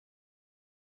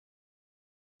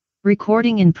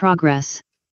Recording in progress.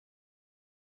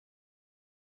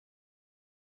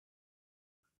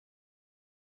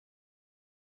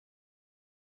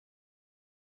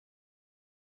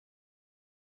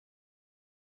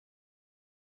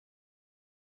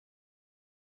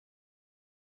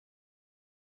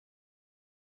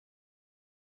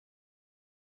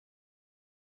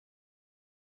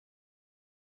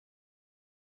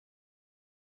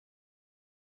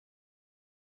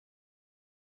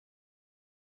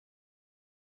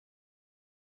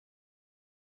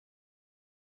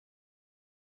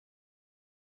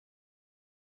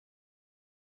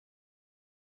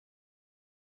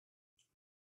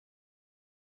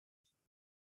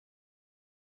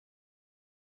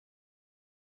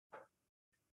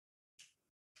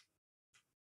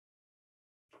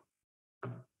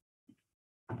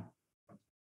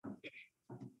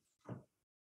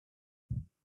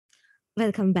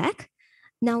 Welcome back.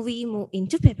 Now we move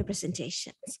into paper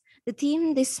presentations. The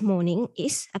theme this morning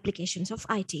is applications of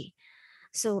IT.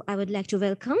 So I would like to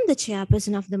welcome the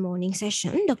chairperson of the morning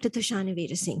session, Dr. Tushani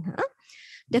Veerasinghe.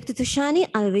 Dr. Tushani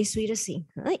Always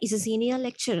Veerasinghe is a senior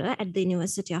lecturer at the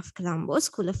University of Colombo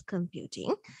School of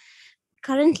Computing.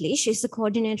 Currently, she is the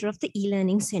coordinator of the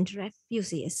e-learning center at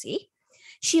UCSC.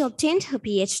 She obtained her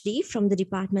PhD from the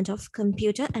Department of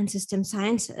Computer and System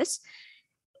Sciences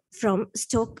from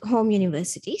Stockholm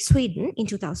University, Sweden in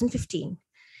 2015.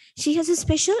 She has a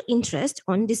special interest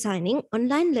on designing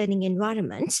online learning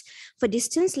environments for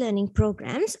distance learning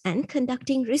programs and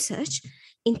conducting research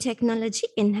in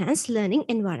technology-enhanced learning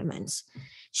environments.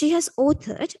 She has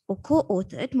authored or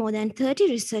co-authored more than 30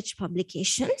 research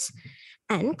publications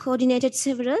and coordinated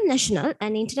several national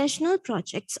and international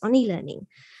projects on e-learning.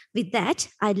 With that,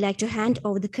 I'd like to hand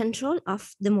over the control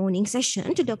of the morning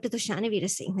session to Dr. Tushani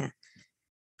Veerasinghe.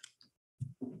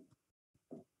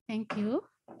 Thank you.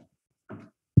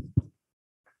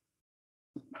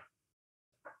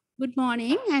 Good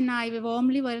morning, and I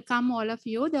warmly welcome all of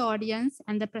you, the audience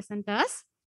and the presenters.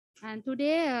 And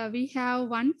today we have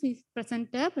one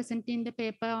presenter presenting the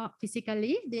paper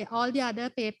physically. All the other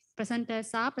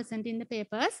presenters are presenting the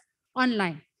papers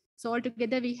online. So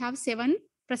altogether we have 7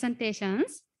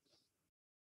 presentations.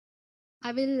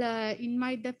 I will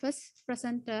invite the first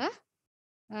presenter.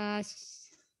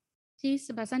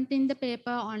 She's presenting the paper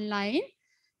online,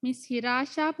 Miss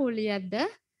Hirasha Puliyadda,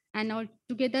 and all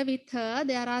together with her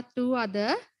there are two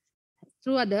others,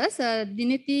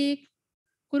 Diniti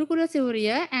Kurukura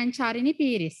Surya and Charini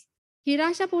Piris.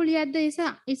 Hirasha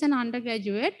Puliyadda is an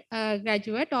undergraduate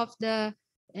graduate of the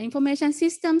Information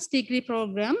Systems degree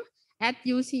program at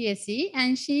UCSC,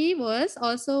 and she was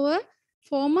also a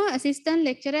former assistant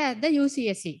lecturer at the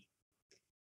UCSC.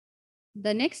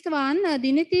 The next one,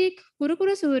 Diniti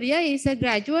Kurukura Surya is a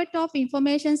graduate of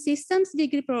Information Systems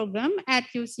degree program at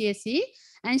UCSC,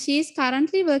 and she is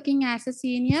currently working as a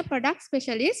senior product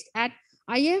specialist at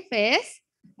IFS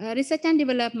Research and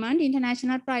Development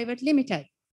International Private Limited.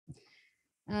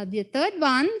 The third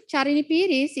one, Charini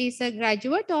Piris, is a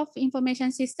graduate of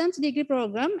Information Systems degree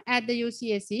program at the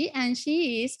UCSC, and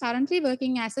she is currently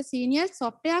working as a senior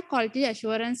software quality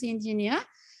assurance engineer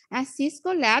at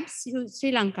Cisco Labs,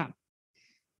 Sri Lanka.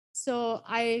 So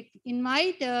I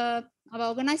invite our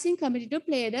organizing committee to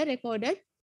play the recorded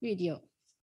video.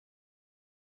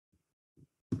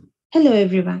 Hello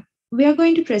everyone. We are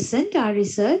going to present our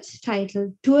research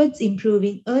titled Towards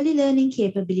Improving Early Learning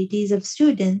Capabilities of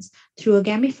Students Through a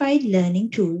Gamified Learning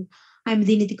Tool. I'm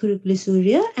Diniti Kurukula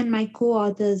Surya, and my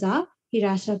co-authors are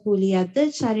Hirasha Puliyadda,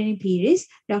 Charini Piris,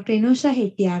 Dr. Inosha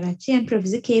Hettiarachchi, and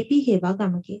Professor K.P. Heva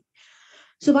Gamage.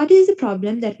 So what is the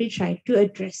problem that we tried to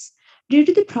address? Due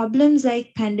to the problems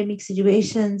like pandemic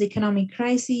situations, economic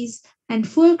crises, and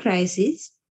fuel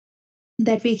crises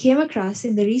that we came across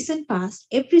in the recent past,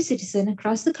 every citizen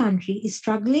across the country is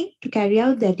struggling to carry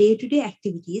out their day-to-day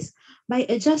activities by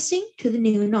adjusting to the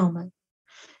new normal.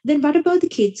 Then what about the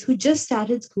kids who just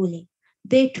started schooling?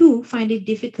 They too find it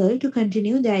difficult to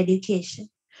continue their education.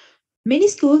 Many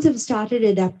schools have started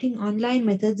adopting online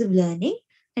methods of learning,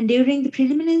 and during the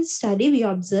preliminary study, we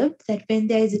observed that when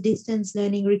there is a distance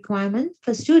learning requirement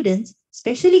for students,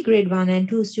 especially grade 1 and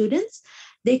 2 students,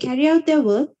 they carry out their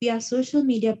work via social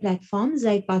media platforms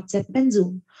like WhatsApp and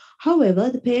Zoom. However,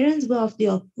 the parents were of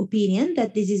the opinion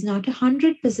that this is not a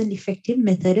 100% effective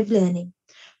method of learning.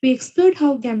 We explored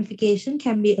how gamification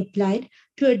can be applied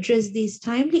to address these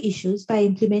timely issues by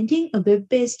implementing a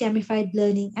web-based gamified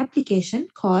learning application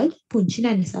called Punchi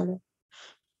Nanisala.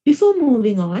 Before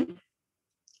moving on,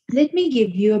 let me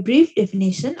give you a brief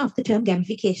definition of the term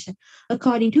gamification.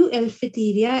 According to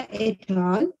Elfetheria et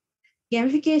al.,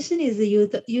 Gamification is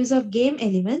the use of game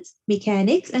elements,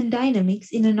 mechanics, and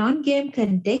dynamics in a non-game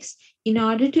context in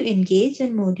order to engage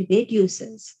and motivate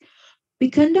users. We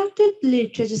conducted the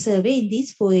literature survey in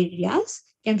these four areas: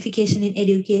 gamification in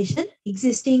education,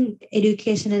 existing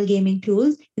educational gaming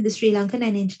tools in the Sri Lankan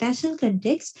and international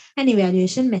context, and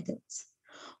evaluation methods.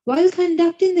 While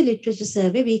conducting the literature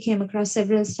survey, we came across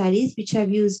several studies which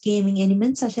have used gaming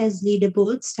elements such as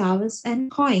leaderboards, towers,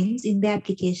 and coins in their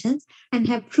applications and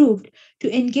have proved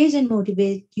to engage and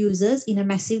motivate users in a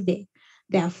massive way.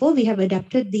 Therefore, we have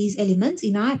adapted these elements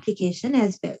in our application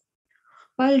as well.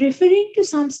 While referring to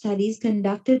some studies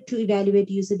conducted to evaluate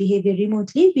user behavior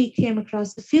remotely, we came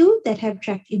across a few that have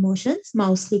tracked emotions,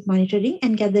 mouse click monitoring,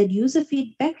 and gathered user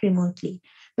feedback remotely.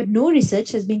 But no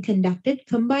research has been conducted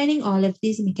combining all of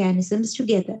these mechanisms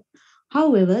together.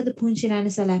 However, the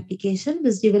Punchinanasala application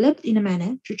was developed in a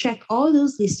manner to track all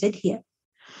those listed here.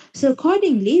 So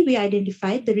accordingly, we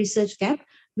identified the research gap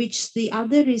which the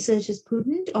other researchers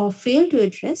couldn't or failed to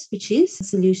address, which is a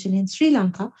solution in Sri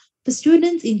Lanka for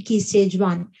students in Key Stage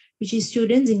 1, which is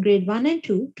students in grade 1 and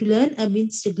 2 to learn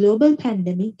amidst a global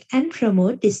pandemic and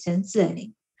promote distance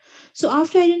learning. So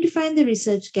after identifying the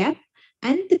research gap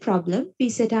and the problem, we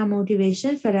set our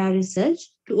motivation for our research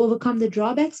to overcome the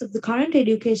drawbacks of the current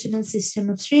educational system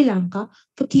of Sri Lanka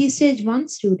for Key Stage 1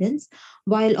 students,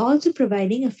 while also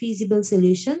providing a feasible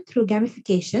solution through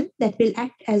gamification that will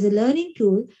act as a learning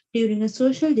tool during a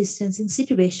social distancing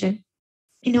situation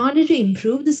in order to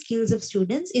improve the skills of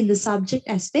students in the subject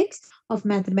aspects of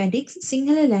mathematics,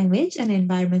 Sinhala language, and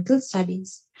environmental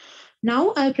studies.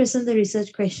 Now I'll present the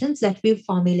research questions that we've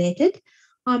formulated.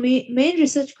 Our main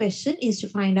research question is to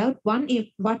find out what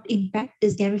impact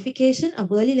does gamification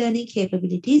of early learning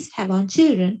capabilities have on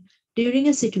children during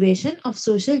a situation of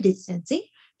social distancing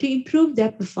to improve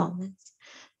their performance.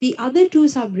 The other two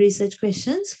sub-research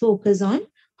questions focus on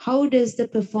how does the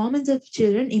performance of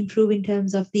children improve in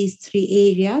terms of these three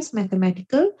areas: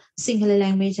 mathematical, Sinhala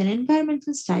language, and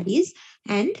environmental studies,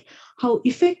 and how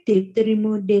effective the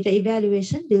remote data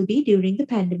evaluation will be during the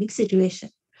pandemic situation.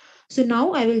 So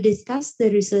now I will discuss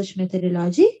the research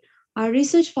methodology. Our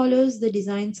research follows the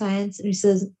design science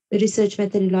research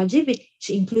methodology, which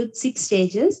includes 6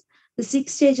 stages. The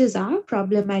 6 stages are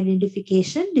problem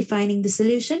identification, defining the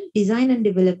solution, design and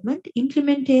development,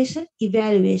 implementation,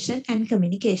 evaluation, and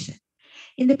communication.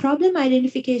 In the problem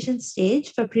identification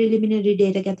stage, for preliminary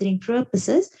data gathering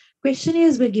purposes,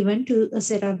 questionnaires were given to a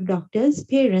set of doctors,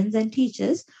 parents, and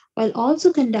teachers while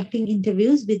also conducting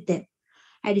interviews with them.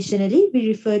 Additionally, we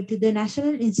referred to the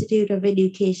National Institute of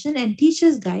Education and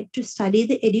Teachers Guide to study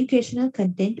the educational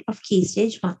content of Key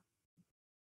Stage 1.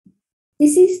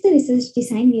 This is the research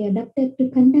design we adopted to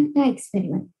conduct our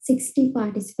experiment. 60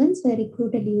 participants were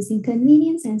recruited using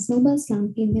convenience and snowball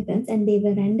slumping methods, and they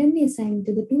were randomly assigned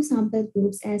to the two sample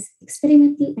groups as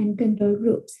experimental and control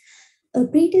groups. A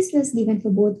pretest was given for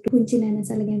both Punchin and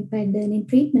gamified learning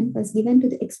treatment was given to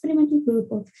the experimental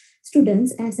group of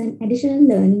students as an additional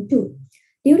learning tool.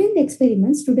 During the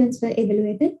experiment, students were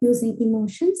evaluated using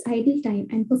emotions, idle time,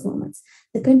 and performance.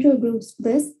 The control groups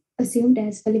was assumed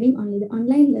as following only the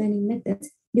online learning methods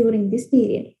during this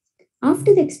period.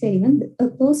 After the experiment, a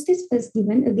post-test was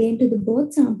given again to the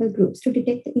both sample groups to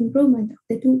detect the improvement of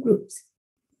the two groups.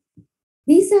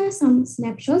 These are some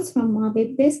snapshots from our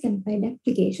web-based gamified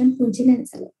application, Punchin and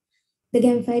Sala. The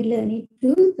gamified learning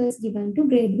tool was given to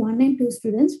grade 1 and 2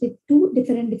 students with two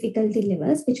different difficulty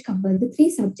levels, which covered the 3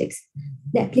 subjects.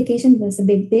 The application was a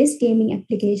web-based gaming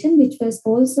application, which was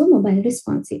also mobile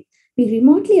responsive. We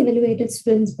remotely evaluated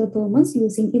students' performance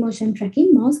using emotion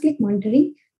tracking, mouse click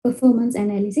monitoring, performance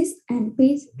analysis, and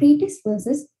pre-test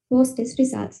versus post-test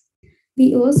results.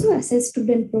 We also assessed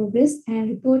student progress and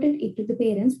reported it to the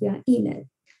parents via email.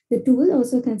 The tool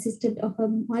also consisted of a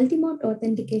multi-mode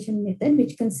authentication method,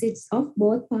 which consists of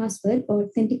both password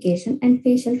authentication and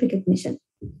facial recognition.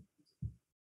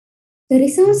 The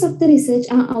results of the research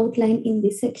are outlined in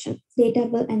this section. Data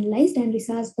were analyzed and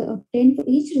results were obtained for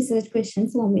each research question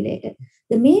formulated.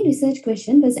 The main research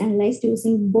question was analyzed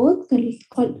using both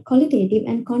qualitative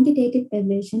and quantitative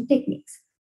evaluation techniques.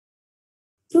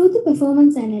 Through the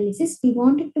performance analysis, we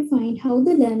wanted to find how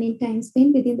the learning time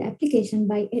spent within the application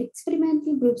by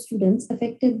experimental group students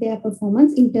affected their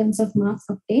performance in terms of marks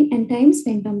obtained and time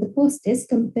spent on the post-test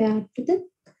compared to the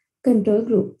control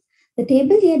group. The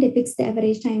table here depicts the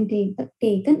average time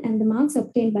taken and the marks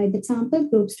obtained by the sample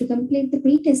groups to complete the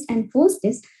pre-test and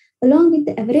post-test, along with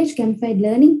the average gamified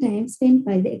learning time spent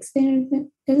by the experimental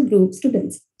group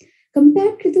students.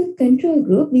 Compared to the control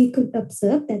group, we could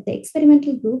observe that the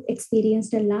experimental group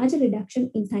experienced a larger reduction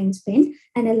in time spent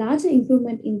and a larger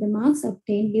improvement in the marks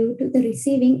obtained due to the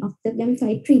receiving of the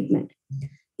gamified treatment.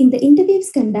 In the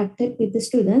interviews conducted with the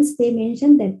students, they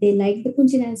mentioned that they liked the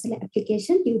Punchinansala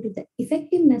application due to the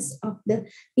effectiveness of the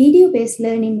video-based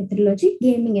learning methodology,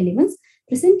 gaming elements,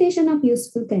 presentation of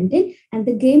useful content, and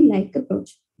the game-like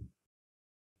approach.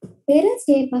 Parents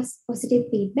gave us positive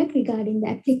feedback regarding the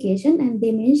application, and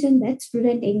they mentioned that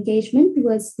student engagement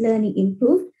towards learning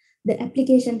improved. The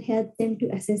application helped them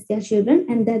to assess their children,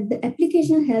 and that the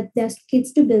application helped their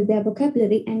kids to build their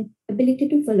vocabulary and ability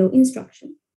to follow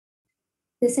instruction.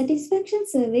 The satisfaction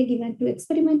survey given to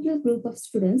experimental group of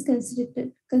students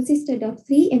consisted of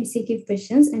 3 MCQ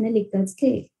questions and a Likert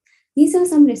scale. These are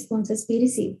some responses we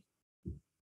received.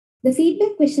 The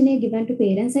feedback questionnaire given to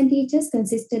parents and teachers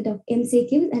consisted of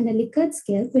MCQs and a Likert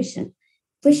scale question.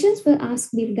 Questions were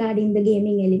asked regarding the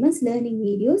gaming elements, learning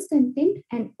videos, content,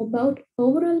 and about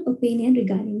overall opinion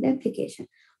regarding the application.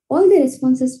 All the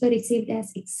responses were received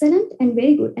as excellent and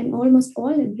very good, and almost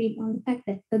all agreed on the fact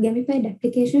that a gamified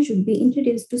application should be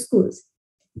introduced to schools.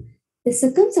 The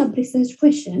second sub-research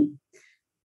question: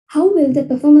 how will the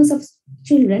performance of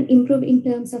children improve in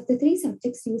terms of the 3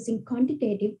 subjects using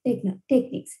quantitative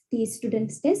techniques? These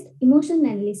students test, emotion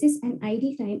analysis, and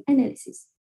ID time analysis.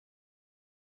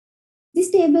 This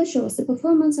table shows the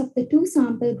performance of the 2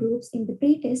 sample groups in the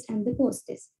pre-test and the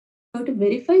post-test. Now, to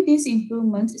verify these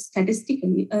improvements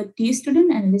statistically, a T-student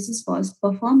analysis was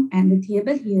performed, and the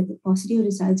table here the positive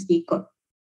results we got.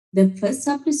 The first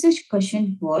sub-research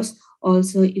question was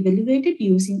also evaluated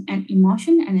using an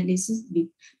emotion analysis with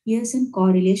Pearson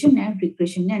correlation and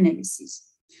regression analysis.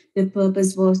 The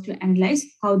purpose was to analyze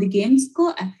how the game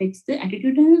score affects the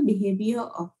attitudinal behavior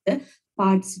of the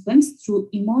participants through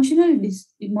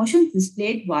emotions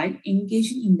displayed while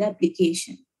engaging in the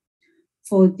application.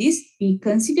 For this, we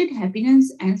considered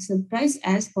happiness and surprise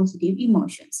as positive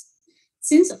emotions.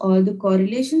 Since all the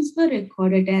correlations were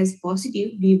recorded as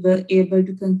positive, we were able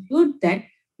to conclude that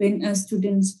when a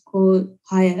student scored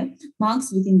higher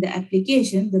marks within the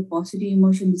application, the positive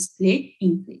emotion displayed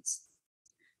increased.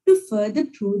 To further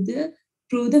prove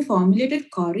the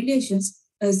formulated correlations,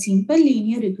 a simple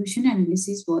linear regression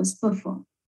analysis was performed.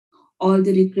 All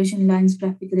the regression lines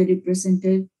graphically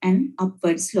represented an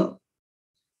upward slope.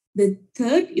 The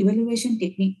third evaluation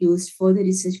technique used for the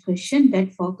research question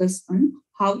that focused on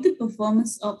how the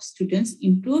performance of students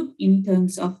improved in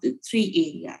terms of the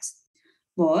 3 areas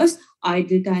was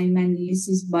idle time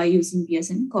analysis by using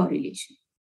Pearson correlation.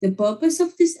 The purpose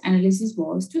of this analysis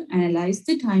was to analyze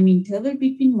the time interval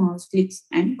between mouse clicks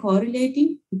and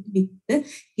correlating it with the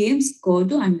game score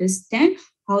to understand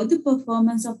how the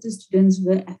performance of the students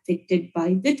were affected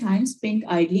by the time spent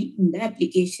idly in the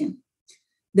application.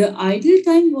 The idle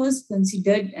time was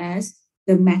considered as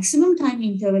the maximum time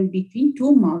interval between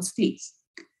 2 mouse clicks.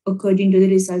 According to the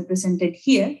result presented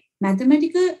here,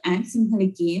 mathematical and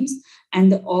symbolic games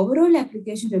and the overall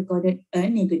application recorded a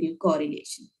negative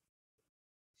correlation.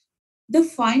 The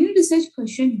final research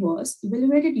question was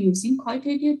evaluated using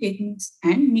qualitative techniques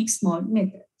and mixed mode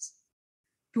methods.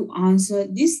 To answer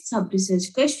this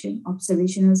sub-research question,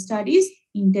 observational studies,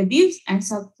 interviews, and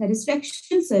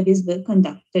satisfaction surveys were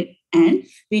conducted, and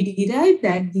we derived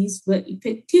that these were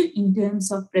effective in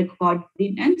terms of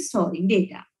recording and storing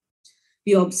data.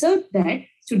 We observed that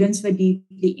students were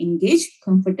deeply engaged,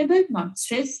 comfortable, not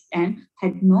stressed, and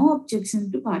had no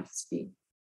objection to participate.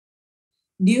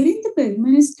 During the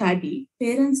preliminary study,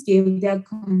 parents gave their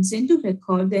consent to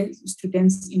record their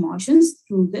students' emotions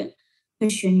through the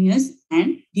questionnaires,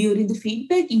 and during the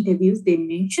feedback interviews, they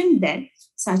mentioned that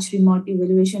such remote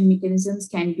evaluation mechanisms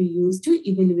can be used to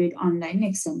evaluate online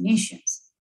examinations.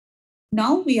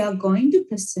 Now we are going to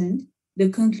present the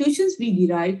conclusions we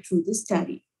derived through the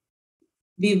study.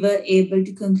 We were able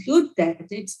to conclude that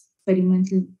the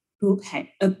experimental group had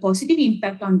a positive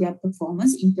impact on their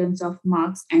performance in terms of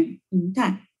marks and in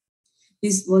time.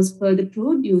 This was further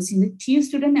proved using the chief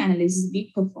student analysis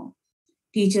we performed.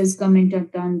 Teachers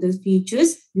commented on the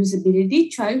features, usability,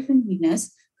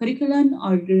 child-friendliness, curriculum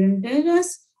orientedness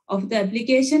of the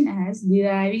application as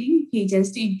deriving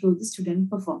features to improve the student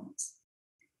performance.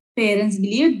 Parents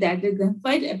believed that the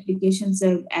gamified application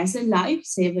served as a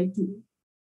lifesaver tool.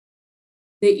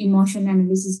 The emotion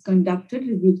analysis conducted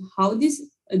revealed how this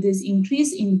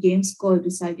increase in game score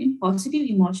resulted in positive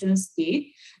emotional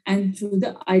state and through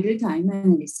the idle time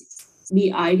analysis.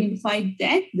 We identified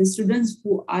that the students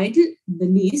who idle the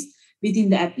least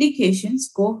within the application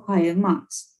score higher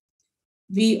marks.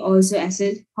 We also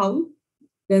assessed how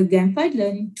The gamified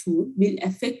learning tool will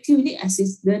effectively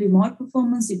assist the remote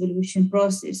performance evaluation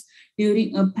process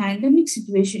during a pandemic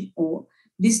situation or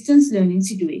distance learning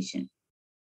situation.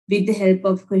 With the help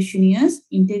of questionnaires,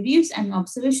 interviews, and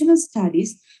observational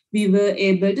studies, we were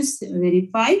able to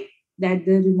verify that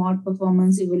the remote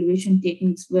performance evaluation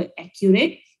techniques were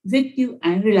accurate, effective,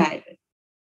 and reliable.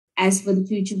 As for the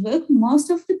future work,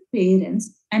 most of the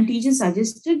parents and teachers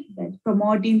suggested that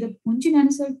promoting the Punchi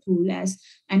Nanasal tool as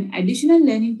an additional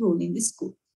learning tool in the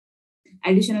school.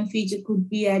 Additional feature could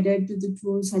be added to the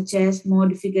tool such as more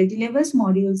difficulty levels,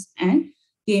 modules, and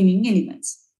gaming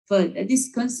elements. Further, this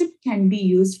concept can be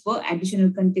used for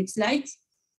additional context like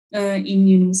in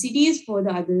universities for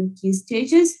the other key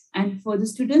stages and for the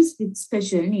students with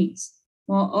special needs.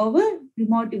 Moreover,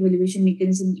 remote evaluation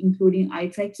mechanism including eye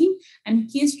tracking and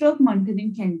keystroke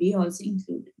monitoring can be also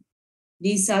included.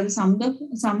 These are some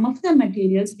of the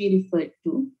materials we referred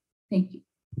to. Thank you.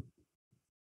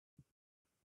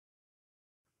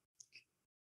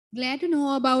 Glad to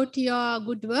know about your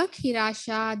good work,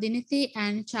 Hirasha, Diniti,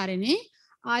 and Charini.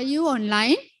 Are you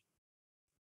online?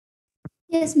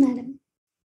 Yes, madam.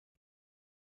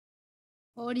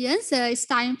 Audience, it's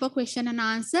time for question and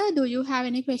answer. Do you have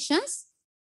any questions?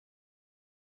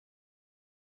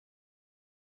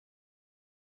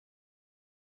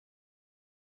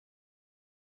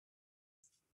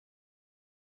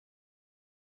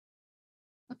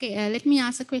 Okay, let me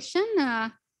ask a question.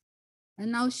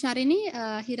 Now, Sharini,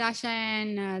 Hirasha,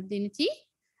 and Diniti,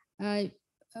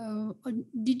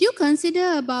 did you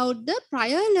consider about the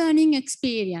prior learning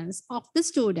experience of the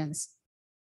students?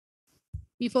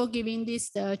 Before giving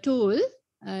this tool,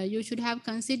 you should have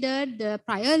considered the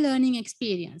prior learning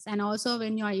experience. And also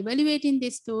when you are evaluating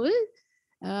this tool,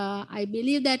 I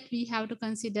believe that we have to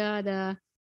consider the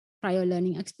prior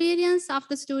learning experience of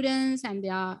the students and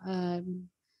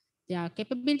their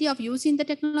capability of using the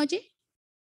technology.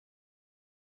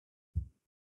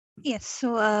 Yes,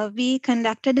 so we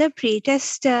conducted a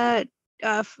pre-test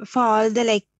for all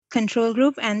the control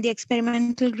group and the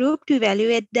experimental group to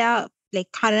evaluate their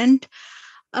current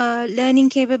learning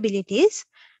capabilities.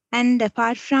 And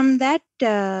apart from that,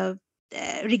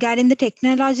 regarding the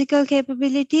technological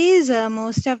capabilities,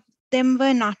 most of them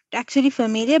were not actually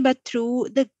familiar, but through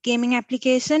the gaming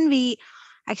application, we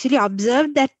actually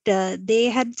observed that they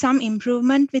had some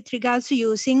improvement with regards to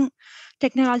using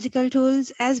technological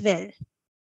tools as well.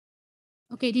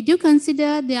 Okay, did you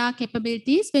consider their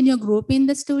capabilities when you're grouping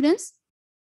the students?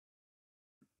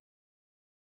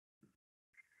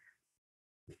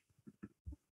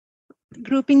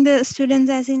 Grouping the students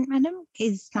as in, madam,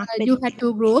 is not you had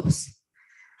two groups,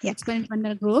 yeah.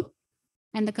 Experimental group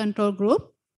and the control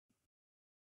group.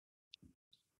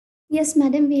 Yes,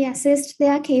 madam, we assessed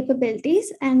their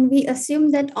capabilities and we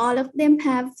assume that all of them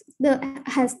has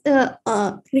the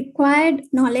required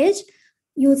knowledge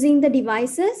using the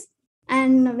devices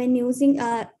and when using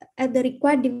the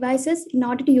required devices in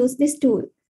order to use this tool.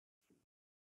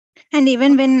 And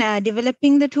even when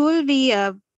developing the tool, we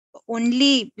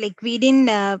only we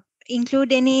didn't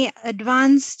include any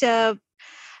advanced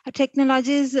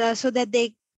technologies so that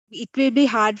it will be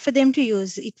hard for them to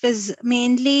use. It was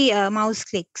mainly mouse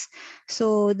clicks.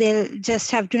 So they'll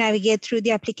just have to navigate through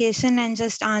the application and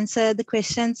just answer the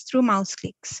questions through mouse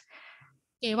clicks.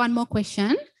 Okay, one more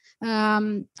question.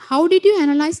 How did you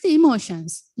analyze the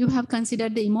emotions? You have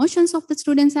considered the emotions of the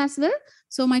students as well.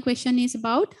 So my question is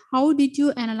about how did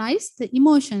you analyze the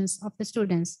emotions of the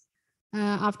students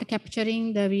after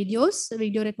capturing the video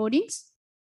recordings?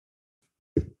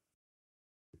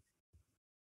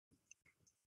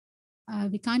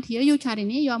 We can't hear you,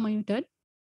 Charini. You are muted.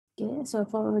 Okay, so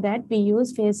for that, we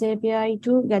use Face API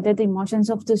to gather the emotions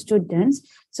of the students.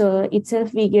 So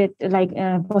itself, we get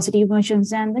positive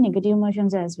emotions and the negative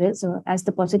emotions as well. So as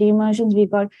the positive emotions, we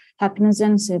got happiness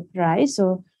and surprise.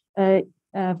 So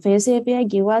Face API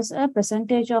give us a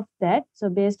percentage of that. So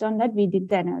based on that, we did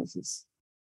the analysis.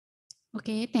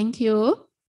 Okay, thank you.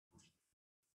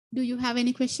 Do you have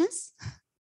any questions?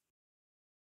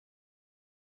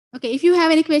 Okay, if you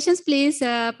have any questions, please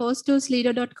post to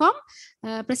slido.com.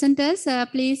 Presenters,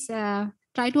 please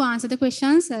try to answer the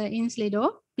questions in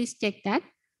Slido. Please check that.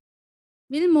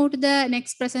 We'll move to the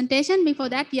next presentation. Before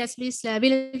that, yes, please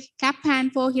we'll clap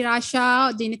hand for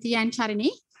Hirasha, Diniti, and Charini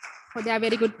for their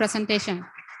very good presentation.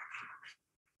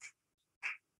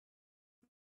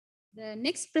 The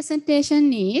next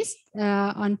presentation is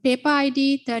on paper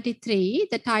ID 33,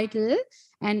 the title,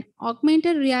 an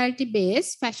augmented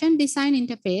reality-based fashion design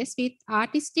interface with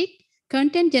artistic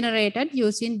content generated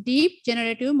using deep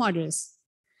generative models.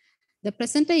 The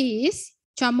presenter is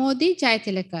Chamodi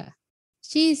Jayatilaka.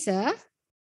 She is a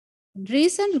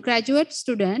recent graduate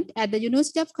student at the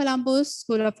University of Columbus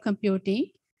School of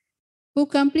Computing, who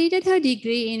completed her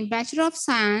degree in Bachelor of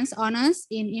Science Honors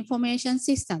in Information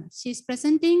Systems. She's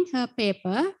presenting her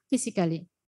paper physically.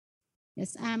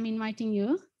 Yes, I'm inviting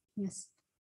you. Yes.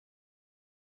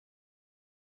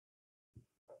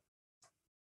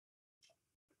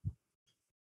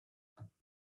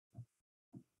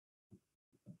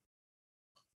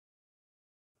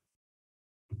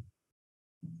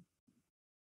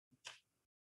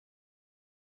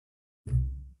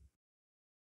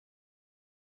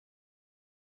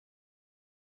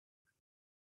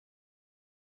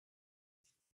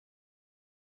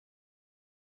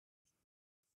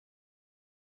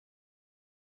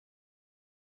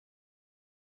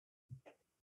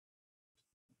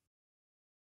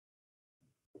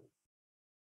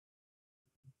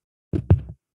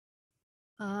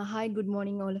 Hi, good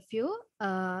morning, all of you.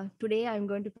 Today, I'm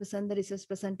going to present the research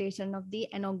presentation of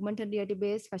an augmented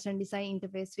reality-based fashion design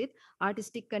interface with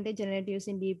artistic content generated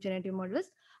using deep generative models.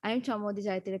 I am Chamodi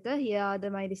Jaitiraka. Here are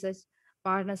my research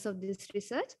partners of this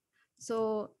research.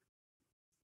 So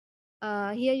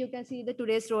here you can see the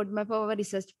today's roadmap of our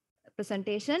research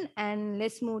presentation, and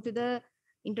let's move to the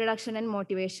introduction and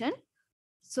motivation.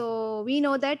 So we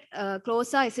know that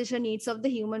clothes are essential needs of the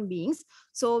human beings.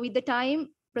 So with the time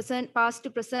past to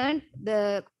present,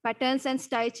 the patterns and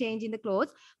style change in the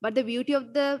clothes, but the beauty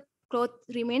of the cloth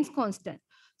remains constant.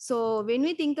 So when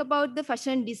we think about the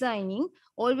fashion designing,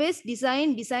 always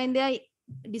design their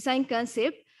design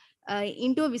concept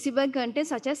into a visible content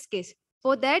such as sketch.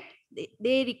 For that,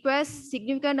 they require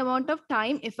significant amount of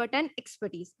time, effort, and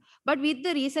expertise. But with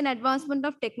the recent advancement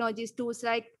of technologies, tools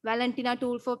like Valentina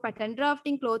tool for pattern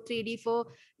drafting, Cloth 3D for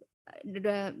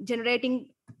generating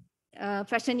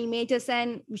fashion images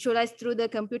and visualized through the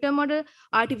computer model,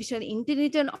 artificial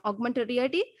intelligence, augmented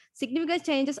reality, significant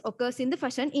changes occurs in the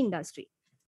fashion industry.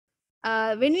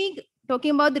 When we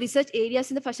talking about the research areas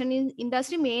in the fashion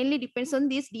industry, mainly depends on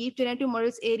these deep generative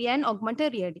models area and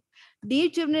augmented reality.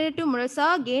 Deep generative models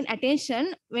are gain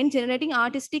attention when generating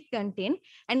artistic content,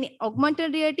 and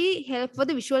augmented reality help for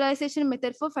the visualization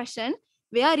method for fashion,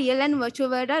 where real and virtual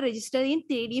world are registered in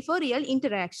 3D for real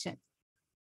interaction.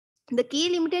 The key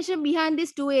limitation behind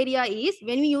these two areas is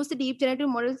when we use the deep generative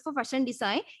models for fashion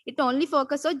design, it only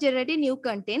focuses on generating new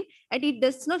content, and it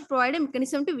does not provide a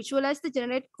mechanism to visualize the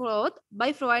generated cloth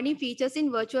by providing features in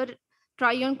virtual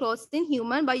try-on clothes in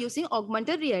human by using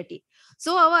augmented reality.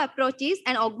 So our approach is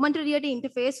an augmented reality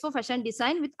interface for fashion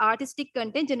design with artistic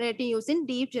content generating using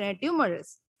deep generative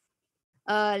models.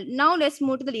 Now let's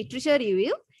move to the literature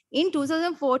review. In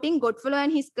 2014, Godfellow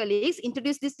and his colleagues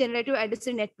introduced this generative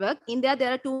adversary network. In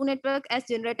there are two networks as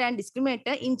generator and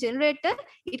discriminator. In generator,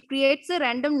 it creates a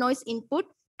random noise input,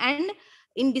 and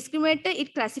in discriminator,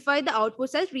 it classifies the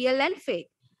outputs as real and fake.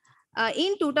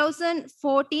 In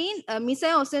 2014,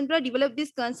 Misai Osendra developed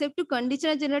this concept to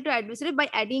condition a generative adversary by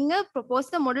adding a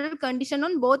proposed model condition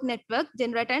on both network,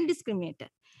 generator and discriminator.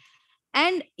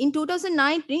 And in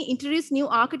 2019, introduced new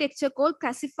architecture called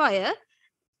classifier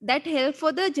that help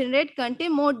for the generate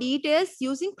content more details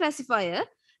using classifier,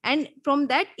 and from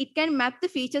that it can map the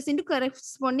features into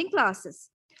corresponding classes.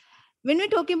 When we're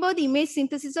talking about the image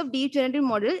synthesis of deep generative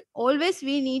model, always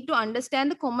we need to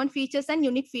understand the common features and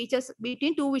unique features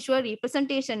between two visual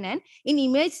representation, and in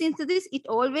image synthesis it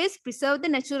always preserve the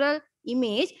natural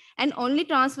image and only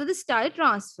transfer the style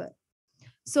transfer.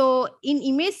 So in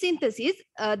image synthesis,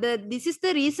 this is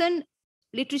the recent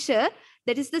literature,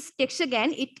 that is the texture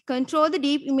GAN. It control the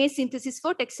deep image synthesis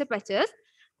for texture patches,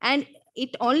 and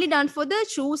it only done for the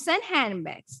shoes and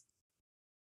handbags.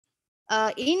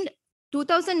 In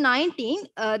 2019,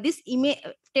 this image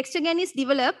texture GAN is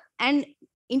developed and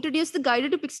introduced the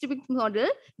guided to pix-to-pix model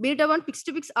built upon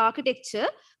pix-to-pix architecture.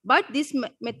 But this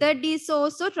method is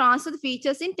also transfer the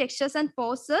features in textures and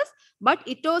poses, but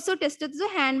it also tested the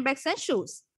handbags and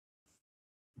shoes.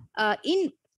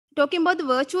 In talking about the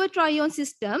virtual try-on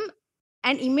system,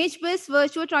 an image-based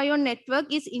virtual try-on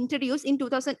network is introduced in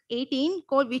 2018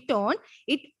 called Viton.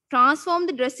 It transformed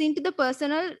the dress into the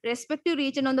personal respective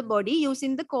region on the body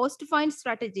using the cost-to-find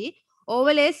strategy,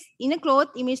 overlays in a cloth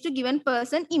image to given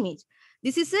person image.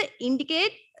 This is a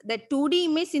indicate that 2D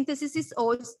image synthesis is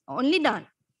only done.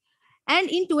 And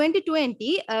in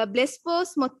 2020, Blespos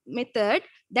method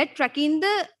that tracking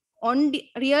the on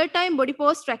real-time body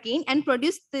pose tracking and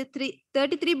produce the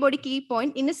 33 body key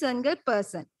point in a single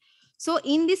person. So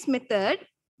in this method,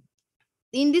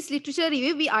 in this literature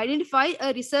review, we identify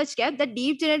a research gap that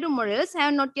deep generative models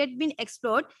have not yet been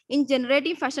explored in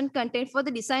generating fashion content for the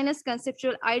designer's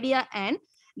conceptual idea, and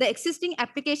the existing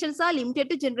applications are limited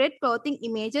to generate clothing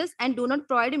images and do not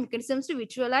provide mechanisms to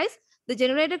visualize the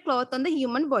generated cloth on the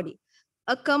human body.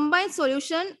 A combined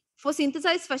solution for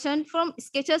synthesized fashion from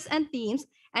sketches and themes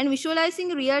and visualizing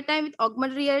real time with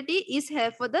augmented reality is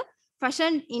here for the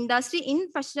fashion industry in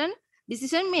fashion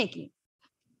decision making.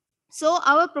 So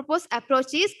our proposed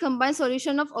approach is combined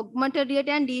solution of augmented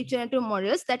reality and deep generative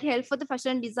models that help for the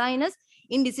fashion designers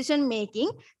in decision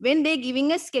making when they're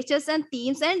giving us sketches and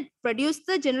themes and produce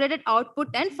the generated output,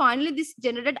 and finally this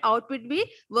generated output be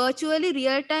virtually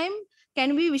real time,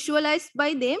 can be visualized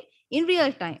by them in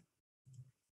real time.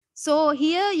 So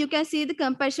here you can see the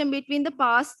comparison between the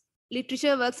past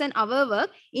literature works and our work.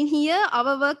 In here,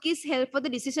 our work is help for the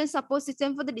decision support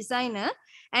system for the designer,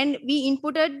 and we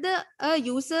inputted the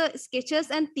user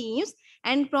sketches and themes,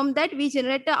 and from that we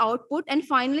generate the output, and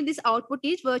finally this output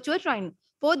is virtual training.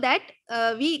 For that,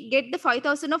 we get the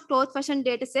 5,000 of cloth fashion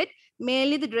data set,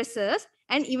 mainly the dresses,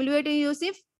 and evaluating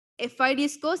using FID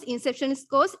scores, inception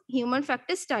scores, human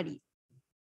factor study.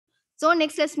 So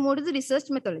next, let's move to the research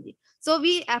methodology. So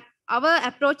our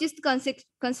approach is the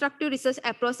constructive research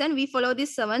approach, and we follow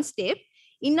this 7 step.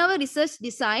 In our research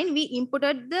design, we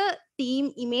inputted the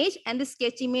theme image and the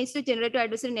sketch image to generate an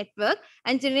adversary network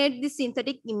and generate this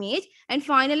synthetic image. And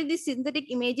finally, this synthetic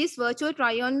image is virtual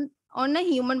try-on a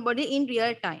human body in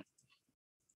real time.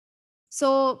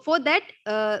 So for that,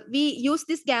 we use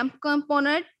this GAN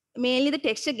component, mainly the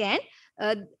texture GAN.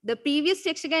 The previous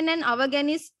texture GAN and our GAN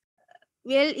is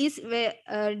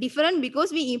different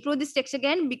because we improve this texture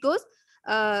GAN, because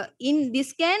in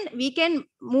this GAN we can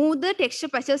move the texture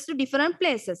patches to different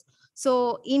places.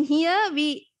 So in here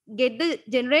we get the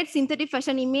generate synthetic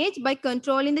fashion image by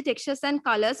controlling the textures and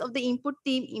colors of the input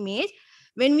theme image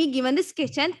when we given the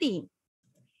sketch and theme.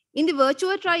 In the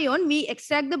virtual try-on, we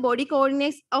extract the body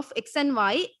coordinates of X and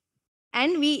Y,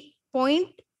 and we point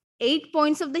 8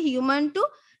 points of the human to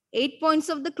 8 points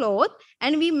of the cloth,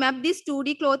 and we map this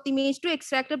 2D cloth image to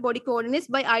extract the body coordinates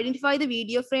by identify the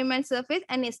video frame and surface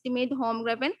and estimate the home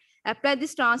graph and apply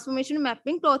this transformation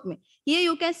mapping cloth map. Here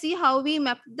you can see how we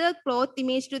map the cloth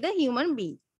image to the human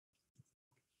being.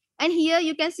 And here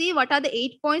you can see what are the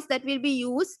 8 points that will be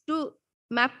used to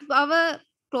map our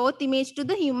cloth image to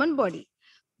the human body.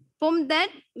 From that,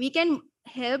 we can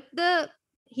help the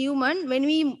human when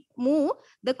we move,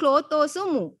 the cloth also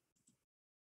move.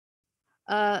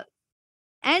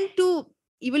 And to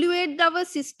evaluate our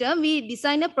system, we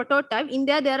design a prototype. In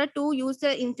there are 2 user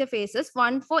interfaces,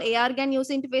 one for AR-GAN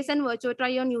user interface and virtual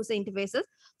try-on user interfaces.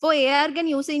 For AR-GAN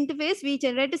user interface, we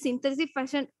generate a synthetic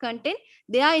fashion content.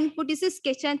 Their input is a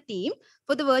sketch and theme.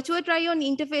 For the virtual try-on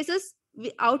interfaces,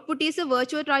 output is a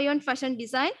virtual try-on fashion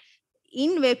design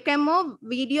in webcam or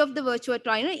video of the virtual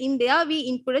try-on. In there, we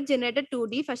input a generated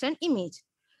 2D fashion image.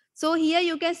 So here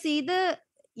you can see the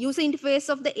user interface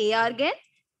of the AR-GAN.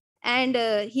 And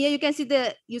here you can see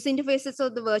the user interfaces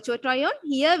of the virtual try-on.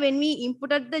 Here, when we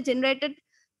inputted the generated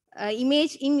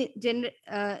image in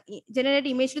generated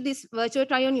image to this virtual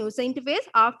try-on user interface,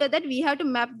 after that we have to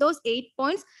map those 8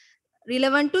 points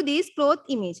relevant to this cloth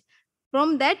image.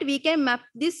 From that, we can map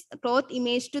this cloth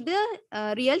image to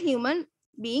the real human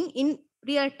being in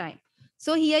real time.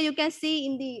 So here you can see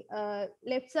in the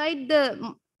left side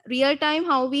the real time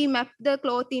how we map the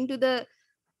cloth into the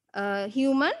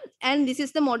human, and this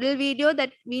is the model video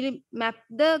that will map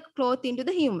the cloth into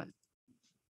the human.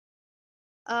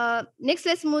 Next,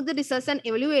 let's move the research and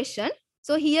evaluation.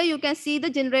 So here you can see the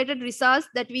generated results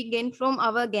that we gain from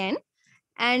our GAN,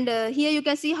 and here you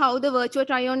can see how the virtual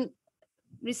try-on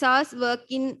results work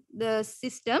in the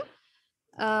system.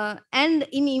 And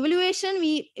in evaluation,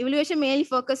 evaluation mainly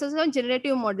focuses on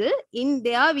generative model. In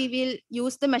there, we will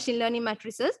use the machine learning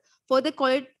matrices for the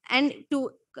quality, and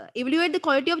to evaluate the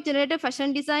quality of generative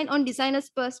fashion design on designer's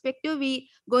perspective, we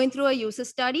going through a user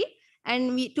study,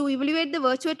 and to evaluate the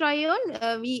virtual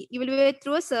try-on, we evaluate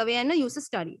through a survey and a user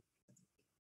study.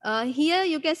 Here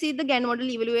you can see the GAN model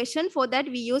evaluation. For that,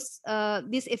 we use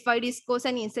this FID scores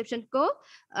and inception score.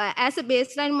 As a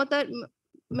baseline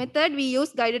method, we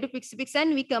use guided to Pixie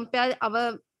and we compare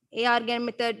our AR-GAN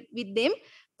method with them.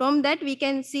 From that, we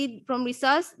can see from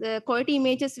results the quality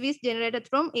images we generated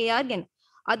from AR-GAN.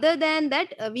 Other than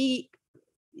that, we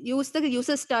use the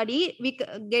user study. We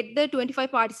get the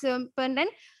 25 participants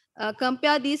and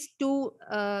compare these 2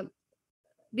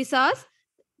 results.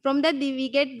 From that, we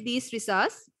get these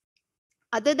results.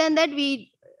 Other than that,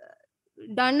 we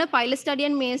done a pilot study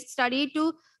and main study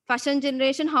to fashion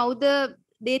generation, how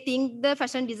they think the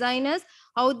fashion designers,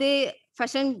 how they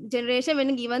fashion generation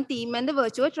when given theme and the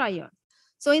virtual try-on.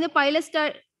 So in the pilot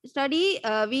study,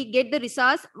 we get the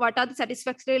results, what are the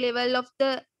satisfactory level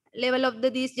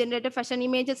of these generated fashion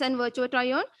images and virtual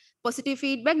try-on, positive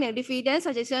feedback, negative feedback, and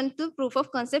suggestion to proof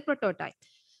of concept prototype.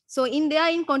 So in there,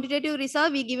 in quantitative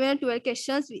research, we given 12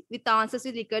 questions with answers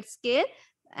with Likert scale.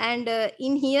 And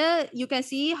in here, you can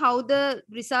see how the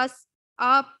results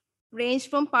are ranged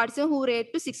from participants who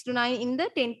rate to 6 to 9 in the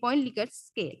 10-point Likert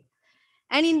scale.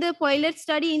 And in the pilot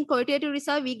study in qualitative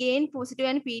research, we gain positive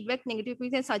and feedback, negative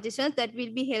feedback and suggestions that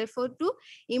will be helpful to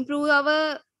improve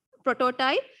our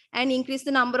prototype and increase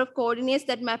the number of coordinates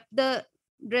that map the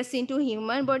dress into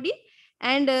human body,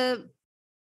 and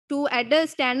to add a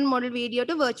standard model video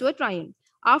to virtual try-on.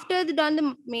 After done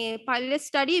the pilot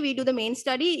study, we do the main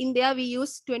study. In there, we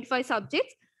use 25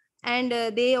 subjects, and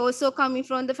they also coming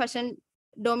from the fashion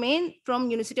domain from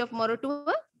University of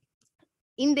Moratuwa.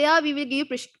 In there, we will give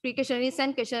pre-questionnaires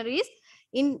and questionnaires.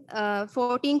 In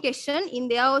 14 questions, in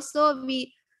there also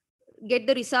we get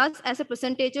the results as a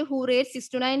percentage who rates 6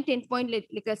 to 9 10-point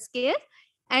Likert scale.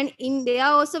 And in there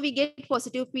also we get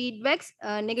positive feedbacks,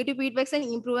 negative feedbacks, and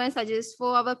improvement suggestions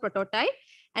for our prototype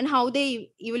and how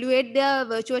they evaluate their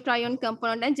virtual try-on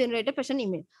component and generate a fashion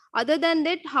image. Other than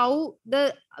that, how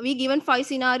we given 5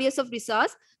 scenarios of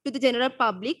results to the general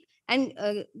public and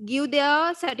give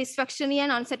their satisfactory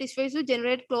and unsatisfactory to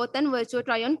generate cloth and virtual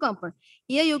try-on component.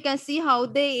 Here you can see how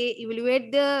they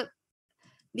evaluate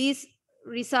these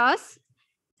results.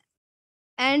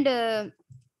 And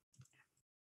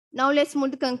now let's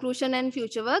move to conclusion and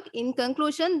future work. In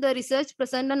conclusion, the research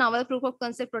present an our proof of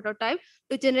concept prototype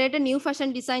to generate a new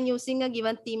fashion design using a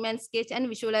given theme and sketch and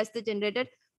visualize the generated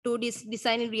 2D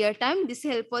design in real time. This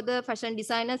help for the fashion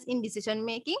designers in decision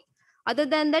making. Other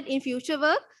than that, in future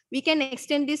work, we can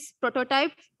extend this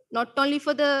prototype not only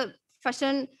for the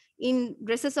fashion in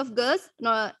dresses of girls,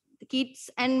 kids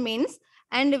and men's.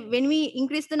 And when we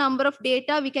increase the number of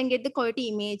data, we can get the quality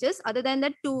images. Other than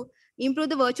that, to improve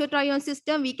the virtual try-on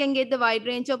system, we can get the wide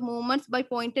range of movements by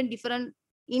point and different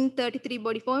in 33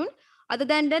 body point. Other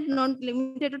than that, not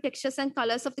limited to textures and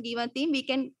colors of the given theme, we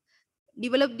can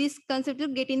develop this concept to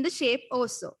get in the shape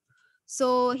also.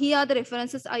 So here are the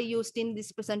references I used in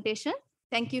this presentation.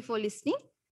 Thank you for listening.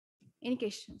 Any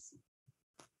questions?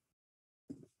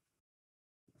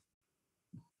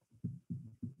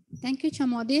 Thank you,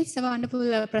 Chamodi. It's a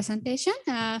wonderful presentation.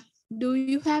 Do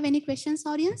you have any questions,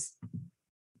 audience?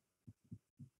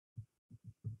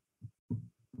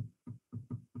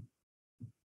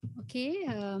 Okay.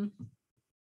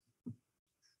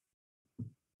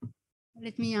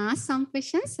 Let me ask some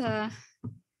questions.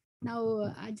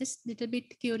 Now, I'm just a little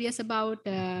bit curious about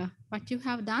what you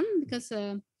have done, because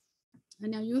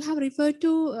now you have referred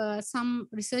to some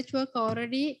research work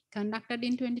already conducted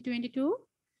in 2022.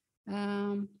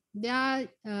 There are,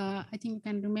 I think you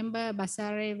can remember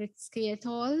Basarevitsky et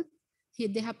al.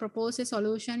 They have proposed a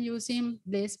solution using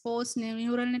Blaze-Post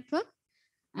neural network,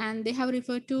 and they have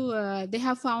referred to, they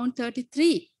have found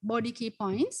 33 body key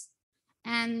points.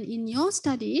 And in your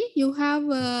study, you have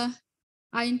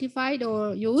identified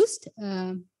or used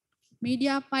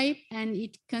media pipe, and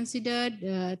it considered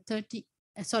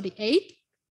 8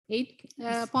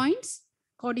 points,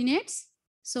 coordinates.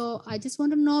 So I just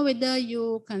want to know whether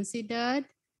you considered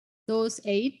those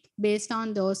 8 based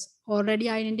on those already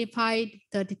identified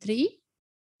 33.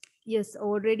 Yes,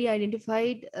 already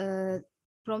identified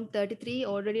from 33,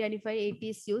 already identified 8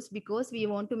 is used because we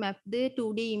want to map the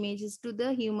 2D images to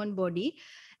the human body.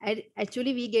 And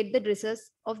actually, we get the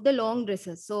dresses of the long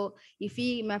dresses. So if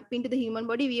we map into the human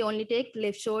body, we only take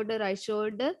left shoulder, right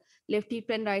shoulder, left hip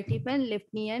and right hip, and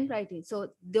left knee and right knee. So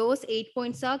those 8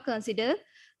 points are considered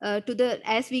to the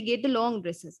as we get the long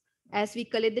dresses, as we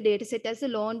collect the data set as a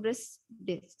long dress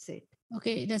data set.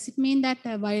 Okay, does it mean that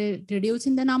while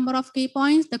reducing the number of key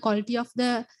points, the quality of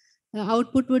the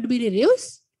output would be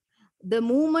reduced? The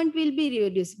movement will be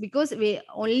reduced because we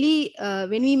only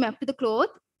when we map to the cloth,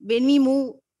 when we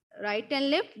move right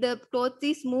and left, the cloth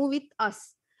is move with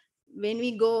us. When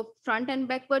we go front and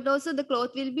backward also, the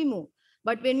cloth will be moved.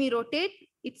 But when we rotate,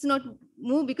 it's not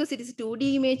move because it is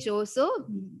 2D image also.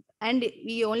 And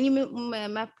we only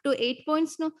map to 8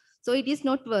 points now. So it is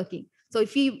not working. So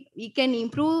if we can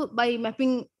improve by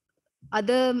mapping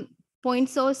other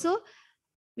points also,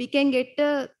 we can get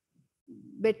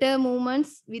better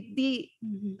movements with the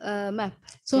map.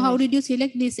 So how did you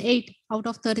select these 8 out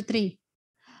of 33?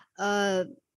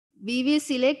 We will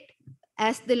select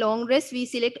as the long dress. We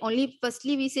select only,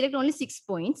 firstly, we select only 6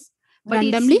 points. But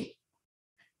randomly?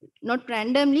 Not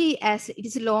randomly, as it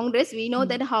is a long dress. We know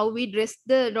that how we dress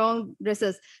the long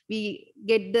dresses. We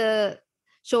get the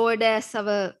shoulder as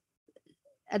our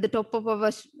at the top of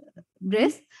our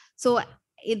dress. So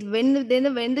when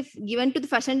the given to the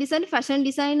fashion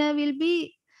designer will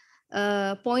be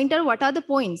pointer what are the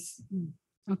points.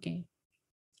 Okay.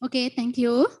 Okay, thank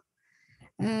you.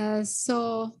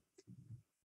 So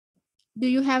Do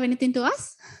you have anything to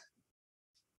ask?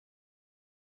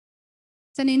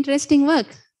 It's an interesting work.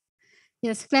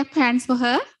 Yes, clap hands for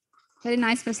her. Very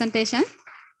nice presentation.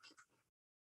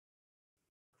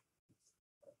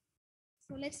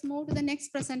 So let's move to the next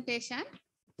presentation.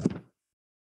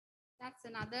 That's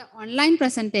another online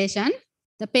presentation.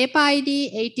 The paper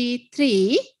ID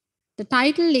 83. The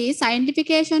title is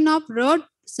Identification of Road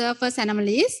Surface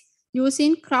Anomalies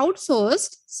using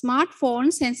crowdsourced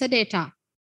smartphone sensor data.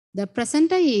 The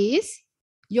presenter is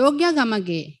Yogya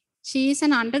Gamage. She is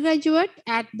an undergraduate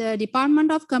at the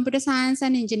Department of Computer Science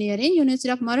and Engineering, University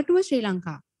of Moratuwa, Sri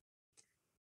Lanka.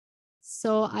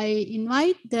 So I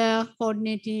invite the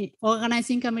coordinating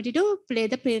organizing committee to play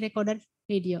the pre-recorded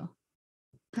video.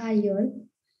 Hi all.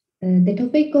 The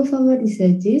topic of our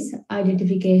research is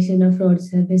identification of road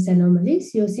surface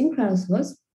anomalies using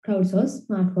crowdsourced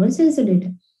smartphone sensor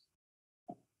data.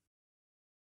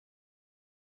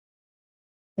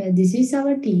 This is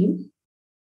our team.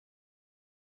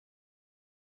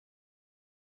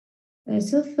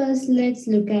 So first, let's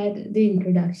look at the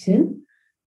introduction.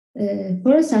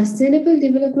 For a sustainable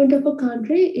development of a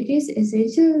country, it is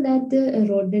essential that the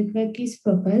road network is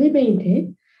properly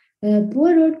maintained.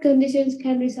 Poor road conditions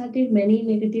can result in many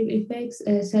negative effects,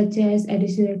 such as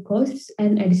additional costs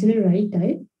and additional ride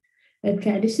time.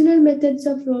 Traditional methods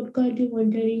of road quality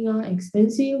monitoring are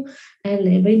expensive and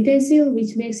labor-intensive,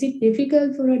 which makes it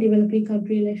difficult for a developing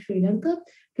country like Sri Lanka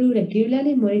to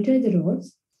regularly monitor the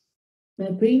roads.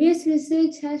 Previous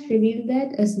research has revealed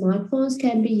that smartphones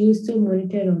can be used to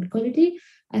monitor road quality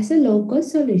as a low-cost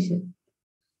solution.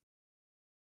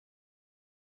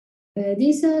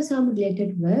 These are some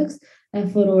related works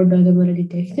for road anomaly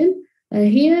detection.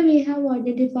 Here we have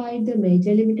identified the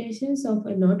major limitations of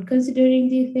not considering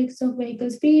the effects of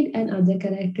vehicle speed and other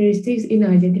characteristics in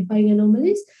identifying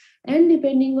anomalies and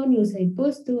depending on user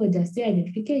inputs to adjust the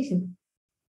identification.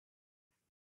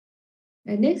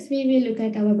 Next, we will look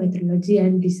at our methodology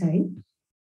and design.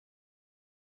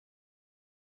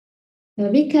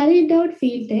 We carried out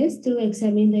field tests to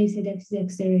examine the z-axis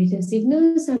acceleration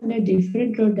signals under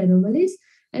different road anomalies,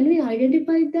 and we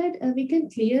identified that we can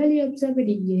clearly observe a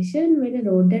deviation when a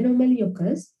road anomaly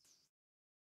occurs.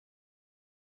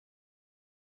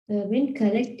 When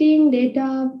collecting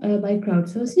data by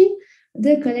crowdsourcing,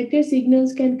 the collected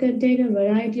signals can contain a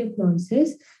variety of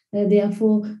noises.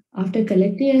 Therefore, after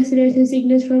collecting acceleration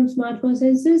signals from smartphone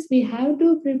sensors, we have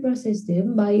to pre-process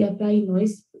them by applying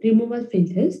noise removal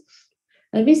filters.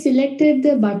 We selected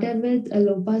the Butterworth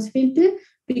low-pass filter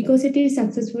because it is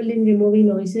successful in removing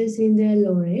noises in the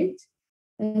low range.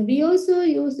 We also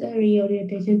use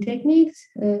reorientation techniques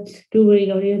to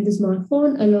reorient the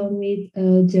smartphone along with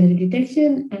journey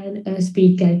detection and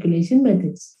speed calculation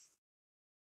methods.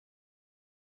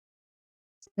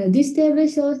 This table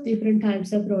shows different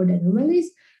types of road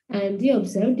anomalies and the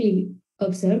observed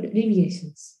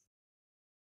deviations.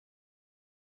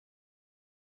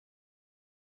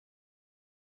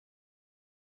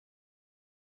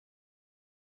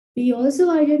 We also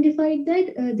identified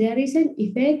that there is an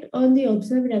effect on the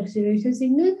observed acceleration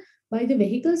signal by the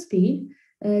vehicle speed.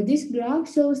 This graph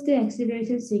shows the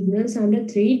acceleration signals under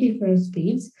 3 different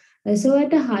speeds. So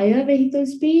at a higher vehicle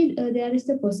speed, there is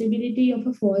the possibility of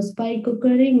a false spike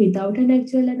occurring without an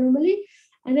actual anomaly.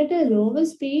 And at a lower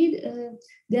speed,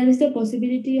 there is the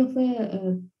possibility of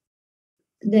a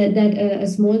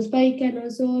small spike can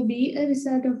also be a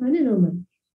result of an anomaly.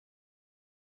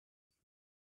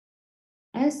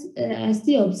 As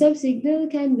the observed signal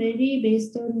can vary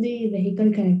based on the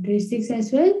vehicle characteristics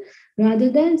as well, rather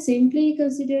than simply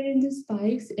considering the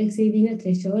spikes exceeding a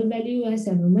threshold value as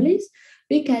anomalies,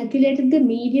 we calculated the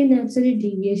median absolute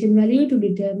deviation value to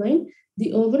determine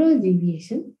the overall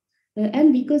deviation.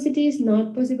 And because it is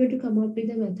not possible to come up with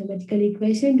a mathematical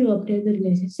equation to obtain the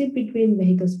relationship between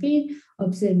vehicle speed,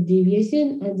 observed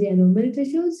deviation, and the anomaly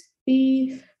thresholds,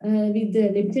 with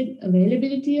the limited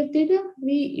availability of data,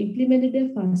 we implemented a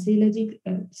fuzzy logic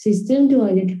system to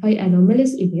identify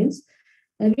anomalous events.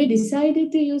 We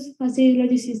decided to use fuzzy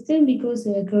logic system because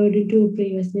according to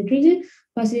previous literature,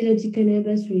 fuzzy logic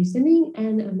enables reasoning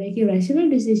and making rational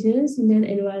decisions in an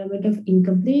environment of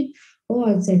incomplete or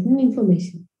uncertain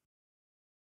information.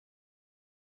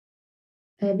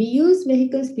 We use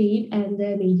vehicle speed and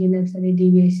the median absolute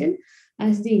deviation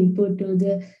as the input to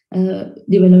the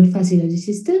developed fuzzy logic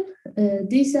system.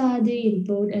 These are the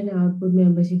input and output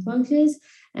membership functions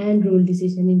and rule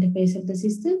decision interface of the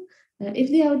system. If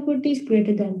the output is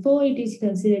greater than 4, it is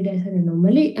considered as an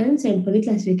anomaly and sent for the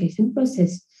classification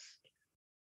process.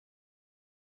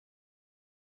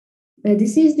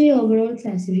 This is the overall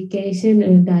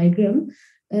classification diagram.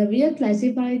 We are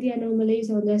classifying the anomalies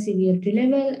on the severity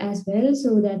level as well,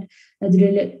 so that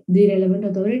the relevant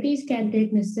authorities can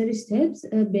take necessary steps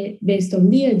based on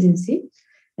the urgency.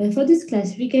 For this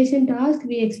classification task,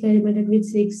 we experimented with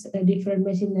 6 different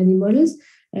machine learning models: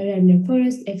 random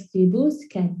forest,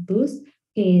 XGBoost, CatBoost,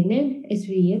 KNN,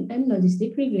 SVM, and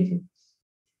logistic regression.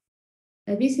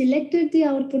 We selected the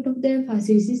output of the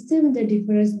fuzzy system, the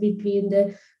difference between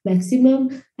the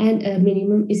maximum and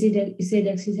minimum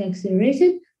z-axis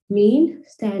acceleration, mean,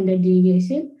 standard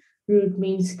deviation, root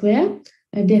mean square,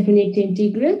 a definite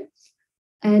integral,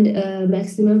 and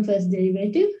maximum first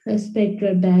derivative,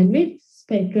 spectral bandwidth,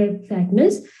 spectral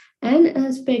flatness,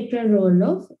 and spectral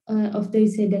roll-off of the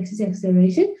z-axis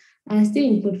acceleration as the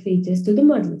input features to the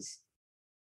models.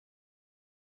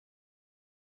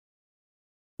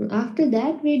 After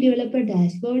that, we develop a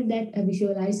dashboard that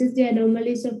visualizes the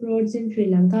anomalies of roads in Sri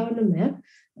Lanka on a map.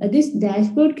 This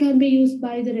dashboard can be used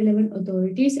by the relevant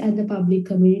authorities and the public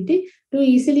community to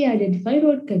easily identify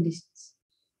road conditions.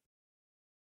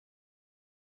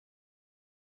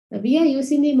 We are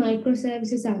using the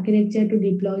microservices architecture to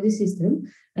deploy the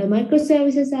system.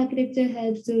 Microservices architecture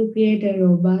helps to create a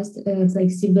robust,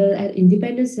 flexible, and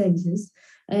independent services.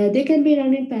 They can be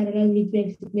run in parallel,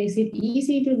 which makes it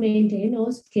easy to maintain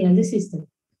or scale the system.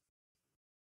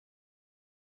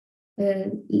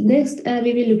 Next,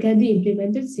 we will look at the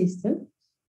implemented system.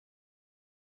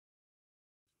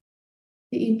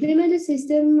 The implemented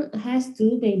system has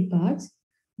 2 main parts.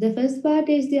 The first part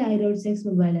is the iRoadSex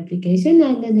mobile application,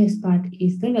 and the next part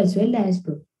is the virtual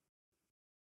dashboard.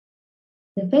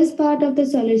 The first part of the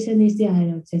solution is the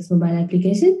iRoadSex mobile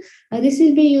application. This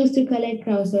will be used to collect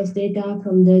crowdsourced data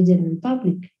from the general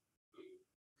public.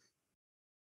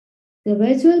 The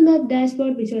virtual map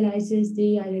dashboard visualizes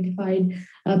the identified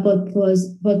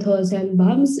potholes and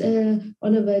bumps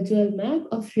on a virtual map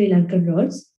of Sri Lankan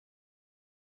roads.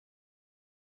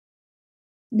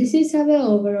 This is our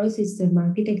overall system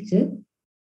architecture.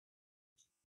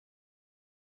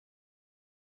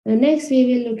 Next, we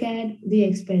will look at the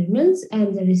experiments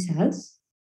and the results.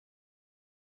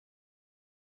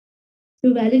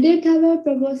 To validate our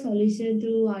proposed solution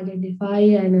to identify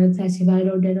and classify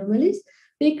road anomalies,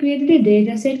 we created a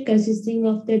dataset consisting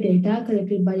of the data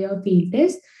collected by our field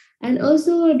test and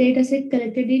also a dataset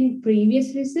collected in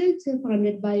previous research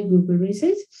funded by Google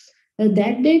Research.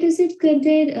 That dataset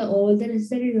contained all the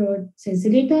necessary road sensor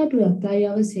data to apply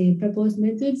our same proposed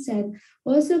methods, and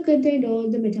also contained all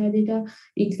the metadata,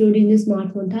 including the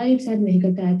smartphone types and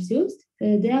vehicle types used.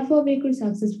 Therefore, we could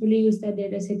successfully use that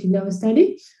dataset in our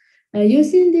study.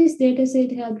 Using this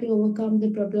dataset helped to overcome the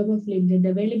problem of limited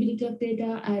availability of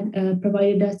data and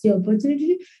provided us the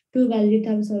opportunity to validate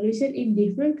our solution in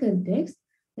different contexts.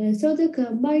 So the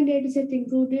combined dataset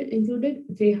included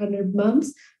 300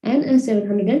 bumps and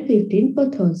 715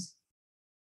 potholes.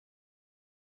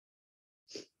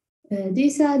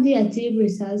 These are the achieved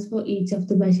results for each of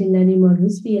the machine learning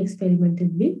models we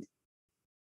experimented with.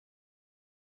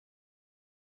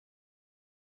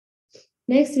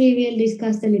 Next, we will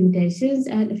discuss the limitations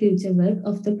and future work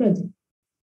of the project.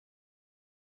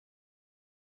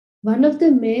 One of the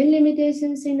main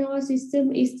limitations in our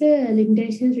system is the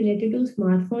limitations related to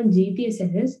smartphone GPS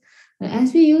errors.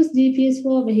 As we use GPS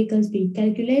for vehicle speed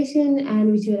calculation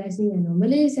and visualizing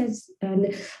anomalies and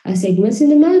segments in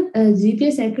the map,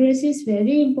 GPS accuracy is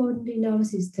very important in our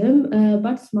system,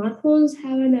 but smartphones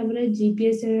have an average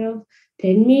GPS error of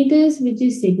 10 meters, which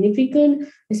is significant,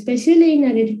 especially in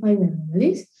identifying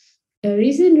anomalies.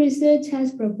 Recent research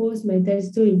has proposed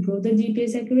methods to improve the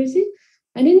GPS accuracy,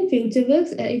 and in future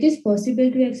works, it is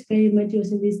possible to experiment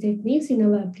using these techniques in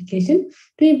our application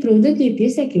to improve the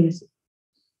GPS accuracy.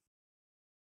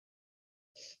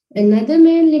 Another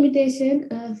main limitation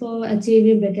for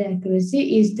achieving better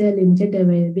accuracy is the limited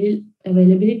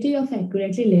availability of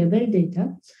accurately labeled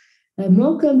data. A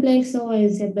more complex or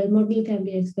ensemble model can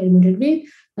be experimented with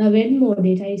when more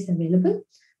data is available.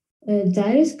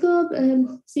 Gyroscope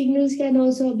signals can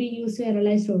also be used to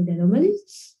analyze road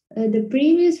anomalies. The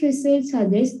previous research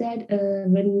suggests that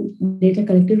when data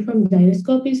collected from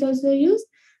gyroscope is also used,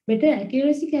 better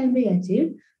accuracy can be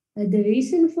achieved. The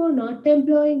reason for not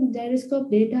employing gyroscope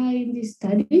data in this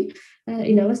study,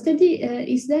 in our study,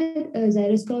 is that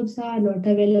gyroscopes are not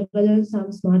available on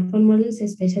some smartphone models,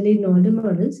 especially in older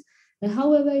models.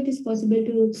 However, it is possible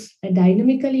to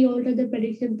dynamically alter the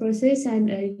prediction process and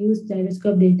use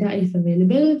gyroscope data if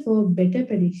available for better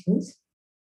predictions.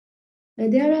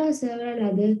 There are several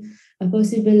other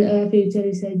possible future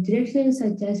research directions,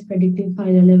 such as predicting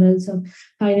final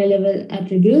level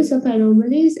attributes of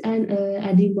anomalies and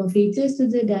adding more features to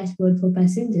the dashboard for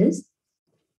passengers.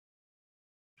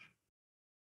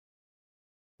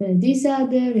 These are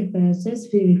the references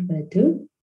we refer to.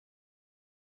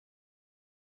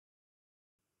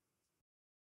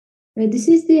 This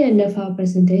is the end of our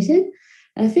presentation.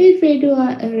 Feel free to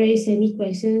raise any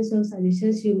questions or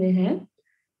suggestions you may have.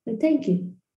 Thank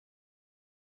you.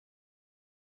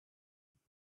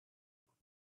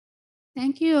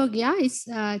 Thank you,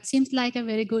 Yogya. It seems like a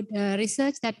very good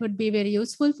research that would be very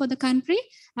useful for the country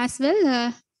as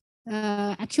well.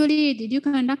 Actually, did you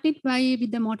conduct it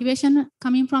with the motivation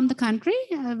coming from the country?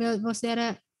 Was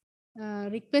there a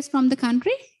request from the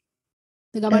country,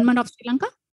 the government of Sri Lanka?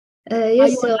 Yes. Are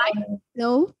you online?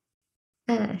 Hello.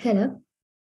 Hello.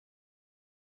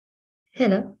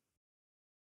 Hello.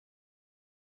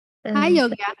 Hi,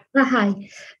 Yogya. Hi.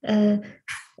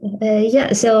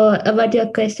 Yeah, so about your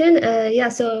question, yeah,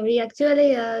 so we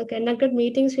actually conducted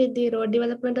meetings with the Road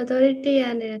Development Authority,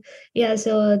 and yeah,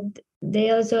 so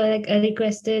they also like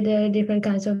requested different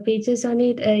kinds of features on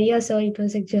it. Yeah, so it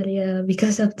was actually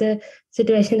because of the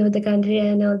situation of the country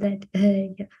and all that.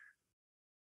 Yeah.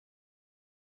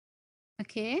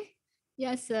 Okay.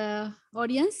 Yes,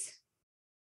 audience.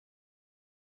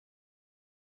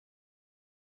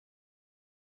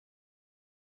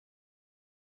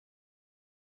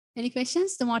 Any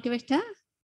questions to motivate her?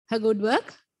 Her good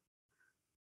work?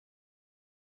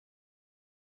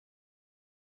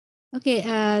 Okay,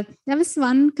 there was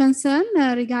one concern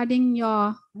regarding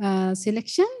your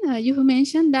selection. You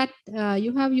mentioned that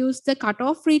you have used the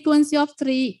cutoff frequency of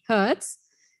 3 Hertz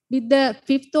with the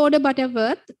 5th order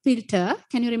Butterworth filter.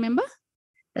 Can you remember?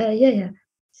 Yeah.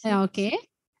 Okay.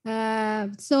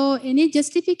 So any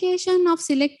justification of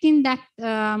selecting that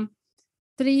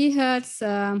 3 Hertz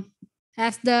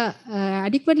as the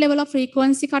adequate level of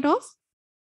frequency cutoff?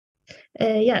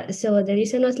 Yeah, so the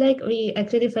reason was like we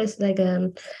actually first like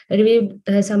reviewed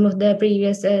some of the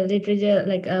previous literature,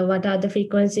 like what are the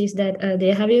frequencies that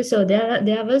they have used. So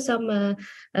there were some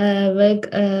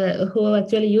work who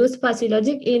actually used fuzzy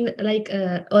logic in like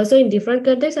also in different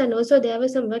contexts, and also there were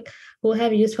some work who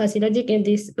have used fuzzy logic in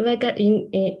this work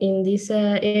in this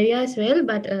area as well.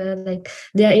 But like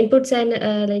their inputs and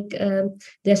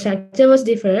their structure was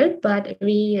different. But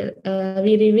we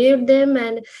reviewed them,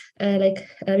 and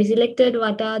we selected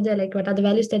what are the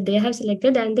values that they have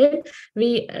selected, and then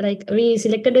we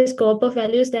selected a scope of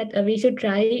values that we should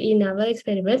try in our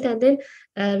experiment, and then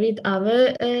with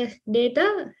our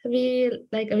data we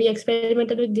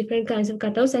experimented with different kinds of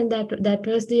cutoffs, and that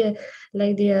was the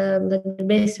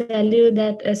best value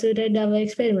that suited our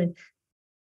experiment.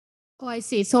 Oh, I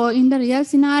see. So in the real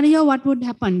scenario, what would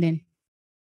happen then?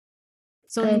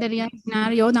 So in the real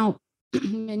scenario now,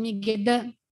 when we get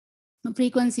the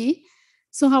frequency,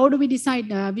 so how do we decide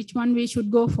which one we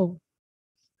should go for?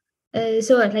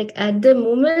 So like at the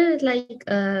moment,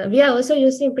 we are also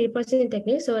using pre-processing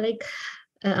techniques. So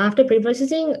after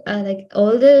pre-processing,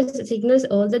 all the signals,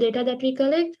 all the data that we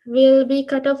collect will be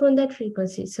cut off on that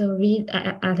frequency. So we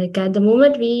at the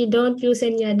moment we don't use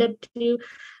any adaptive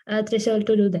threshold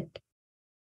to do that.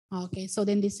 Okay, so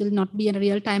then this will not be a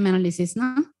real-time analysis,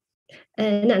 no?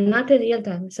 No, not a real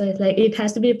time. So it's like it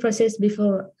has to be processed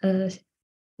before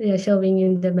showing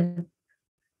in the map.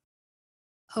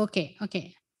 Okay.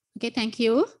 Thank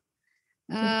you.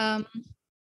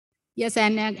 Yes,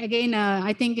 and again,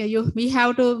 I think we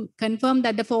have to confirm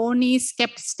that the phone is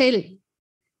kept still.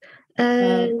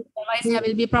 Otherwise, there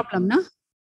will be a problem, no?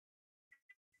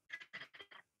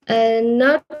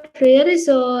 Not really.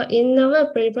 So in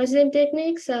our pre-processing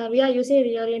techniques, we are using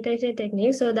reorientation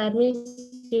techniques. So that means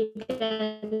you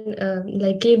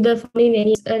can keep the phone in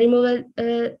any removal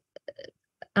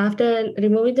after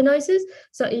removing the noises.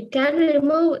 So it can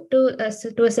remove to a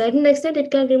certain extent,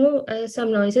 it can remove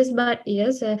some noises, but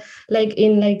yes, if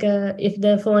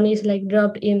the phone is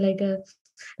dropped in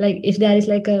if there is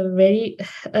a very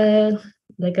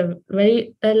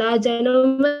large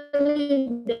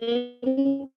anomaly,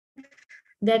 then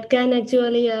that can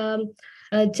actually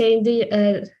change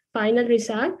the final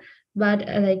result. But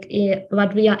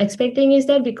what we are expecting is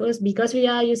that because we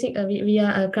are using we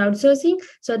are crowdsourcing,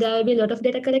 so there will be a lot of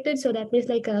data collected. So that means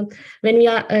when we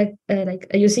are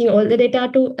using all the data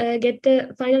to get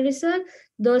the final result,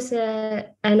 those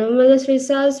anomalous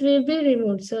results will be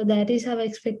removed. So that is our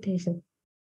expectation.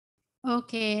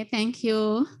 Okay, thank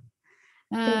you.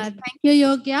 Thank you,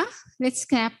 Yogya. Let's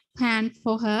clap hand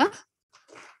for her.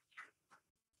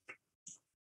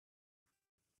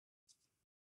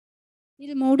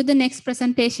 We'll move to the next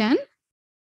presentation.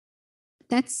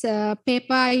 That's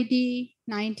paper ID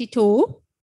 92.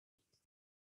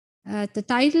 The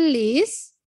title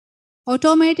is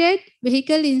Automated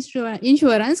Vehicle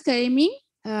Insurance Claiming,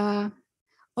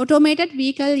 Automated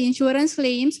Vehicle Insurance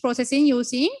Claims Processing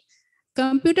Using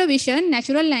computer vision,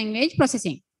 natural language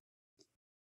processing.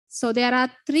 So there are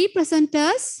 3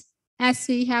 presenters as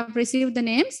we have received the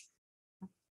names.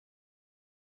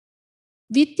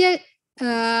 Vidya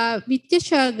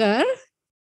Shagar,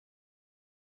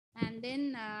 and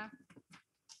then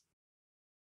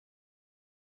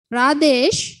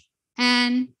Radesh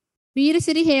and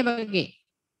Veerasiri Hevage.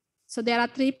 So there are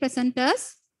 3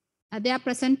 presenters. They are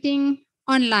presenting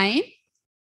online.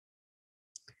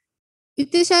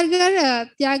 Vidya Shagar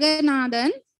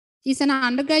Tyaganathan is an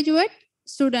undergraduate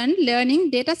student learning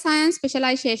data science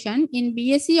specialization in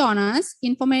BSc Honours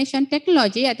Information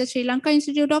Technology at the Sri Lanka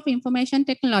Institute of Information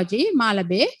Technology,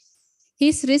 Malabe.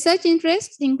 His research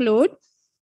interests include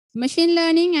machine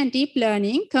learning and deep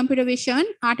learning, computer vision,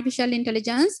 artificial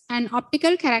intelligence, and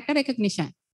optical character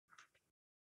recognition.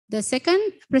 The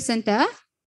second presenter,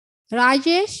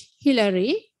 Rajesh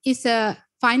Hillary, is a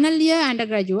final year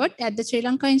undergraduate at the Sri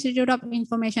Lanka Institute of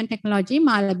Information Technology,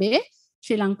 Malabe,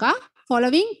 Sri Lanka,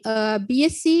 following a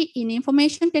BSc in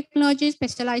Information Technology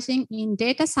specializing in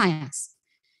data science.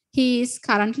 He is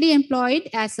currently employed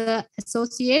as an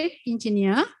associate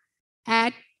engineer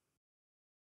at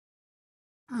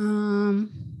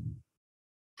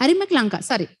Arimaklanka,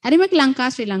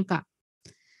 Sri Lanka.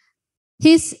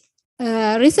 His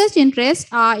research interests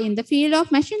are in the field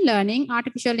of machine learning,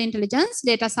 artificial intelligence,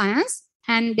 data science,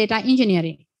 and data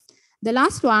engineering. The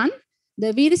last one,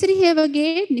 the Veerasiri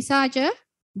Hevage Nisaja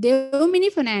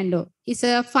Deumini Fernando, is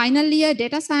a final year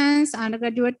data science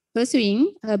undergraduate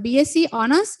pursuing a BSc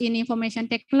Honours in Information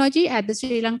Technology at the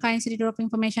Sri Lanka Institute of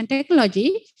Information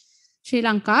Technology, Sri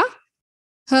Lanka.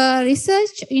 Her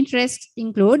research interests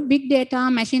include big data,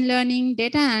 machine learning,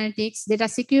 data analytics, data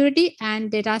security, and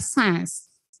data science.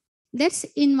 Let's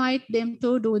invite them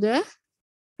to do the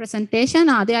presentation.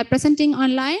 They are presenting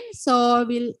online, so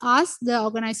we'll ask the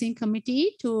organizing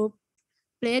committee to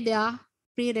play their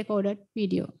pre-recorded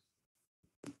video.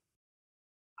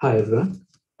 Hi everyone,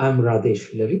 I'm Radesh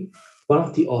Hillary, one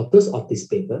of the authors of this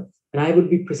paper, and I will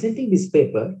be presenting this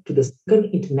paper to the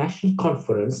second International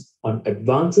Conference on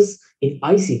Advances in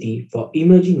ICT for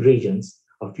Emerging Regions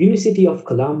of University of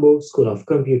Colombo School of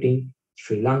Computing,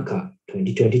 Sri Lanka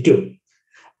 2022.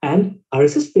 And our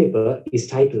research paper is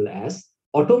titled as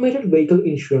Automated Vehicle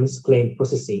Insurance Claim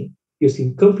Processing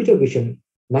Using Computer Vision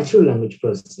Natural Language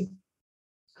Processing.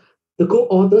 The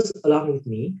co-authors along with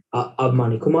me are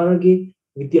Abmani Kumarage,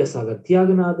 Vidyasagar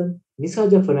Tyaganathan,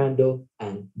 Nisaja Fernando,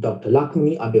 and Dr.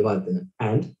 Lakshmi Abhivardhana.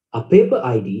 And our paper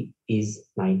ID is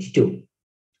 92.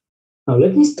 Now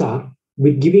let me start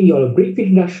with giving you all a brief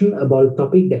introduction about the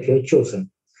topic that we have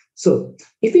chosen. So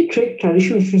if we take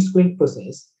traditional insurance claim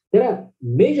process, there are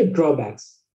major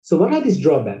drawbacks. So what are these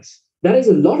drawbacks? There is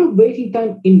a lot of waiting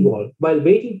time involved while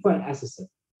waiting for an assessor.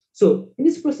 So in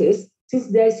this process, since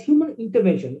there is human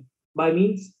intervention by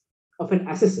means of an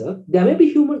assessor, there may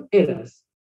be human errors,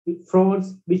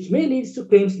 frauds, which may lead to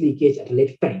claims leakage at a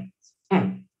later time.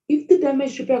 And if the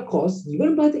damage repair cost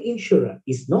given by the insurer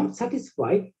is not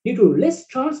satisfied due to less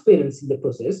transparency in the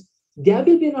process, there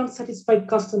will be an unsatisfied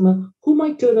customer who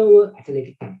might turn over at a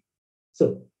later time.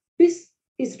 So this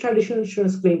is traditional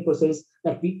insurance claim process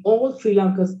that we all Sri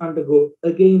Lankans undergo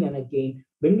again and again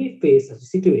when we face such a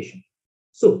situation.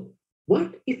 So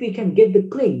what if we can get the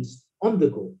claims on the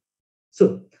go?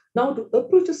 So now to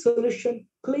approach a solution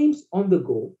claims on the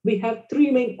go, we have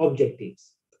 3 main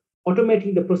objectives.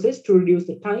 Automating the process to reduce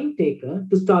the time taken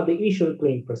to start the initial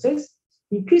claim process,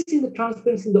 increasing the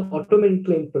transparency in the automated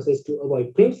claim process to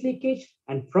avoid claims leakage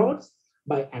and frauds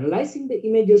by analyzing the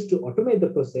images to automate the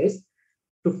process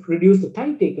to reduce the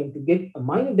time taken to get a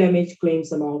minor damage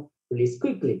claims amount released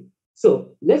quickly.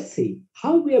 So let's see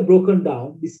how we have broken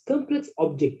down these complex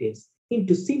objectives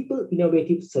into simple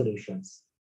innovative solutions.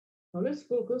 Now let's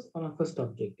focus on our first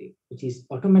objective, which is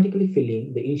automatically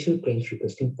filling the initial claims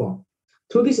requesting form.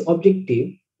 Through this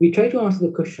objective, we try to answer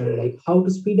the question like how to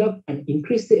speed up and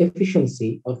increase the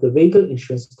efficiency of the vehicle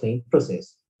insurance claim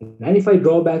process and identify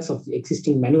drawbacks of the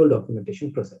existing manual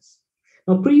documentation process.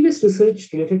 Now, previous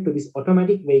research related to this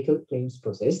automatic vehicle claims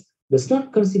process does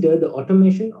not consider the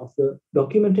automation of the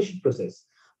documentation process,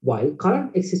 while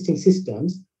current existing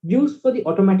systems used for the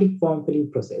automatic form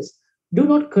filling process do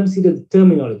not consider the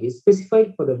terminology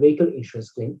specified for the vehicle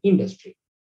insurance claim industry.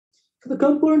 So the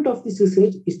component of this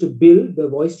research is to build the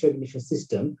voice recognition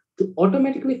system to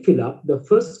automatically fill up the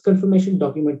first confirmation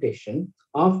documentation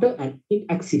after an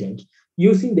accident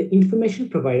using the information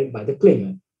provided by the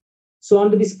claimant. So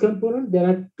under this component, there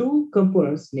are 2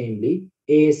 components, namely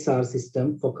ASR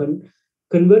system for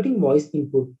converting voice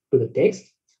input to the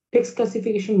text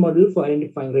classification module for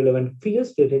identifying relevant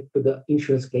fields related to the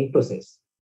insurance claim process.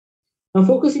 Now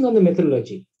focusing on the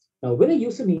methodology, Now, when a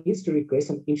user needs to request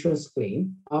an insurance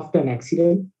claim after an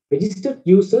accident, registered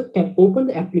user can open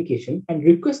the application and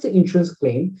request the insurance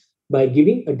claim by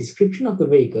giving a description of the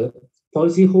vehicle,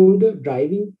 policyholder,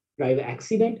 driver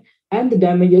accident, and the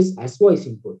damages as voice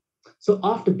input. So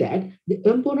after that, the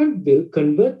component will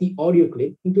convert the audio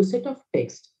clip into a set of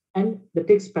text, and the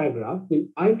text paragraph will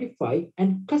identify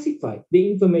and classify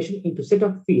the information into set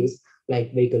of fields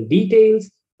like vehicle details,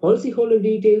 policyholder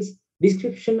details,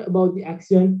 description about the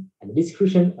accident, and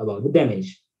description about the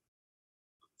damage.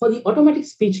 For the automatic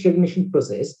speech recognition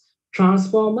process,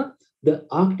 Transformer, the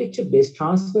architecture-based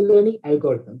transfer learning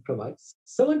algorithm provides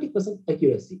 70%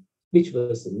 accuracy, which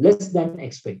was less than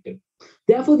expected.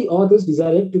 Therefore, the authors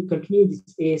decided to continue this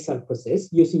ASR process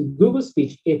using Google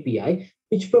Speech API,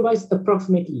 which provides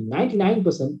approximately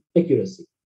 99% accuracy.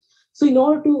 So in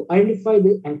order to identify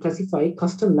and classify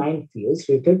custom 9 fields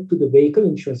related to the vehicle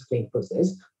insurance claim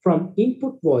process from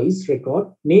input voice record,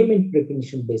 name and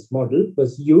recognition based model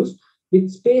was used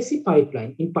with Spacey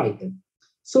pipeline in Python.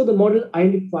 So the model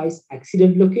identifies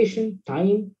accident location,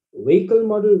 time, vehicle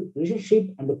model relationship,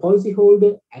 and the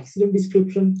policyholder, accident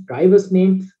description, driver's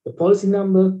name, the policy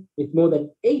number with more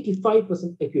than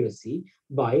 85% accuracy,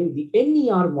 while the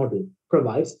NER model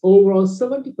provides overall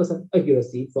 70%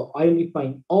 accuracy for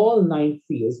identifying all 9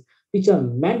 fields, which are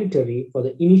mandatory for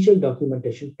the initial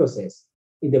documentation process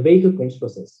in the vehicle claims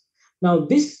process. Now,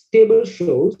 this table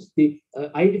shows the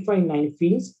identifying 9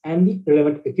 fields and the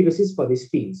relevant accuracies for these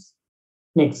fields.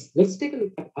 Next, let's take a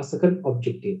look at our second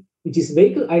objective, which is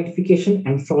vehicle identification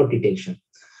and fraud detection.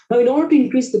 Now, in order to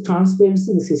increase the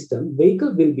transparency in the system,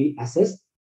 vehicle will be assessed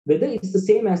whether it's the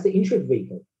same as the insured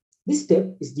vehicle. This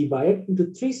step is divided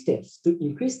into 3 steps to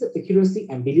increase the accuracy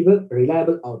and deliver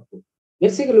reliable output.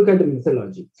 Let's take a look at the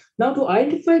methodology. Now, to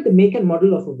identify the make and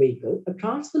model of a vehicle, a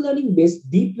transfer learning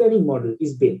based deep learning model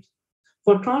is built.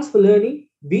 For transfer learning,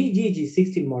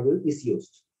 BGG16 model is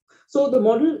used. So the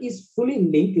model is fully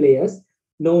linked layers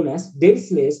known as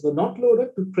dense layers were not loaded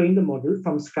to train the model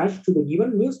from scratch to the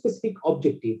given new specific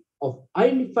objective of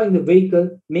identifying the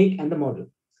vehicle, make, and the model.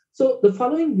 So the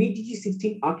following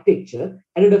VGG16 architecture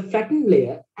added a flattened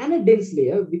layer and a dense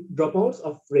layer with dropouts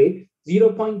of rate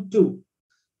 0.2.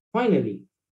 Finally,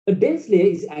 a dense layer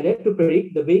is added to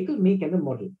predict the vehicle, make, and the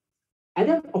model. Add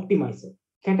an optimizer,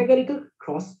 categorical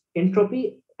cross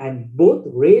entropy, and both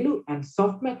ReLU and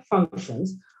softmax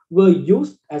functions were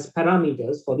used as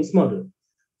parameters for this model.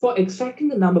 For extracting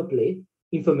the number plate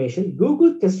information,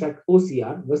 Google TestRack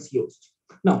OCR was used.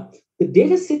 Now, the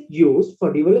dataset used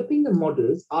for developing the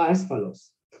models are as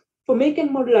follows. For make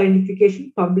and model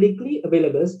identification, publicly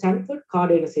available Stanford car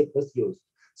dataset was used.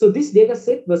 So this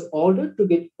dataset was ordered to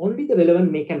get only the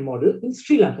relevant make and model in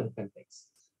Sri Lankan context.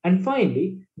 And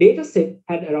finally, dataset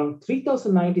had around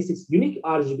 3096 unique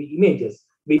RGB images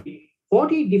with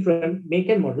 40 different make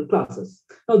and model classes.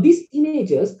 Now, these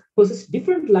images possess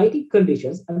different lighting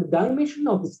conditions, and the dimension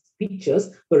of these pictures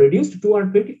were reduced to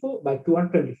 224 by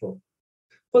 224.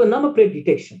 For the number plate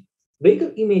detection,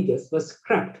 vehicle images were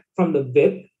scrapped from the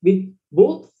web with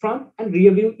both front and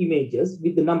rear view images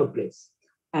with the number plates.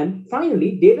 And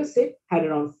finally, dataset had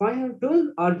around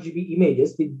 512 RGB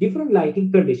images with different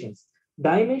lighting conditions.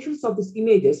 Dimensions of these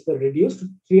images were reduced to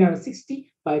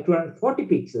 360 by 240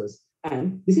 pixels,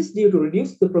 and this is due to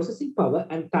reduce the processing power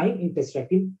and time in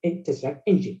TestRack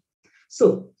engine.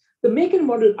 So the make and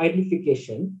model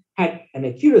identification had an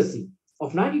accuracy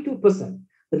of 92%.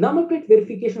 The number plate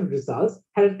verification results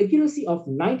had an accuracy of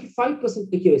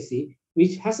 95% accuracy,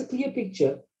 which has a clear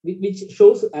picture, which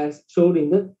shows as shown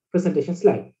in the presentation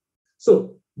slide.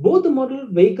 So both the model,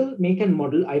 vehicle, make and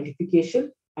model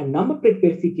identification and number plate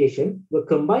verification were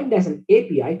combined as an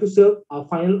API to serve our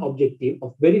final objective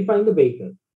of verifying the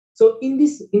vehicle. So in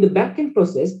the backend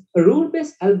process, a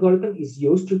rule-based algorithm is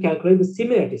used to calculate the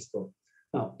similarity score.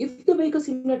 Now, if the vehicle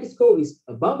similarity score is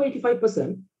above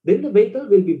 85%, then the vehicle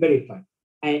will be verified,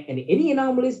 and any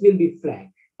anomalies will be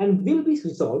flagged and will be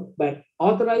resolved by an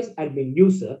authorized admin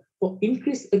user for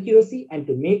increased accuracy and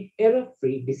to make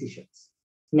error-free decisions.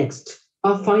 Next,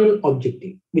 our final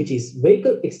objective, which is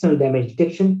vehicle external damage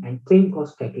detection and claim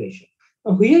cost calculation.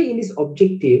 Now, here in this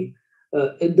objective,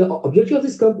 the objective of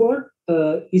this component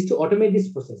is to automate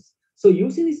this process. So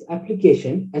using this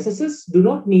application, assessors do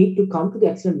not need to come to the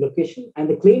accident location, and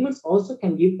the claimants also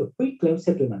can give a quick claim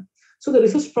settlement. So the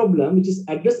research problem which is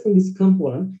addressed in this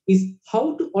component is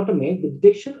how to automate the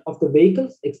detection of the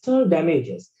vehicle's external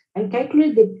damages and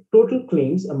calculate the total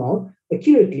claims amount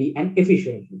accurately and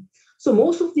efficiently. So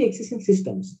most of the existing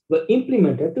systems were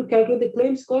implemented to calculate the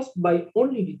claims cost by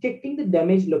only detecting the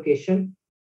damage location.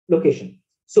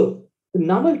 So the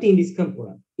novelty in this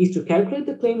component is to calculate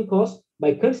the claim cost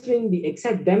by considering the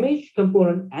exact damage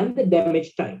component and the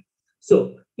damage type.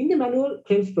 So in the manual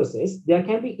claims process, there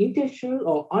can be intentional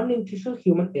or unintentional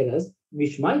human errors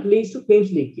which might lead to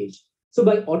claims leakage. So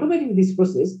by automating this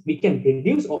process, we can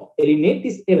reduce or eliminate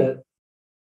this error.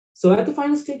 So at the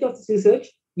final stage of this research,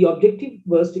 the objective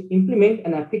was to implement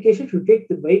an application to detect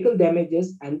the vehicle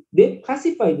damages and then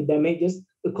classify the damages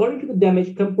according to the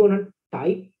damage component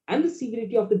type and the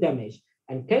severity of the damage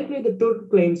and calculate the total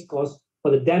claims cost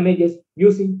for the damages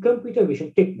using computer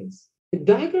vision techniques. The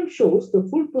diagram shows the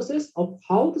full process of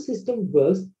how the system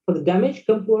works for the damage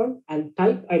component and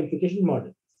type identification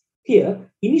model.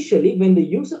 Here, initially, when the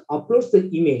user uploads the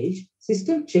image,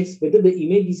 system checks whether the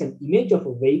image is an image of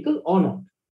a vehicle or not.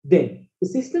 Then the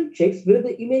system checks whether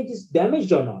the image is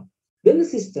damaged or not. Then the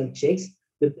system checks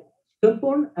the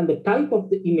component and the type of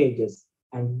the images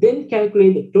and then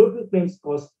calculate the total claims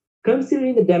cost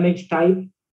considering the damage type,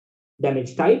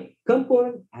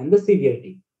 component, and the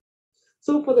severity.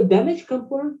 So for the damage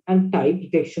component and type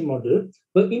detection model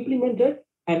were implemented,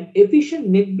 an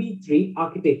efficient NetB3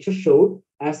 architecture showed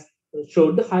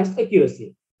the highest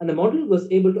accuracy, and the model was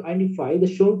able to identify the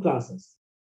shown classes.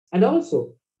 And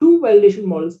also, two validation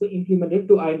models were implemented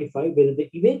to identify whether the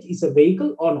image is a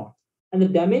vehicle or not, and the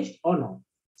damaged or not.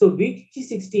 So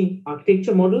VG16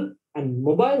 architecture model and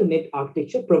mobile net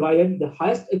architecture provided the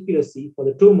highest accuracy for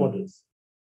the two models.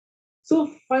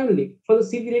 So finally, for the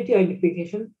severity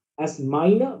identification as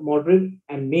minor, moderate,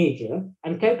 and major,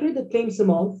 and calculate the claims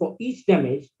amount for each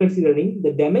damage considering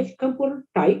the damage component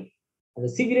type and the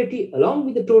severity along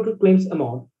with the total claims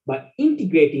amount by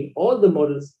integrating all the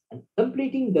models and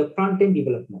completing the front-end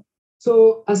development.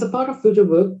 So as a part of future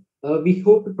work, we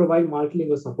hope to provide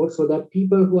multilingual support so that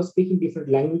people who are speaking different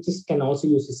languages can also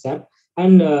use this app.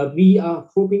 And we are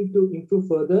hoping to improve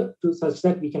further to such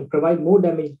that we can provide more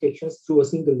damage detections through a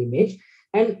single image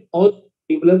and also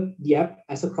develop the app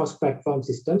as a cross-platform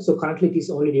system. So currently it is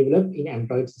only developed in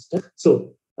Android system.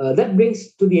 So that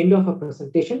brings to the end of our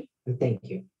presentation, and thank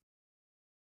you.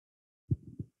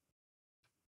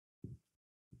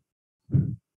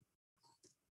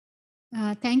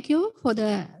 Thank you for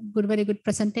the very good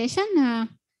presentation.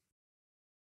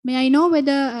 May I know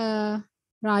whether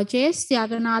Rajesh,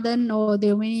 Yaganathan, or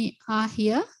Devmini are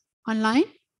here online?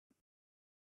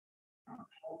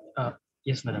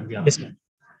 Yes, madam. We are. Yes, ma'am.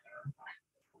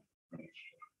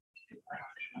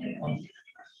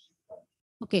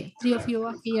 Okay, three of you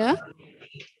are here.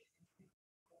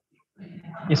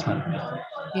 Yes, ma'am.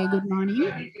 Okay, good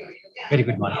morning. Very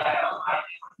good morning.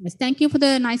 Yes, thank you for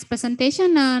the nice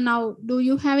presentation. Now, do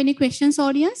you have any questions,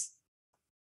 audience?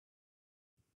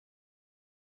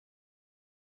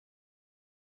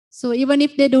 So even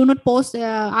if they do not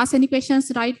ask any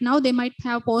questions right now, they might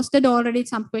have posted already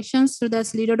some questions to the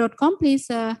slido.com. Please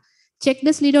check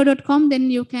the slido.com, then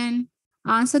you can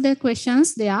answer the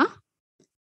questions there.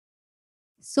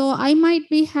 So I might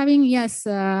be having, yes,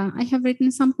 I have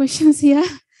written some questions here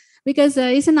because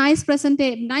it's a nice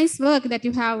presentation, nice work that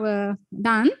you have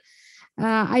done.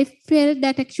 I feel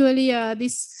that actually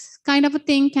this kind of a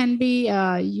thing can be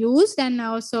used, and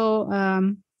also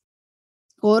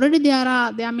already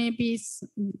there may be,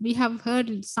 we have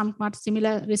heard somewhat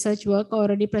similar research work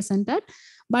already presented,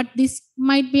 but this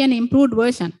might be an improved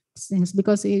version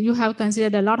because you have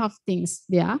considered a lot of things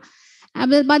there.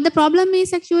 But the problem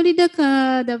is actually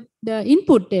the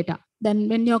input data. Then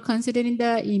when you're considering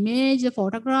the image, the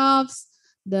photographs,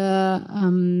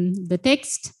 the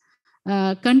text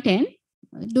content,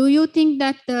 do you think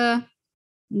that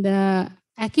the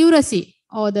accuracy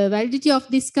or the validity of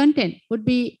this content would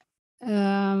be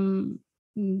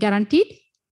guaranteed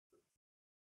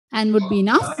and would be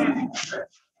enough?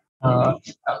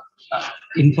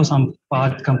 In for some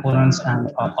part components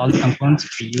and all the components,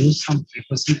 we use some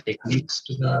preprocessing techniques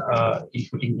to the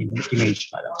inputting image.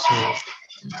 So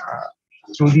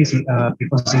through these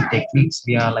preprocessing techniques,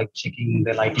 we are like checking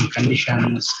the lighting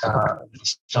conditions,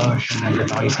 distortion, and the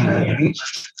noise in the image,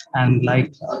 and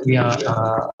like we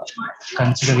are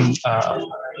considering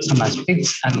some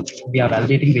aspects, and we are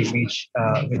validating the image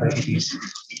whether it is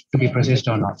to be processed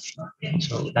or not.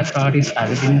 So that part is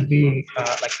added in the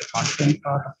like the content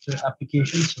part of the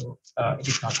application. So it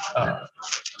is not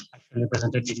actually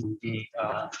presented in the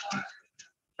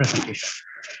presentation.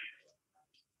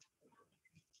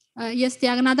 Yes,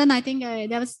 Thiaganathan, I think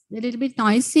that was a little bit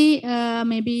noisy.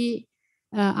 Maybe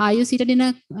are you seated in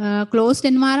a closed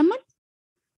environment?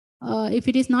 If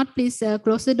it is not, please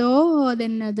close the door.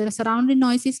 Then the surrounding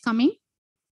noise is coming.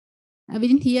 We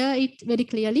didn't hear it very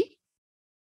clearly.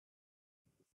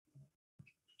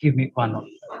 Give me one more.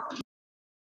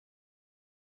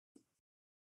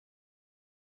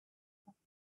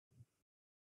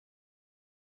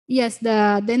 Yes,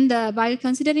 while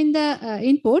considering the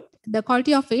input, the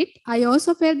quality of it, I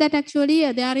also felt that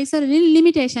actually there is a little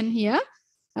limitation here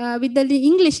with the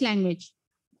English language.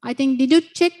 I think, did you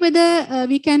check whether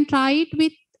we can try it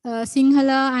with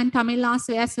Sinhala and Tamil as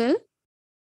well?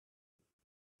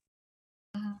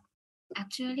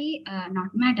 Actually, not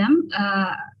madam.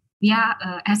 We are,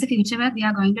 as a future work, we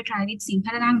are going to try with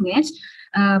Sinhala language.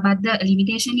 But the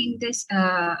limitation in this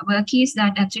work is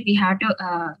that actually we have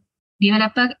to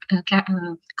develop a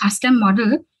custom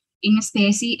model in a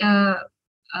spacey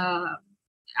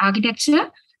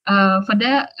architecture for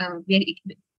the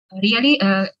really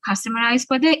customized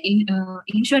for the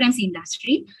insurance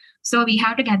industry. So we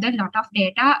have to gather a lot of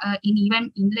data in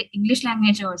even English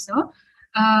language also.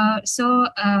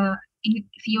 In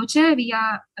future, we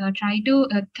are try to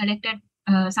collect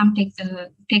some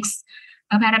text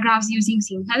paragraphs using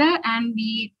Sinhala, and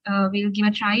we will give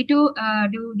a try to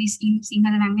do this in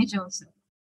Sinhala language also.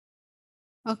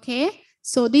 Okay,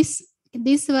 so this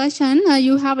version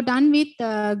you have done with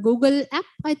Google app,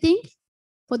 I think,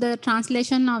 for the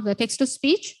translation of the text to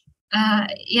speech.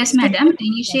 Yes, madam.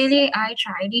 Initially, I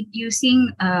tried it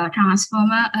using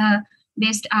transformer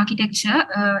based architecture,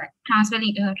 transfer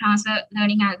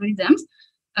learning algorithms,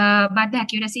 but the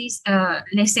accuracy is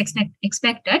less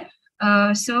expected.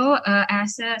 As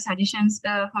suggestions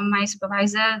from my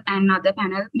supervisor and other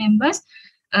panel members,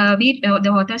 the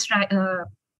authors try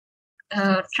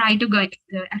to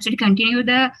actually continue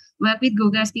the work with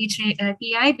Google Speech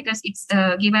API because it's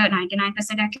give a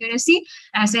 99% accuracy,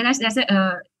 as well as there's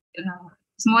a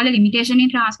smaller limitation in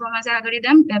transformers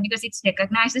algorithm because it's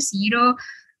recognized zero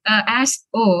as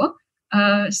O.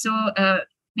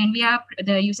 When we are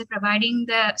the user providing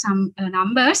some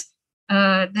numbers,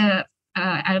 the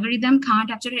algorithm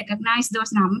can't actually recognize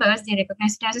those numbers. They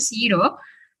recognize it as a zero.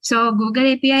 So Google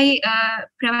API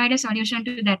provide a solution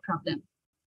to that problem.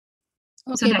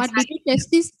 Okay, but did you test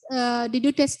this? Did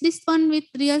you test this one with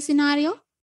real scenario?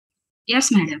 Yes,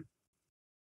 madam.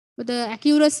 But the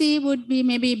accuracy would be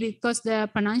maybe because the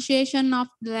pronunciation of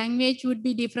the language would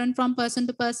be different from person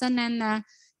to person, and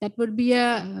that would be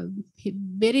a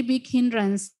very big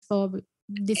hindrance for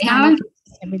this kind of.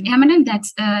 Yeah, madam,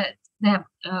 that's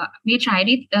we tried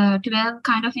it 12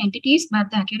 kind of entities, but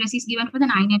the accuracy is given for the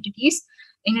 9 entities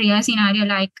in real scenario,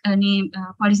 like name,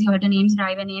 policyholder names,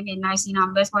 driver name, NIC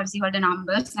numbers, policyholder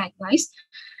numbers, likewise.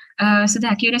 So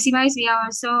the accuracy wise, we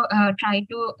also try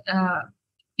to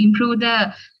improve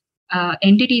the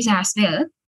entities as well.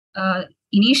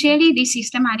 Initially, this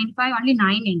system identified only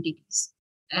 9 entities,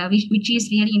 which is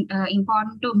really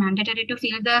important to mandatory to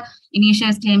fill the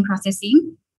initial claim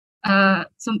processing.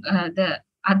 The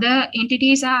other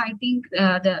entities are, I think,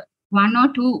 the 1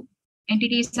 or 2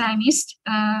 entities I missed.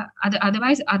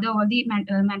 Otherwise, all the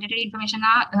mandatory information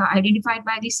are identified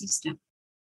by this system.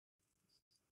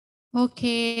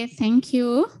 Okay, thank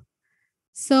you.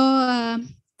 So,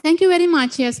 thank you very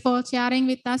much, yes, for sharing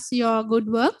with us your good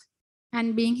work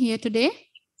and being here today.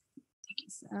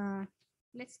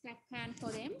 Let's clap hand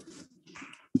for them.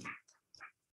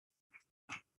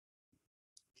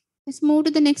 Let's move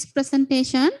to the next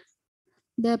presentation.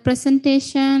 The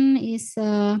presentation is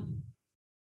the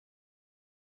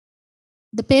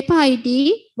paper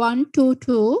ID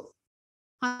 122.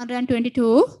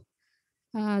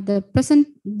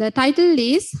 The title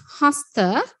is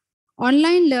Hasta,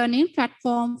 Online Learning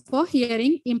Platform for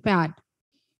Hearing Impaired.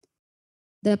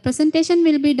 The presentation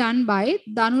will be done by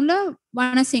Danula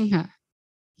Vanasinghe.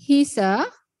 He is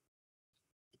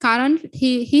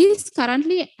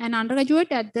currently an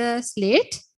undergraduate at the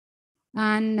Slate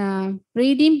and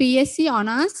reading BSc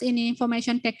Honours in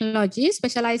Information Technology,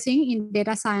 specializing in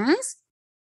data science.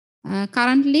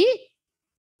 Currently,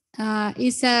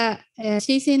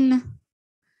 she's in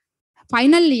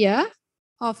final year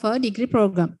of her degree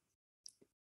program.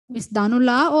 Miss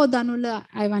Danula or Danula,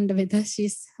 I wonder whether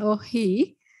she's or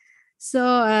he. So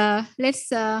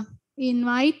let's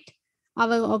invite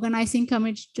our organizing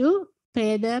committee to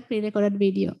play the pre-recorded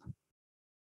video.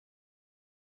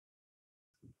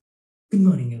 Good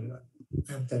morning, everyone.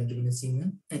 I'm Danula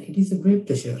Singh, and it is a great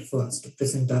pleasure for us to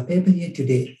present our paper here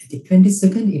today at the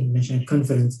 22nd International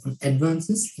Conference on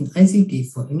Advances in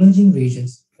ICT for Emerging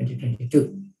Regions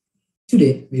 2022.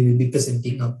 Today, we will be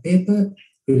presenting our paper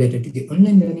related to the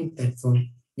online learning platform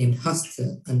named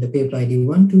Hasta under paper ID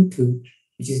 122,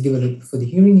 which is developed for the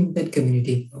hearing impaired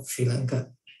community of Sri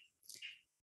Lanka.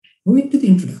 Moving to the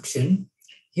introduction,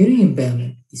 hearing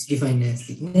impairment is defined as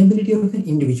the inability of an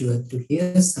individual to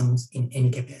hear sounds in any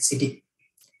capacity.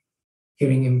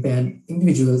 Hearing impaired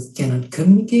individuals cannot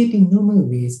communicate in normal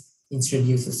ways, instead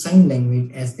use sign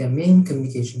language as their main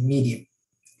communication medium.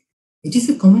 It is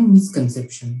a common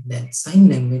misconception that sign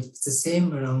language is the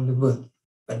same around the world,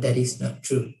 but that is not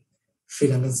true. Sri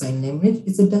Lankan Sign Language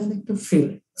is a dialect of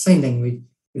sign language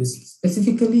used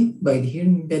specifically by the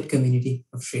hearing impaired community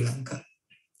of Sri Lanka.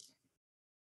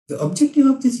 The objective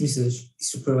of this research is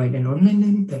to provide an online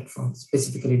learning platform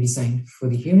specifically designed for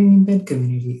the hearing impaired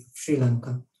community of Sri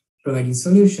Lanka, providing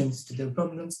solutions to the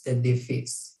problems that they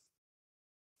face.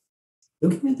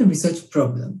 Looking at the research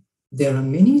problem, there are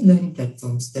many learning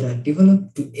platforms that are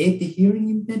developed to aid the hearing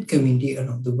impaired community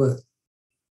around the world.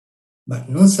 But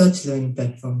no such learning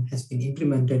platform has been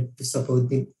implemented to support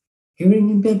the hearing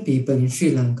impaired people in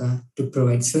Sri Lanka to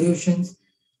provide solutions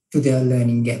to their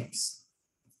learning gaps.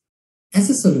 As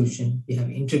a solution, we have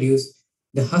introduced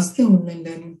the Hasta online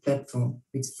learning platform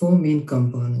with 4 main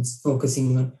components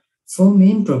focusing on 4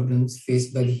 main problems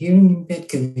faced by the hearing impaired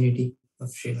community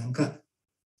of Sri Lanka.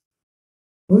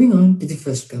 Moving on to the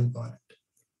first component.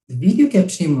 The video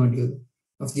captioning module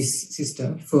of this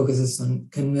system focuses on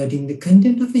converting the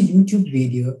content of a YouTube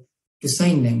video to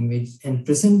sign language and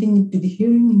presenting it to the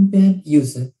hearing impaired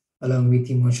user along with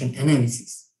emotion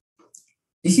analysis.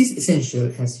 This is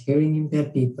essential as hearing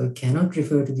impaired people cannot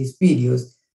refer to these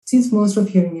videos since most of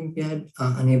hearing impaired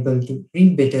are unable to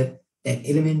read better than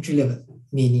elementary level,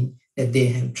 meaning that they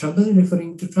have trouble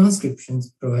referring to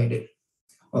transcriptions provided.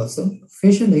 Also,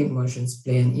 facial emotions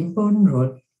play an important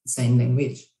role in sign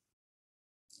language.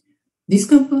 This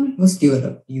component was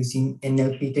developed using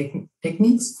NLP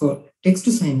techniques for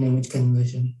text-to-sign language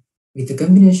conversion with a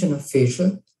combination of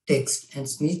facial, text, and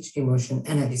speech emotion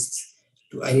analysis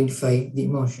to identify the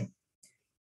emotion.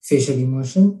 Facial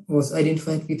emotion was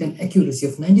identified with an accuracy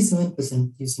of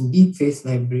 97% using Deep Face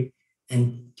Library,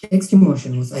 and text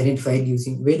emotion was identified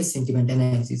using weighted sentiment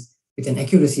analysis with an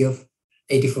accuracy of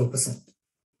 84%.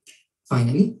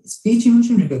 Finally, speech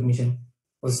emotion recognition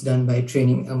was done by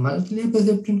training a multi-layer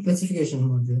perceptron classification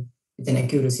module with an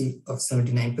accuracy of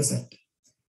 79%.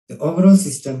 The overall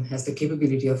system has the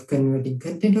capability of converting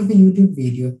content of a YouTube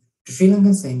video to Sri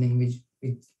Lankan Sign Language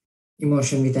with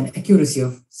emotion with an accuracy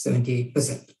of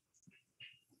 78%.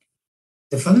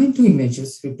 The following 2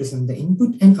 images represent the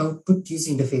input and output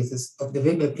user interfaces of the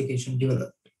web application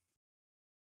developed.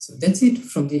 So that's it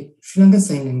from the Sri Lankan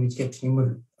Sign Language captioning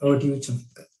module. Over to you,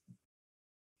 Chamika.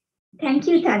 Thank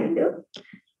you, Tarindu.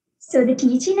 So the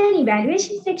teaching and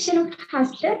evaluation section of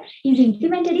HASTA is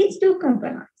implemented in 2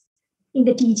 components. In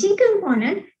the teaching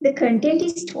component, the content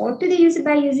is taught to the user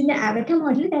by using the avatar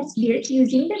model that's built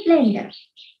using the Blender.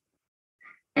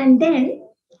 And then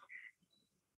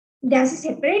there's a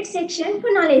separate section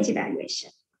for knowledge evaluation.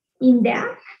 In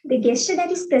there, the gesture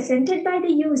that is presented by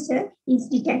the user is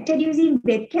detected using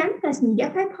webcam plus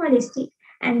MediaPipe holistic,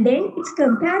 and then it's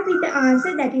compared with the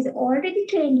answer that is already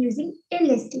trained using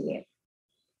LSTM.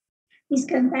 This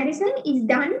comparison is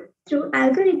done through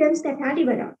algorithms that are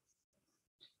developed.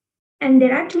 And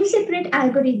there are 2 separate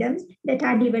algorithms that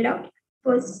are developed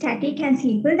for static and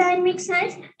simple dynamic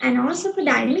signs and also for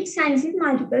dynamic signs with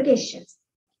multiple gestures.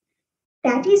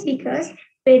 That is because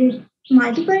when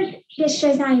multiple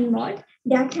gestures are involved,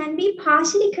 there can be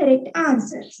partially correct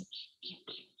answers.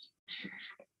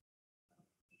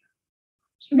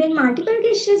 When multiple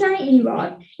gestures are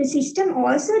involved, the system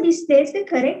also displays the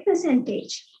correct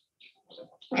percentage,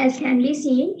 as can be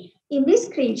seen in this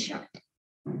screenshot.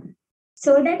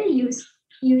 So that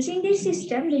using this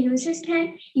system, the users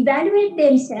can evaluate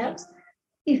themselves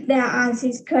if their answer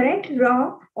is correct,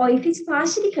 wrong, or if it's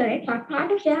partially correct, but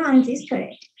part of their answer is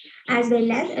correct. As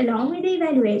well as along with the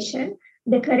evaluation,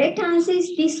 the correct answer is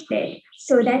displayed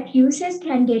so that users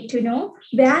can get to know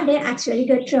where they actually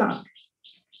got wrong.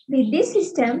 With this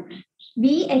system,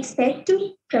 we expect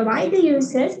to provide the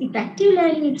users effective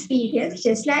learning experience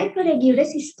just like for regular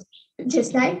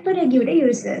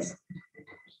users.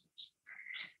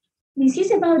 This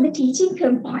is about the teaching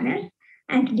component,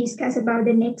 and to discuss about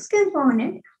the next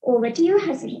component, over to you,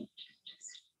 Hasini.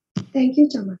 Thank you,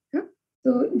 Chamaka.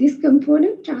 So this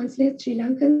component translates Sri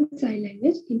Lankan Sign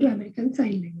Language into American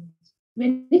Sign Language.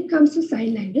 When it comes to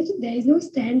sign language, there is no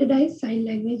standardized sign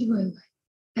language worldwide.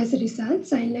 As a result,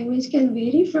 sign language can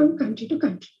vary from country to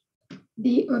country.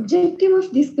 The objective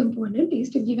of this component is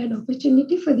to give an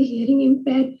opportunity for the hearing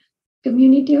impaired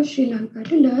community of Sri Lanka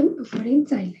to learn a foreign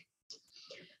sign language.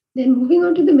 Then moving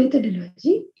on to the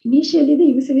methodology, initially the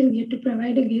user will get to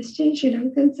provide a gesture in Sri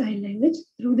Lankan Sign Language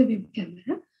through the web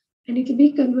camera, and it will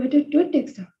be converted to a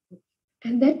text output.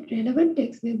 And that relevant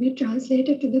text will be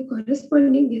translated to the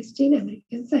corresponding gesture in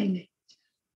American Sign Language.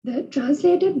 The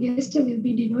translated gesture will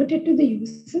be denoted to the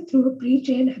user through a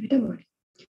pre-trained avatar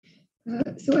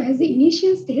model. So as the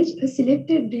initial stage, a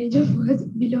selected range of words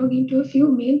belonging to a few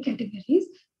main categories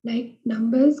like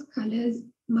numbers, colors,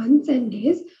 months, and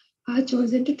days, are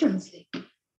chosen to translate.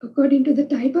 According to the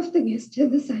type of the gesture,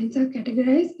 the signs are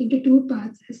categorized into two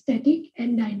parts, static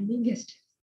and dynamic gestures.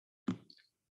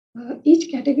 Each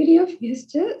category of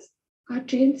gestures are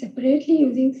trained separately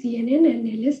using CNN and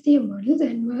LSTM models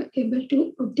and were able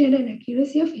to obtain an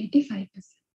accuracy of 85%.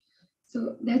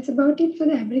 So that's about it for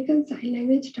the American Sign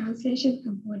Language translation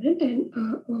component, and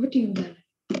over to you, Dana.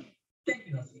 Thank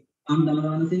you, Hasri. I'm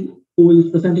Dana Singh, who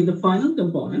is presenting the final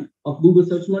component of Google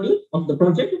Search module of the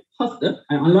project Hustler,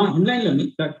 an online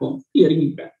learning platform Hearing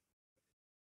Impact.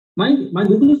 My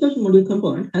Google Search module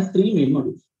component has three main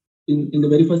modules. In the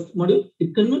very first module,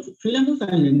 it converts Sri Lankan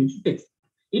Sign Language to text.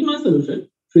 In my solution,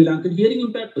 Sri Lankan Hearing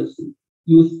Impact person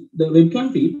use the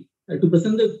webcam feed to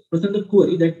present the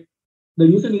query that the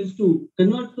user needs to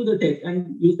convert to the text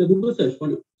and use the Google Search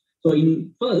module. So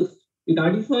in first, it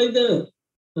identifies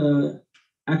the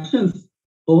actions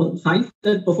or signs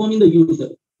that perform in the user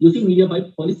using media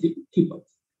pipe holistic keywords.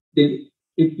 Then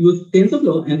it used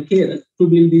TensorFlow and Keras to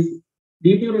build this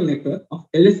deep neural network of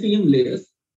LSTM layers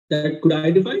that could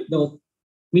identify those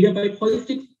media pipe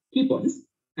holistic key points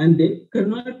and then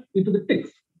convert it to the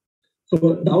text. So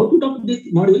the output of this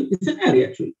module is an array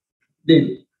actually.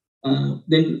 Then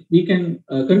we can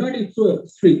convert it to a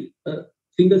string, a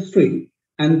single string,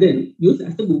 and then use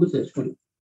as the Google Search module.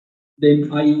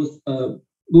 Then I use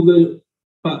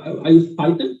I use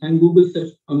Python and Google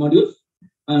Search modules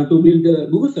to build the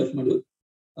Google Search module.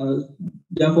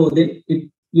 Therefore, then it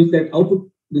use that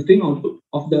output, the string output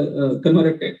of the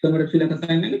converted Sri Lankan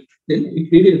Sign Language, then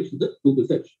it redirects to the Google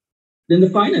Search. Then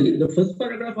finally, the first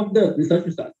paragraph of the research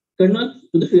result converts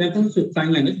to the Sri Lankan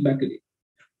Sign Language back again.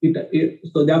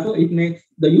 So therefore, it makes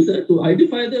the user to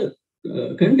identify the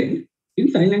content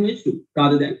in sign language too,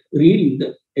 rather than reading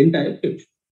the entire page.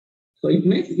 So it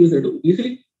makes user to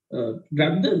easily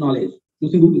grab the knowledge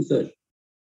using Google Search.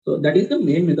 So that is the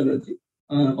main methodology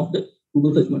of the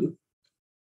Google Search module.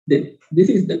 Then this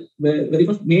is the very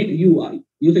first main UI,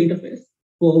 user interface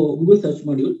for Google Search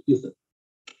module user.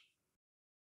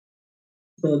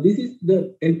 So this is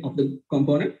the end of the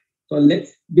component. So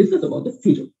let's discuss about the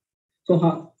future. So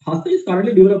Hasta is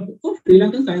currently developed for Sri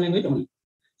Lankan Sign Language only.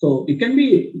 So it can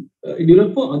be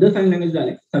developed for other sign language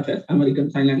dialects such as American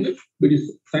Sign Language, British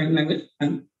Sign Language,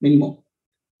 and many more.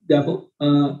 Therefore,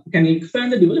 can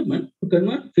expand the development to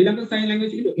convert Sri Lankan Sign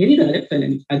Language into any dialect sign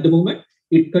language. At the moment,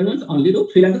 it converts only to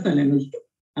Sri Lankan Sign Language to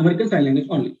American Sign Language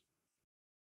only.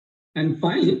 And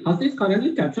finally, Hasta is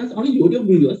currently captions only YouTube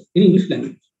videos in English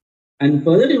language. And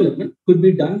further development could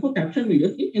be done for caption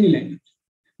videos in any language.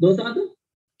 Those are the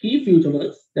key future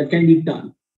works that can be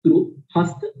done through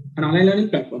Hasta, an online learning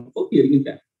platform for Hearing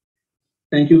Impact.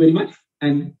 Thank you very much.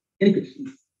 And any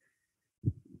questions?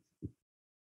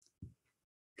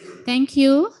 Thank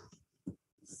you.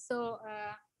 So,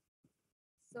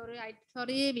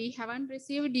 sorry, we haven't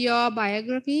received your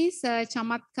biographies,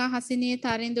 Chamatka, Hasini,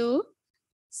 Tarindu.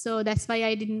 So that's why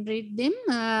I didn't read them.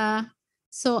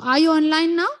 So are you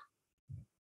online now?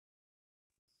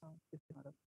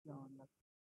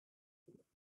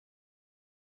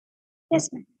 Yes,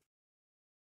 ma'am.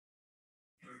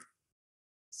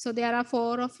 So there are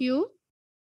 4 of you.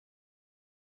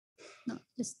 No,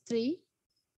 just 3.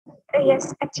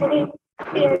 Yes, actually,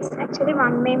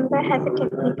 one member has a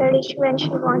technical issue and she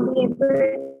won't be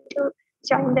able to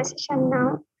join the session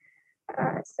now.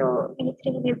 So we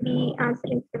 3 will be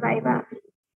answering the Viva.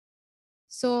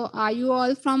 So are you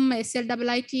all from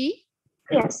SLIIT?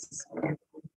 Yes.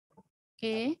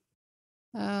 Okay.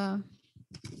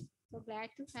 So glad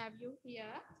to have you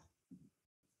here.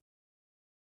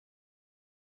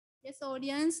 Yes,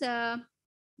 audience.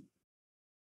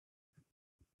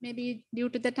 Maybe due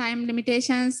to the time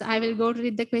limitations, I will go to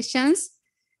read the questions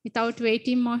without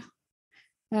waiting more.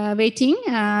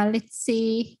 Let's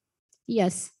see.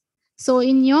 Yes. So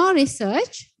in your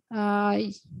research,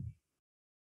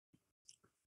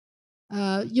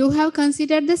 you have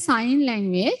considered the sign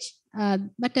language,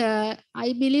 but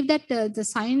I believe that the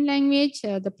sign language,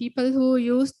 the people who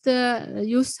use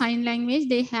sign language,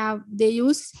 they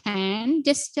use hand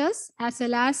gestures as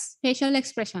well as facial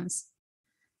expressions.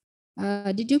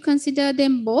 Did you consider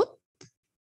them both?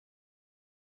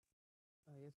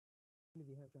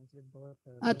 We have considered both.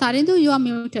 Tarindu, you are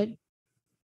muted.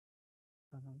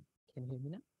 Can you hear me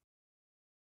now?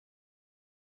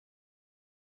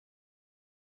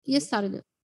 Yes, Tarindu.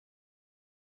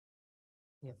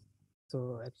 Yes.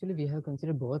 So actually, we have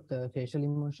considered both facial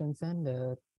emotions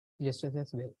and gestures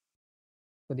as well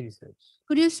for the research.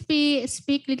 Could you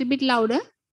speak a little bit louder?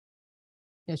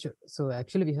 Yeah, sure. So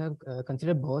actually, we have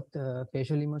considered both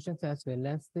facial emotions as well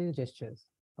as the gestures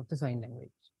of the sign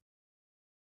language.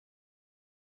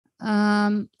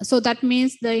 So that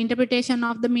means the interpretation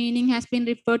of the meaning has been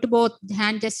referred to both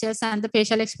hand gestures and the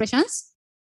facial expressions.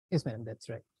 Yes, ma'am, that's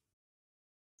right.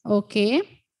 Okay.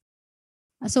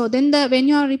 So then when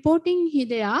you are reporting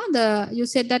here, you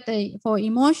said that for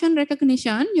emotion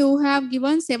recognition, you have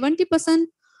given 70%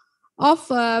 of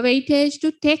weightage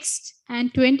to text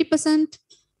and 20%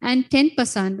 and 10%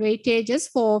 weightages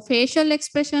for facial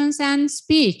expressions and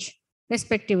speech,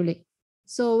 respectively.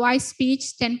 So why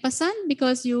speech 10%?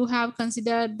 Because you have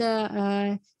considered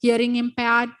the hearing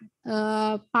impaired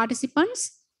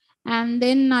participants. And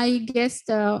then I guess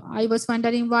I was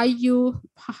wondering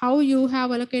how you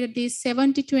have allocated these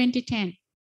 70, 20,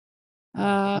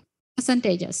 10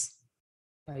 percentages.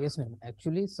 Yes, ma'am.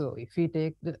 Actually, so if we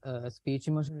take the speech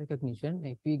emotion recognition,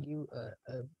 if we give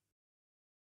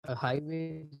a high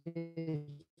weightage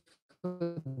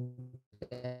for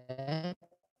that,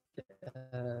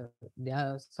 there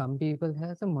are some people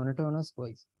has a monotonous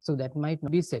voice, so that might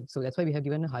not be said. So that's why we have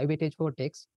given a high weightage for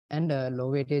text and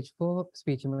low weightage for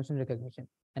speech emotion recognition.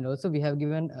 And also we have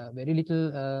given very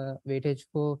little weightage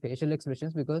for facial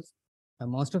expressions, because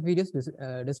most of videos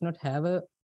does not have a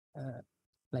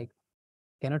like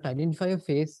cannot identify a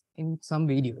face in some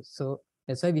videos. So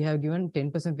that's why we have given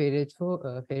 10% weightage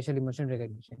for facial emotion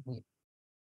recognition.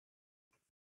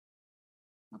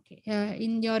 Okay.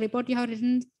 In your report, you have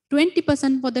written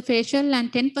 20% for the facial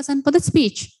and 10% for the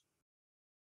speech.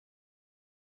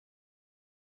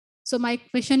 So my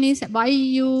question is, why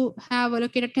you have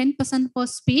allocated 10% for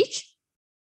speech?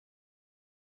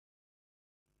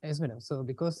 Yes, madam. So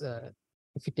because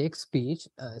if you take speech,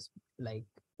 like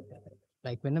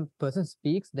when a person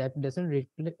speaks, that doesn't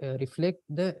reflect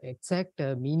the exact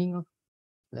meaning of,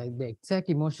 like, the exact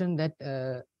emotion that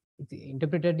is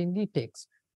interpreted in the text.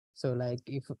 So like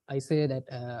if I say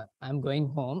that I'm going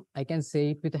home, I can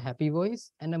say it with a happy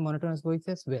voice and a monotonous voice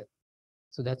as well.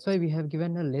 So that's why we have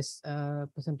given a less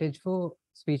percentage for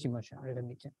speech emotion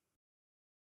recognition.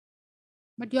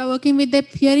 But you are working with the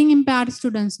hearing impaired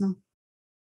students now.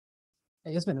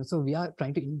 Yes, madam. So we are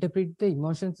trying to interpret the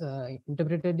emotions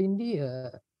interpreted in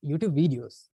the YouTube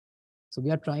videos. So we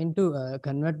are trying to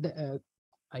convert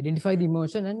identify the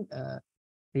emotion and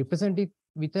represent it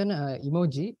with an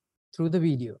emoji through the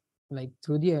video, like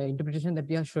through the interpretation that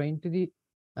we are showing to the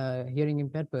hearing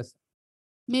impaired person.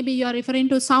 Maybe you are referring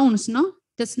to sounds, no?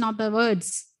 Just not the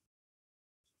words.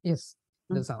 Yes,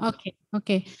 the sound. Okay,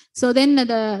 okay. So then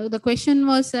the question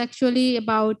was actually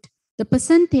about the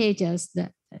percentages,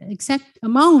 the exact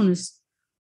amounts.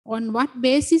 On what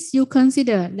basis you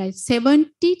consider like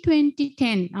 70, 20,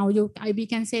 10? Now we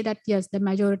can say that yes, the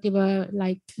majority were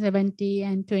like 70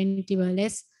 and 20 were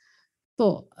less.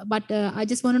 So, but I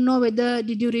just want to know whether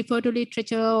did you refer to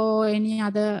literature or any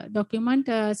other document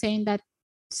saying that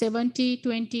 70,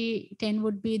 20, 10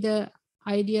 would be the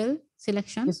ideal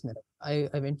selection? Yes, madam. I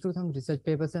went through some research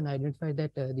papers and identified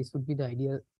that this would be the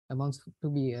ideal amounts to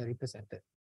be represented.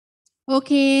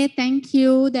 Okay, thank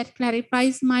you. That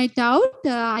clarifies my doubt.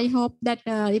 I hope that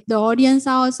if the audience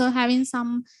are also having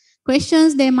some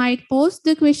questions, they might post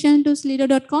the question to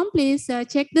slido.com. Please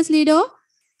check the Slido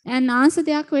and answer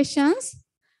their questions.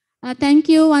 Thank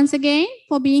you once again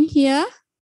for being here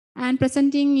and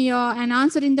presenting and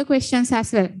answering the questions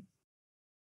as well.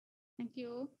 Thank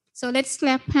you. So let's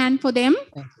clap hand for them.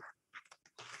 Thank you.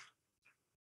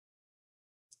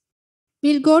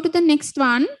 We'll go to the next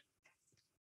one.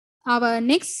 Our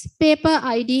next paper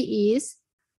ID is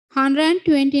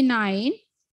 129,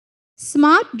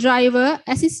 Smart Driver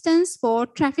Assistance for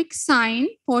Traffic Sign,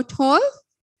 Pothole,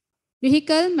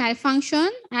 Vehicle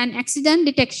Malfunction and Accident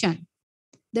Detection.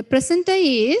 The presenter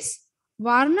is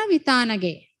Varna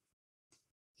Vitanage.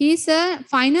 He is a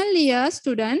final year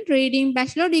student reading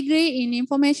bachelor degree in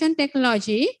information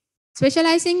technology,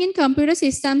 specializing in computer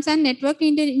systems and network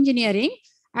engineering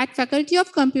at Faculty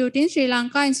of Computing, Sri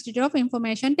Lanka Institute of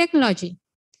Information Technology.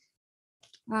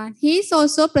 He is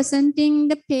also presenting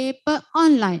the paper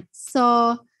online.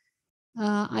 So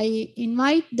I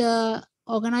invite the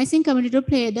organizing committee to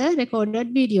play the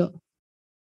recorded video.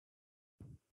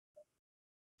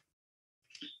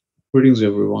 Greetings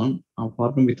everyone, I'm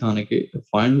Varna Vitanage, a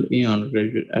final year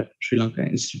undergraduate at Sri Lanka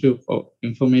Institute of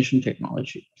Information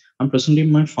Technology. I'm presenting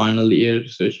my final year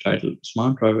research titled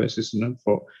Smart Driver Assistant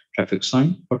for Traffic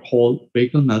Sign, Pothole,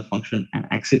 Vehicle Malfunction and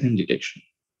Accident Detection.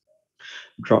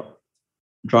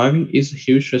 Driving is a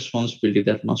huge responsibility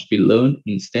that must be learned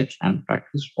in steps and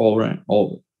practiced over and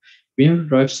over. We have to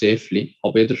drive safely,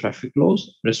 obey the traffic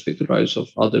laws, respect the rights of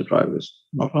other drivers.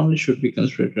 Not only should we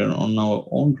concentrate on our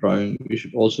own driving, we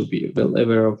should also be well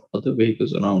aware of other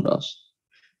vehicles around us.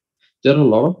 There are a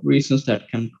lot of reasons that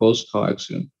can cause car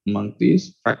accident. Among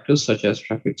these, factors such as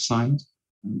traffic signs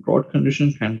and road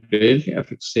conditions can greatly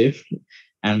affect safety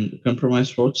and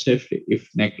compromise road safety if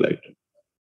neglected.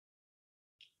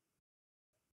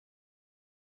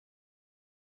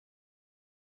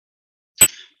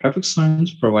 Traffic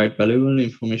signs provide valuable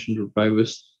information to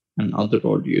drivers and other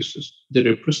road users. They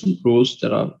represent rules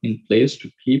that are in place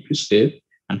to keep you safe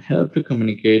and help to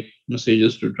communicate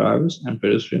messages to drivers and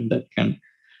pedestrians that can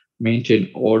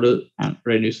maintain order and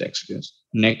reduce accidents.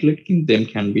 Neglecting them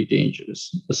can be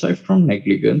dangerous. Aside from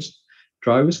negligence,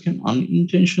 drivers can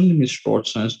unintentionally miss road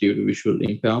signs due to visual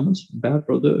impairments, bad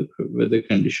weather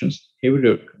conditions, heavy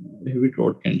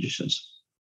road conditions.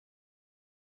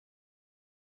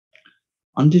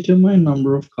 Undetermined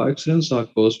number of car accidents are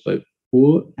caused by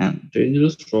poor and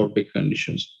dangerous roadway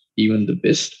conditions. Even the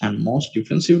best and most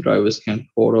defensive drivers can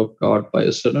caught off guard by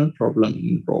a sudden problem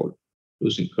in road,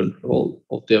 losing control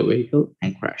of their vehicle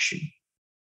and crashing.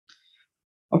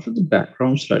 After the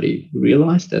background study, we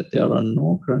realized that there are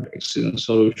no current accident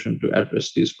solutions to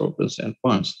address these problems at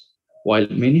once. While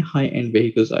many high-end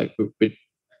vehicles are equipped with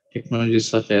technologies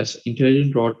such as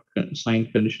intelligent road sign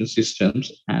condition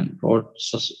systems and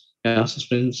air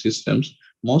suspension systems,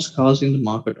 most cars in the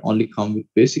market only come with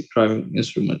basic driving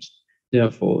instruments.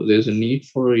 Therefore, there is a need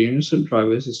for a universal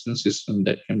driver assistance system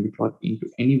that can be plugged into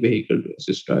any vehicle to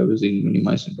assist drivers in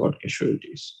minimizing road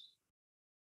casualties.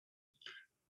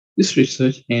 This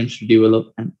research aims to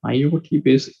develop an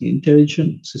IoT-based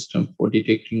intelligent system for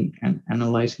detecting and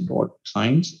analyzing road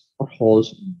signs,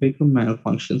 potholes, vehicle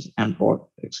malfunctions, and road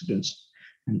accidents,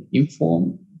 and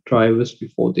inform drivers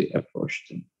before they approach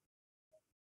them.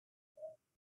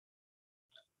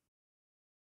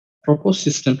 Proposed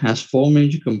system has four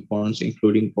major components,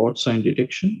 including road sign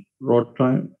detection,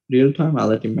 real-time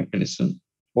alerting mechanism,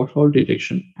 pothole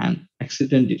detection, and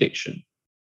accident detection.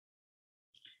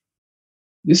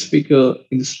 This figure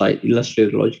in the slide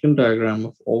illustrates a logical diagram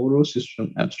of overall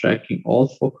system abstracting all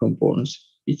four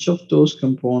components. Each of those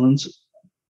components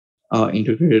are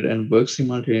integrated and work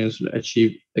simultaneously to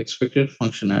achieve expected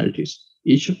functionalities.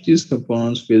 Each of these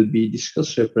components will be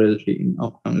discussed separately in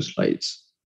upcoming slides.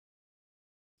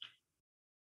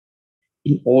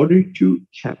 In order to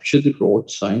capture the road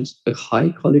signs, a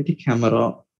high-quality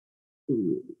camera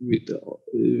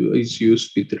is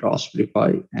used with the Raspberry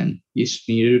Pi and is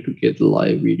needed to get the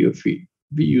live video feed.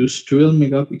 We use 12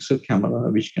 megapixel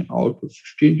camera which can output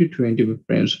 15 to 20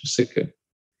 frames per second.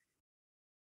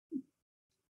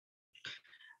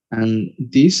 And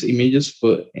these images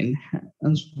were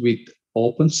enhanced with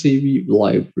OpenCV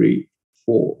library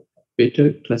for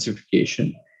better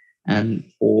classification.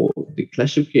 And for the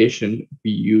classification, we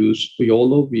use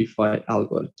YOLO Wi-Fi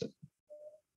algorithm.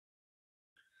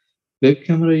 Web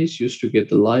camera is used to get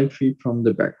the live feed from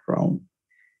the background,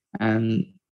 and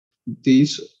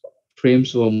these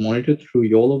frames were monitored through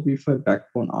YOLO Wi-Fi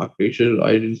backbone architecture to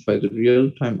identify the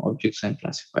real-time objects and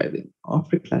classify them.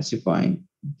 After classifying,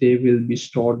 they will be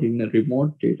stored in a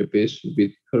remote database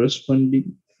with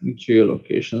corresponding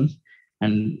geolocations,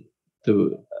 and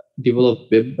the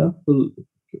developed web app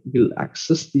will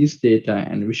access these data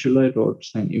and visualize road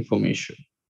sign information.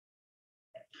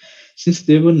 Since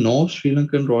there were no Sri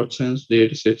Lankan road signs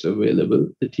datasets available,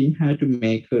 the team had to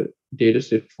make a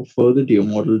dataset for further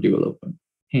model development.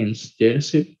 Hence,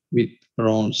 dataset with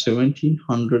around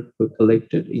 1,700 were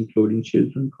collected, including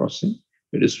children crossing,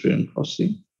 pedestrian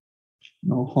crossing,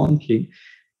 no honking,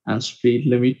 and speed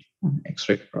limit, and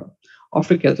etc.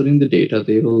 After gathering the data,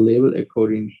 they will label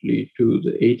accordingly to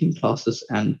the 18 classes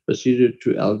and proceeded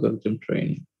to algorithm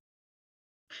training.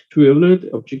 To evaluate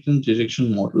the object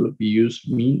detection model, we use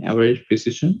mean average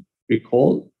precision,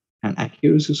 recall, and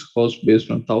accuracy scores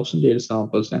based on 1,000 data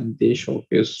samples, and they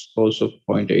showcase scores of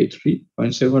 0.83,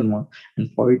 0.71, and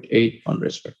 0.81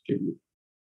 respectively.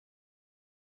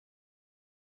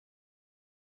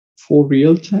 For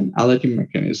real-time alerting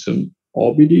mechanism,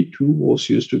 OBD2 was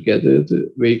used to gather the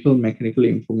vehicle mechanical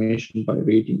information by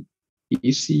reading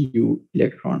ECU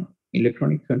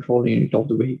electronic control unit of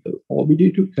the vehicle.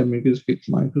 OBD2 communicates with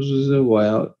microprocessor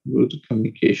via Bluetooth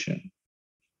communication.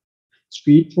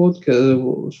 Speedboat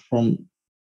gathers from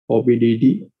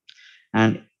OBDD,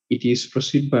 and it is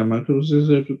proceeded by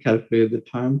microprocessor to calculate the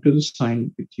time to the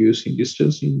sign with using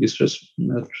distance in distress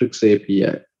metrics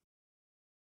API.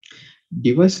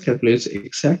 Device calculates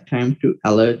exact time to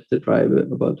alert the driver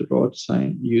about the road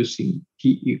sign using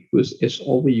T equals S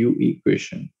over U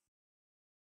equation.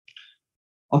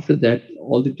 After that,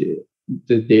 all the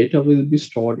data will be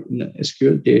stored in an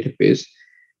SQL database,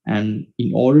 and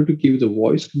in order to give the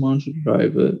voice command to the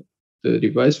driver, the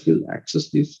device will access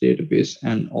this database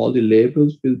and all the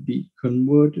labels will be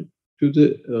converted to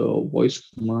the voice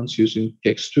commands using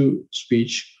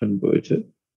text-to-speech converter,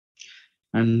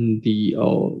 and the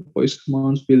voice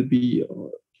commands will be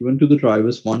given to the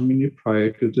drivers 1 minute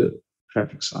prior to the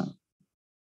traffic sign.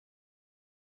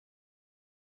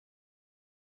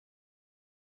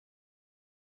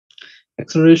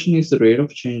 Acceleration is the rate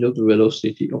of change of the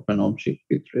velocity of an object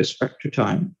with respect to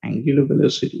time. Angular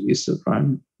velocity is the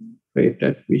prime rate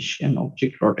at which an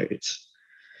object rotates.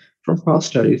 From past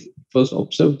studies, it was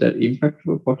observed that impact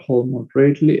of a pothole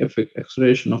moderately affect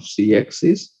acceleration of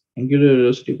z-axis, angular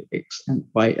velocity of x, and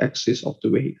y-axis of the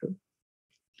vehicle.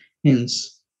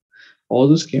 Hence,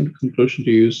 authors came to conclusion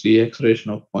to use the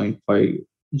acceleration of 0.5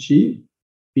 g,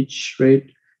 pitch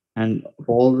rate, and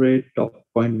roll rate of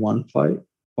 0.15,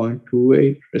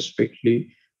 0.28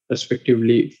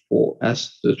 respectively for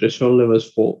as the threshold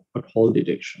levels for pothole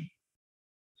detection.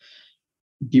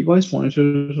 Device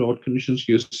monitors road conditions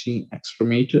using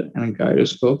accelerometer and a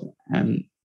gyroscope, and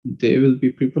they will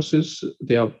be preprocessed.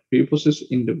 They are preprocessed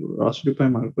in the Raspberry Pi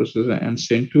microprocessor and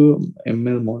sent to a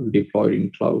ML model deployed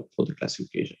in cloud for the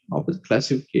classification. After the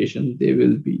classification, they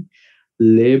will be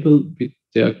labeled with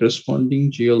their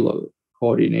corresponding geo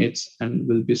coordinates and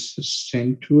will be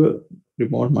sent to a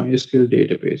remote MySQL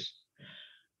database,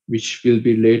 which will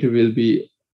be later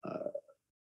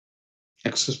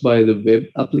accessed by the web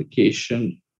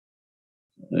application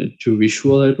to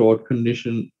visualize road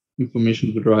condition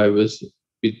information to drivers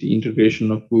with the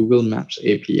integration of Google Maps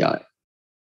API.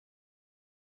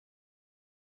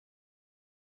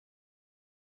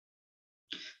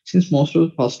 Since most of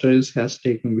the past studies has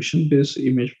taken vision-based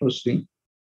image processing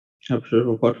capture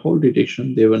for pothole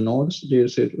detection, there were no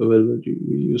dataset available to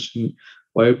using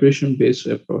vibration-based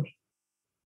approach.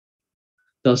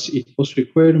 Thus, it was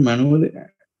required to manually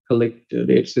collect a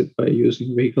dataset by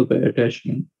using vehicle by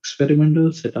attaching an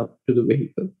experimental setup to the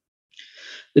vehicle.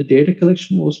 The data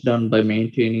collection was done by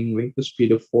maintaining vehicle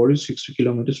speed of 40 to 60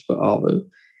 kilometers per hour.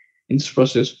 In this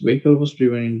process, vehicle was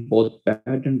driven in both bad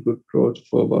and good roads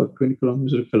for about 20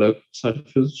 kilometers to collect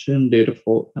sufficient data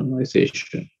for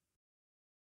analyzation.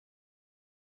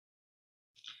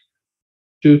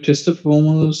 To test the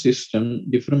formal system,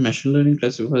 different machine learning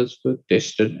classifiers were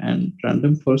tested, and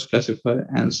random forest classifier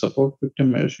and support vector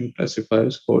measuring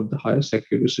classifiers scored the highest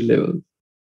accuracy level.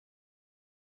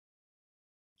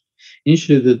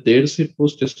 Initially, the dataset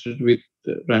was tested with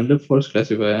the random forest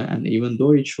classifier, and even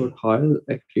though it showed higher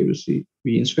accuracy,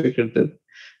 we inspected that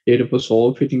data was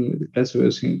all fitting with the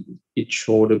classifiers. It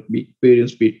showed a big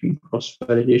variance between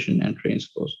cross-validation and train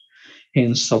scores.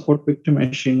 Hence, support vector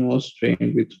machine was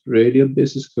trained with radial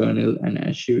basis kernel and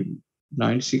achieved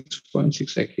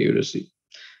 96.6 accuracy.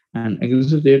 And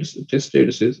against the test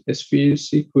dataset,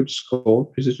 SPC could score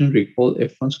precision recall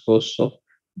F1 scores of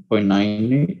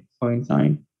 0.98,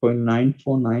 0.9,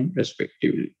 0.949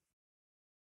 respectively.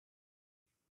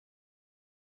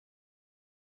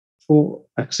 For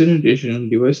accident detection,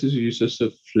 devices uses a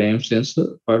flame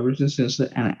sensor, vibration sensor,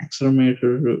 and an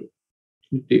accelerometer to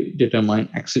determine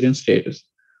accident status.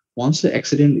 Once the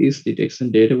accident is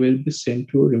detected, data will be sent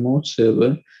to a remote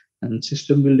server, and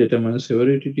system will determine the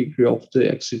severity degree of the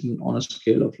accident on a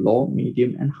scale of low,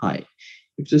 medium, and high.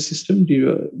 If the system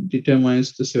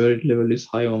determines the severity level is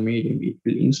high or medium, it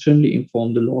will instantly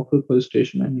inform the local police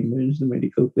station and emergency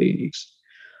medical clinics.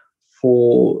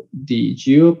 For the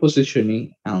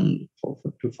geo-positioning and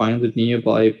to find the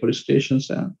nearby police stations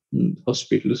and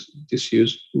hospitals, this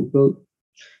use Google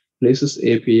Places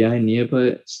API,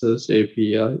 nearby Search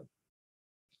API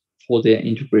for their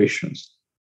integrations.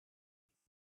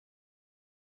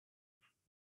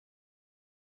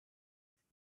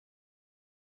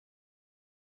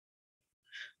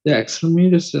 The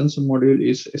accelerometer sensor module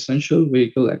is essential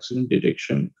vehicle accident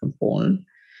detection component,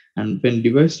 and when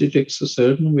device detects a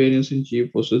certain variance in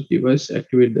G-forces, device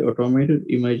activate the automated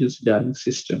emergency dialing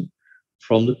system.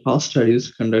 From the past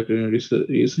studies conducted in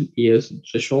recent years,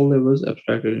 threshold levels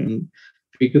abstracted in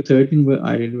Figure 13 were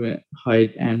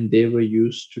identified, and they were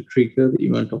used to trigger the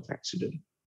event of accident.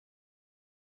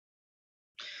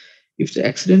 If the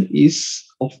accident is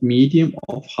of medium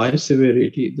or high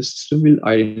severity, the system will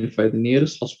identify the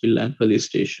nearest hospital and police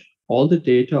station. All the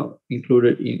data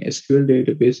included in SQL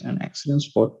database and accident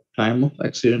spot, time of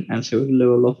accident, and severity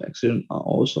level of accident are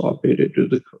also updated to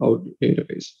the cloud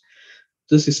database.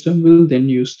 The system will then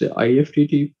use the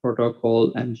IFTTT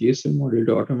protocol and GSM module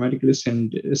to automatically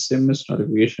send SMS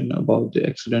notification about the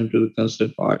accident to the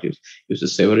concerned parties. If the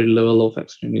severity level of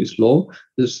accident is low,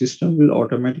 the system will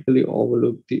automatically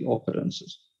overlook the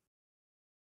occurrences.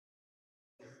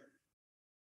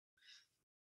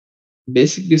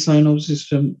 Basic design of the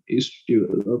system is to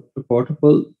develop a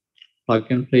portable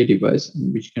plug-and-play device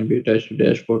and which can be attached to the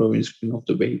dashboard or windscreen of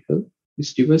the vehicle.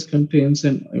 This device contains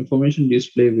an information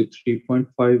display with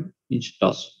 3.5-inch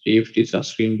TFT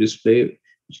touchscreen display,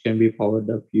 which can be powered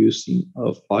up using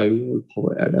a 5-volt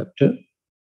power adapter.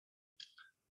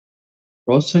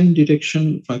 Road sign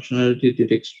detection functionality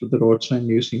detects the road sign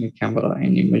using a camera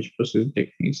and image processing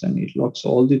techniques, and it logs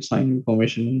all the sign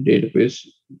information in a database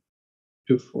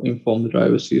to inform the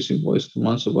drivers using voice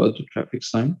commands about the traffic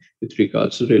sign with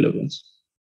regards to relevance.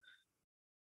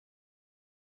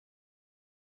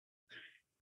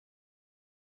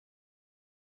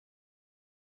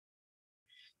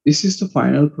 This is the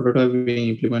final prototype being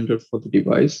implemented for the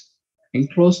device.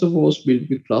 Enclosure was built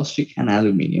with plastic and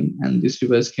aluminum, and this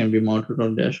device can be mounted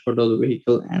on the dashboard of the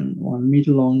vehicle, and 1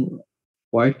 meter long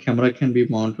wide camera can be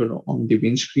mounted on the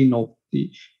windscreen of the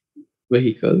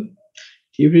vehicle.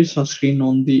 TV touchscreen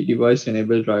on the device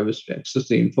enable drivers to access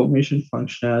the information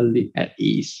functionality at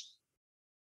ease.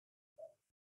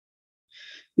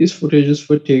 These footages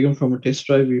were taken from a test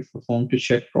drive we performed to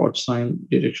check road sign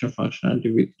detection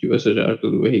functionality with device attached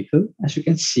to the vehicle. As you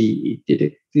can see,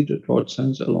 it detected road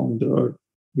signs along the road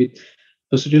with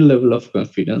positive level of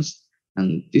confidence,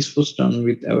 and this was done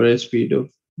with average speed of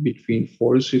between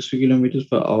 40 to 60 kilometers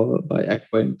per hour by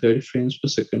acquiring 30 frames per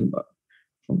second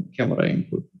from camera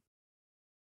input.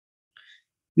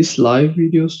 This live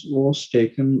video was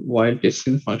taken while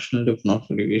testing the functionality of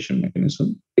notification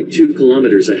mechanism. 2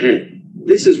 kilometers ahead.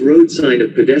 This is road sign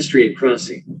of pedestrian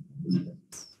crossing.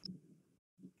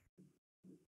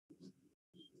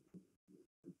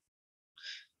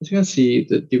 As you can see,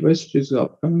 the device reads the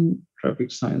upcoming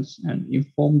traffic signs and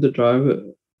inform the driver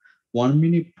 1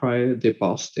 minute prior they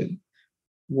pass them.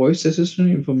 Voice assistant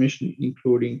information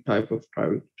including type of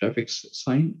traffic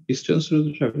sign, distance to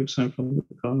the traffic sign from the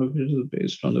current location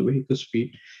based on the vehicle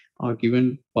speed are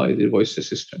given by the voice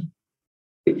assistant.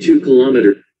 2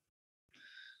 kilometers.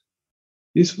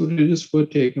 These footages were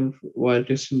taken while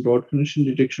testing road condition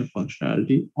detection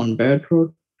functionality. On bad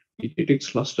road, it detects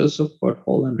clusters of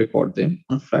pothole and record them.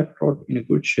 On flat road in a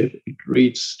good shape, it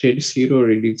reads steady zero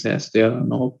readings as there are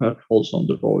no potholes on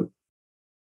the road.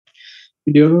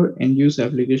 Video end-use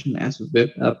application as a web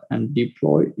app and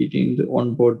deploy it in the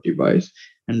onboard device,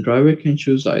 and driver can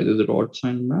choose either the road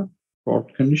sign map,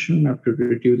 road condition map to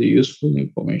retrieve the useful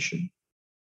information.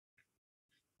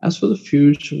 As for the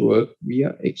future work, we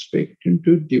are expecting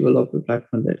to develop a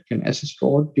platform that can assist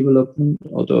road development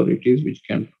authorities, which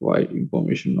can provide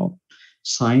information on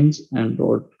signs and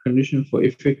road conditions for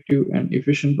effective and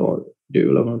efficient road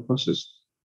development process.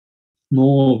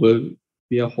 Moreover,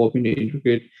 we are hoping to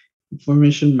integrate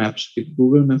information maps with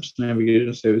Google Maps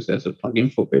navigation service as a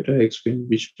plugin for better experience,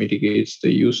 which mitigates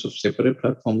the use of separate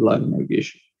platform live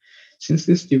navigation. Since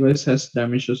this device has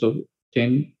dimensions of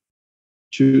 10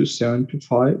 to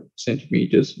 75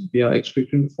 centimeters, we are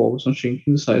expecting to focus on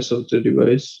shrinking the size of the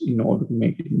device in order to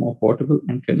make it more portable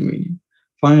and convenient.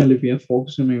 Finally, we are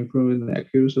focusing on improving the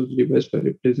accuracy of the device by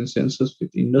replacing sensors with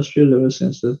industrial level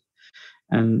sensors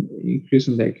and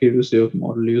increasing the accuracy of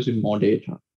model using more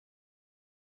data.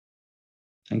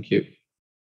 Thank you.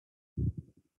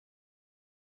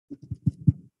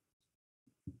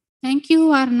 Thank you,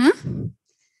 Varna.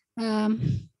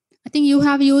 I think you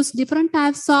have used different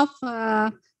types of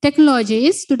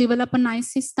technologies to develop a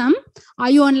nice system. Are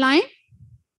you online?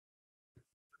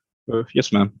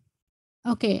 Yes, ma'am.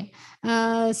 Okay.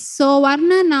 So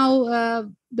Varna,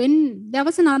 now when there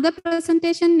was another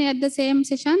presentation at the same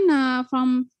session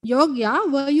from Yogya,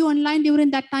 were you online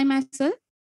during that time as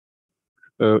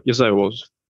well? Yes, I was.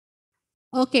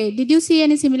 Okay. Did you see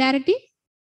any similarity?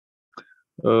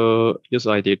 Yes,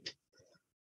 I did.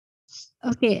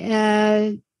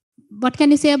 Okay. What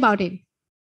can you say about it?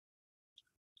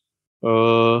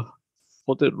 For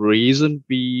the reason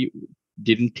we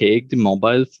didn't take the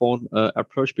mobile phone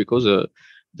approach because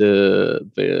the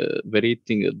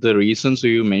reasons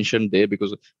you mentioned there,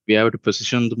 because we have to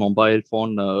position the mobile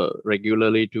phone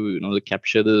regularly to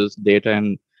capture the data,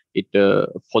 and it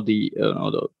for the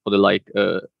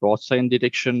road sign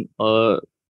detection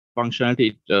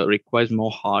functionality, it requires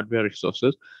more hardware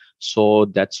resources. So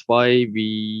that's why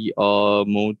we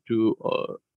moved to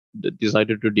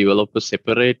decided to develop a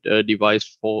separate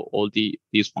device for all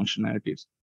these functionalities.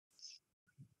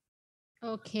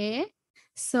 Okay.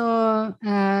 So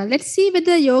let's see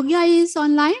whether Yogya is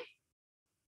online.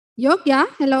 Yogya,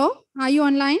 hello. Are you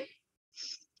online?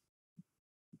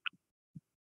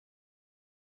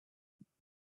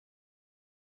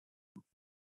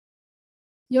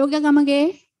 Yogya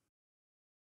Gamage.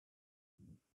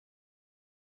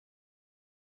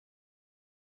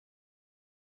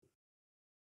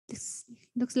 This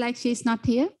looks like she's not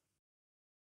here.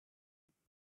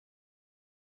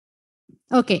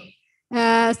 Okay.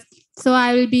 So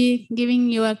I will be giving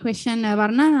you a question,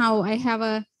 Varna. Now I have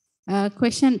a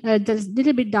question, there's a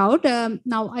little bit doubt.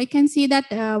 Now I can see that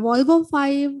Volvo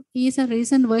 5 is a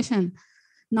recent version.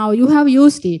 Now you have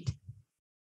used it.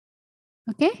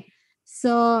 Okay.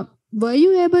 So were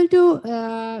you able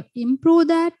to improve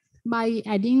that by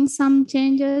adding some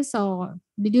changes, or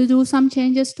did you do some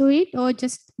changes to it, or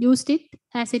just used it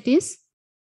as it is?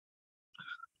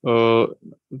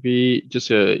 We just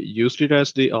used it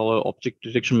as our object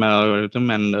detection algorithm,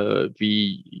 and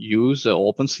we use the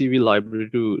OpenCV library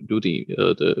to do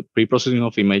the pre-processing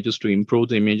of images, to improve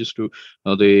the images, to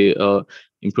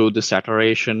improve the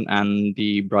saturation and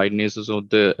the brightnesses of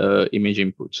the image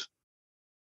inputs.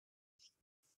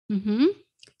 Mm-hmm.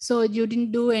 So you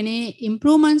didn't do any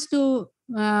improvements to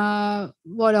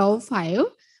Volvo 5,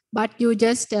 but you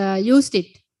just used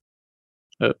it.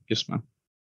 Yes, ma'am.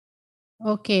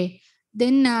 Okay.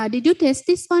 Then did you test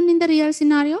this one in the real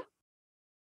scenario?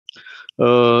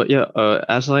 Yeah,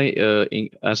 as I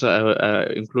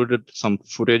included some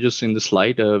footages in the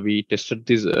slide, we tested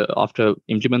this after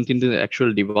implementing the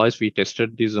actual device. We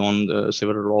tested this on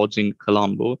several roads in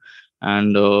Colombo,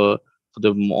 and for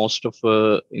the most of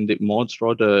in the most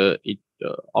road, it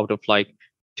out of like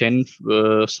 10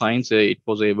 signs, it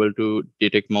was able to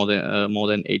detect more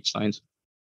than 8 signs.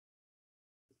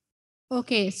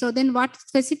 Okay, so then what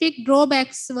specific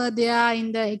drawbacks were there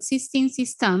in the existing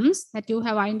systems that you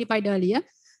have identified earlier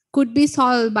could be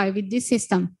solved with this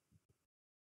system?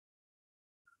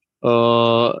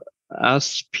 As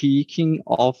speaking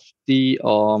of the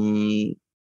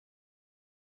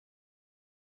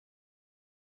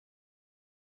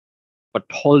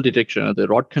pothole detection, the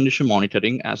road condition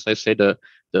monitoring, as I said,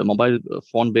 the mobile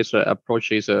phone-based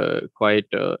approach is quite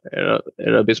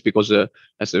error-based, because,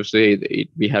 as I say,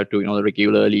 we have to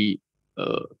regularly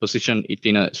position it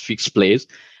in a fixed place.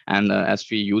 And as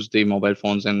we use the mobile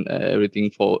phones and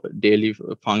everything for daily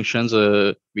functions,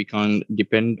 we can't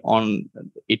depend on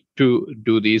it to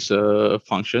do these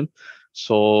functions.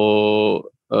 So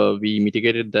we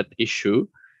mitigated that issue.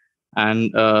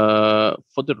 And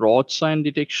for the road sign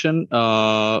detection,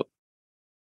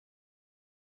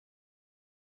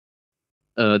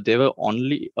 they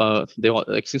were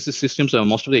existing systems.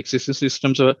 Most of the existing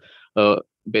systems are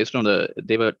based on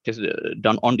they were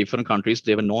done on different countries.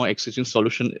 There were no existing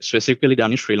solution specifically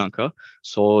done in Sri Lanka,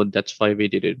 so that's why we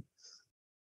did it.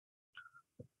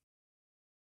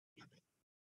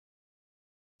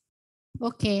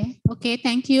 Okay,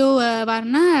 thank you,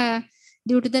 Varna.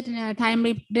 Due to the time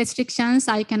restrictions,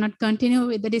 I cannot continue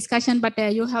with the discussion, but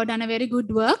you have done a very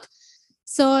good work.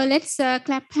 So let's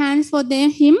clap hands for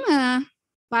him,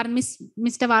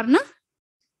 Mr. Varna.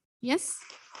 Yes.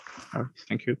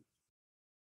 Thank you.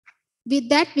 With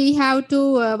that, we have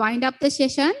to wind up the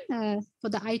session for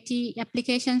the IT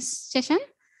applications session.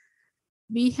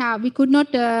 We could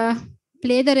not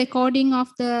play the recording of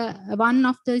the one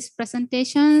of these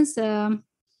presentations.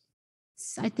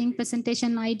 I think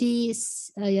presentation ID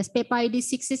is yes, paper ID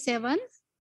 67.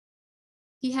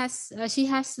 She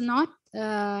has not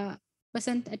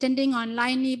attending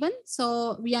online even,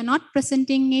 so we are not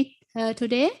presenting it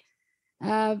today.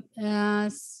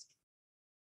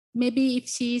 Maybe if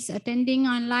she's attending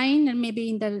online, and maybe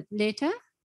in the later,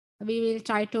 we will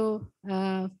try to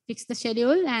fix the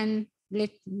schedule and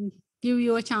give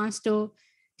you a chance to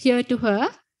hear to her.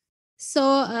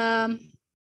 So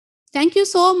thank you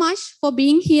so much for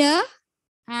being here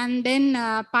and then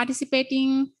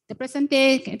participating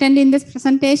attending this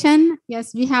presentation.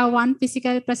 Yes, we have one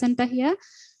physical presenter here,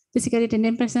 physically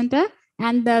attending presenter,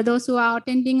 and those who are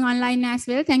attending online as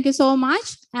well. Thank you so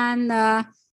much. And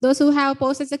those who have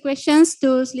posted the questions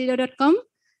to slido.com,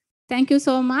 thank you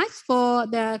so much for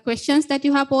the questions that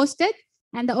you have posted.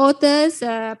 And the authors,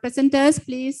 presenters,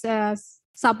 please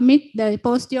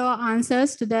post your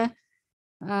answers to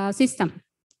the system.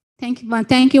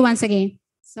 Thank you once again.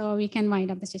 So we can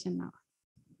wind up the session now.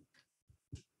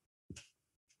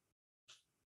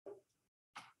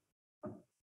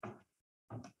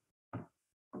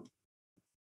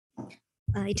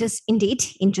 It was indeed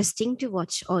interesting to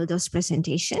watch all those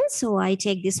presentations. So I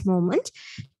take this moment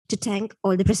to thank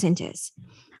all the presenters.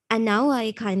 And now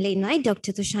I kindly invite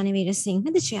Dr. Tushani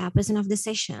Veerasinghe, the chairperson of the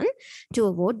session, to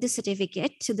award the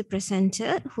certificate to the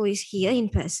presenter who is here in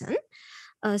person.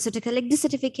 So to collect the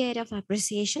certificate of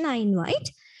appreciation, I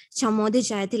invite Chamoda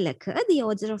Jayatilaka, the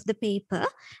author of the paper,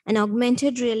 an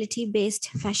augmented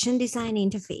reality-based fashion design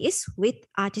interface with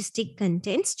artistic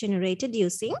contents generated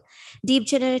using deep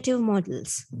generative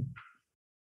models.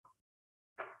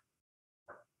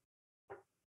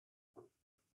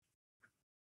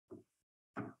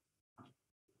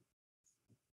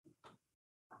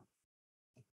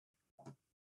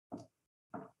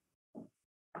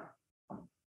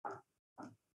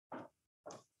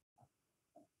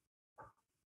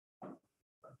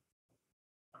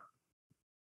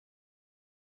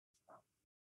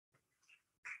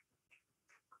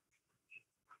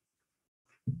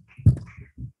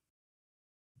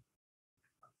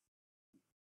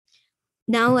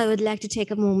 Now, I would like to take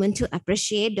a moment to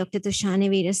appreciate Dr. Tushani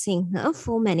Veerasinghe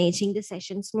for managing the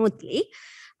session smoothly.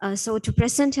 So to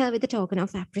present her with a token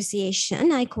of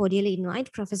appreciation, I cordially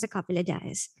invite Professor Kapila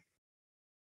Dias.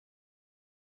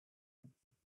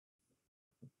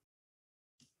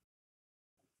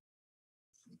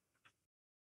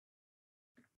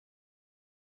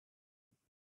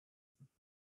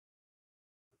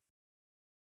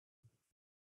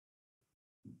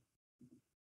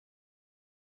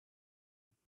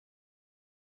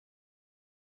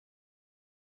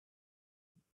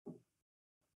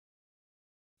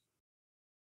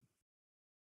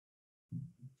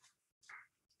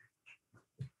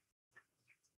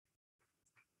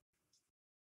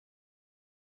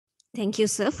 Thank you,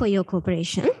 sir, for your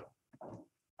cooperation.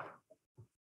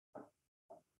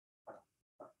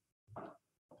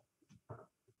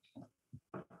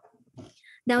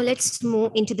 Now let's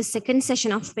move into the second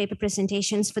session of paper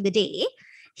presentations for the day.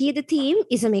 Here the theme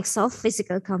is a mix of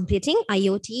physical computing,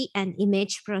 IoT, and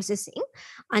image processing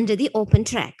under the open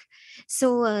track.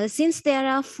 So since there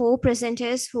are 4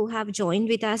 presenters who have joined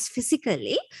with us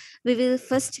physically, we will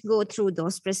first go through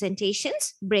those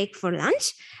presentations, break for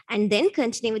lunch, and then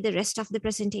continue with the rest of the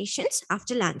presentations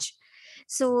after lunch.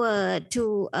 So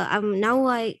now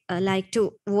I like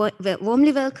to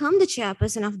warmly welcome the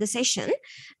chairperson of the session,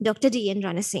 Dr. D.N.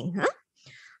 Ranasinghe.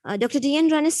 Dr. D.N.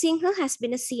 Ranasinghe has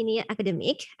been a senior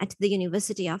academic at the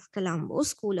University of Colombo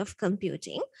School of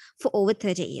Computing for over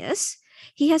 30 years.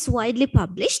 He has widely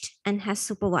published and has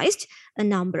supervised a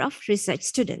number of research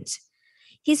students.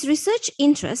 His research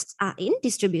interests are in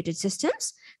distributed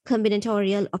systems,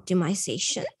 combinatorial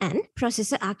optimization, and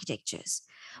processor architectures.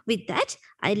 With that,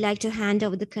 I'd like to hand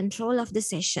over the control of the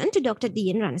session to Dr.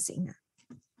 D.N. Ranasinghe.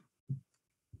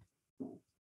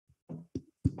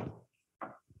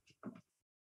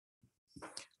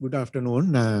 Good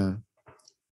afternoon.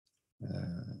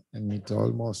 And it's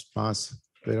almost past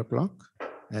 12 o'clock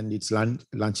and it's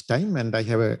lunch time, and I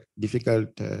have a difficult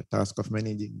task of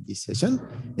managing this session.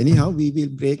 Anyhow, we will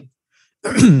break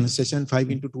session 5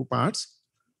 into 2 parts.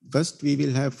 First, we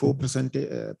will have 4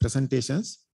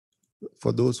 presentations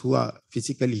for those who are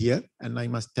physically here, and I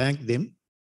must thank them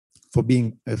for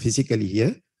being physically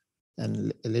here.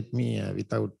 And let me,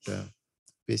 without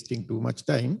wasting too much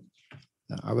time,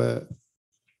 our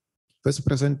first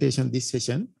presentation this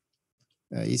session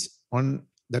is on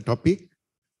the topic,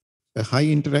 a high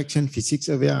interaction physics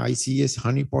aware ICS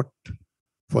honeypot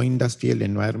for industrial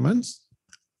environments.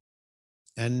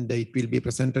 And it will be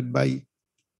presented by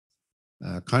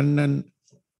Kannan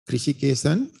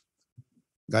Krishikesan,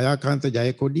 Gayakanta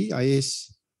Jayakodi,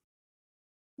 IS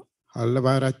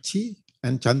Hallavarachi,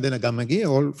 and Chandana Gamage,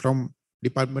 all from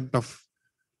Department of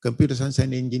Computer Science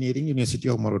and Engineering, University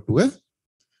of Moratuwa.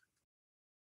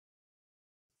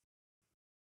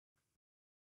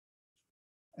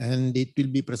 And it will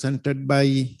be presented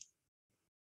by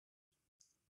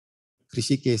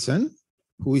Krishikesan,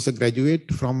 who is a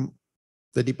graduate from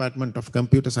the Department of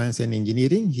Computer Science and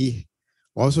Engineering. He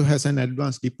also has an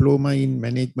advanced diploma in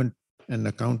management and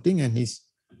accounting, and his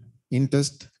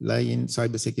interests lie in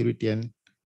cybersecurity and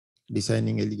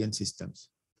designing elegant systems.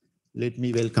 Let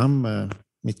me welcome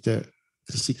Mr.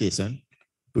 Krishikesan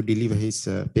to deliver his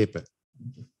paper.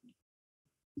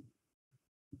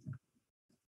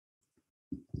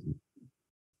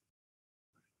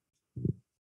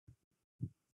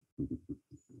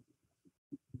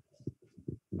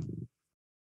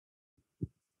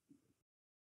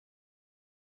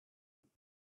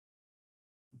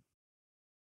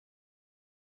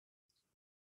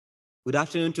 Good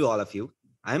afternoon to all of you.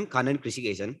 I am Kannan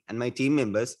Krishikesan, and my team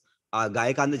members are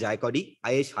Gayakanta Jayakodi,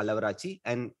 Ayesh Hallavarachi,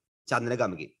 and Chandana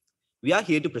Gamage. We are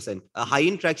here to present a high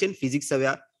interaction physics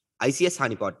aware ICS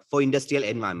honeypot for industrial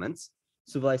environments,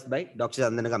 supervised by Dr.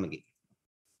 Chandana Gamage.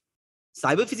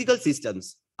 Cyber physical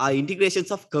systems are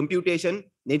integrations of computation,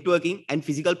 networking, and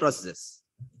physical processes.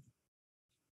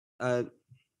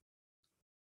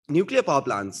 Nuclear power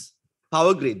plants,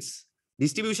 power grids,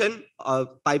 distribution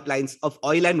pipelines of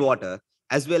oil and water,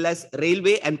 as well as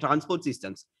railway and transport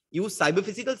systems use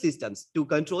cyber-physical systems to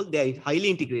control their highly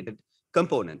integrated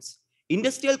components.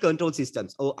 Industrial control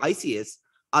systems, or ICS,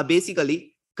 are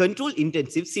basically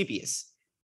control-intensive CPS.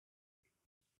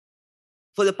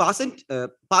 For the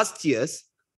past years,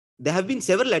 there have been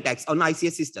several attacks on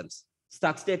ICS systems.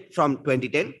 Stuxnet from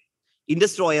 2010,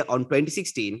 Industroyer on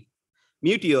 2016,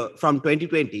 Meteor from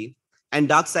 2020, and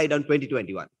DarkSide on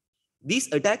 2021.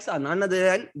 These attacks are none other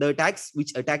than the attacks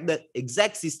which attack the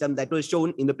exact system that was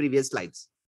shown in the previous slides.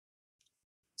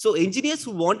 So engineers who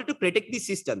wanted to protect these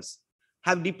systems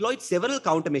have deployed several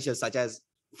countermeasures such as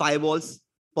firewalls,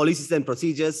 policies and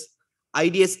procedures,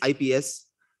 IDS, IPS,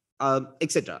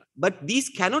 etc. But these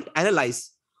cannot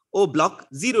analyze or block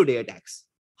zero-day attacks.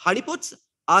 Honeypots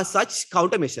are such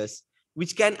countermeasures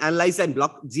which can analyze and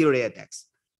block zero-day attacks.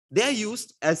 They are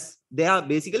used as they are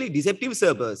basically deceptive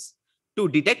servers to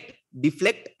detect,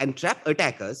 deflect, and trap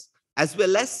attackers as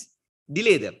well as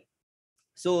delay them.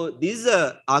 So this is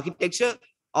a architecture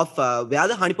of where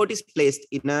the honeypot is placed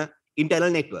in an internal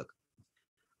network.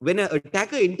 When an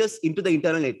attacker enters into the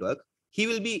internal network, he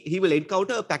will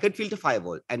encounter a packet filter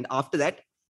firewall, and after that,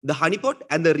 the honeypot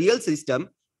and the real system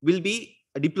will be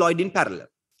deployed in parallel.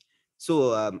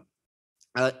 So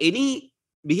any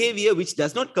behavior which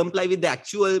does not comply with the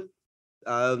actual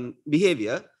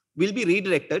behavior will be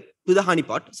redirected to the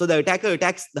honeypot, so the attacker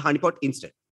attacks the honeypot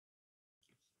instead.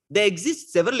 There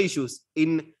exist several issues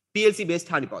in PLC-based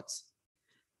honeypots.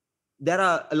 There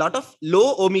are a lot of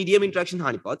low or medium interaction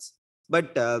honeypots,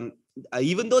 but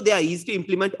even though they are easy to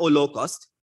implement or low cost,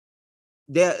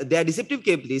 their deceptive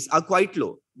capabilities are quite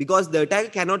low because the attacker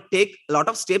cannot take a lot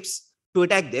of steps to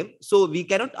attack them. So we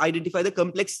cannot identify the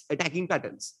complex attacking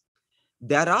patterns.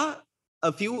 There are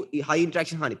a few high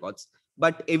interaction honeypots,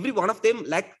 but every one of them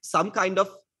lack some kind of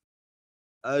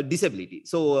disability.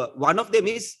 So one of them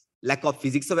is lack of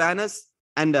physics awareness,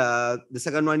 and the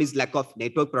second one is lack of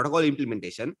network protocol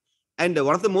implementation. And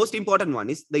one of the most important one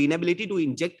is the inability to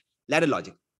inject ladder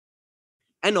logic.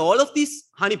 And all of these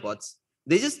honeypots,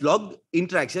 they just log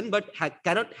interaction, but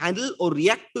cannot handle or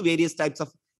react to various types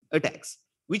of attacks,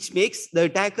 which makes the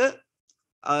attacker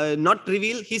not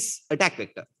reveal his attack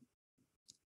vector.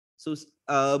 So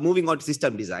moving on to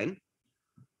system design.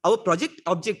 Our project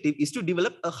objective is to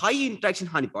develop a high interaction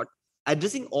honeypot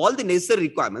addressing all the necessary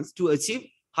requirements to achieve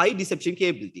high deception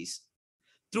capabilities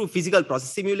through physical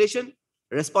process simulation,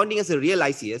 responding as a real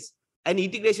ICS, and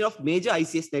integration of major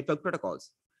ICS network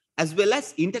protocols, as well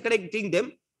as interconnecting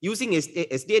them using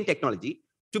SDN technology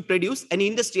to produce an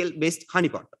industrial-based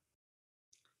honeypot.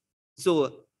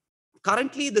 So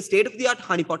currently, the state-of-the-art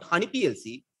honeypot,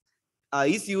 HoneyPLC,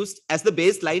 is used as the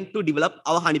baseline to develop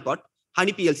our honeypot,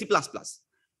 HoneyPLC++.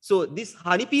 So this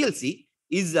HoneyPLC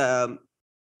is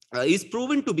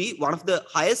proven to be one of the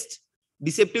highest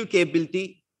deceptive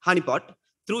capability honeypot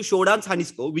through Shodan's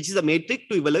HoneyScore, which is a metric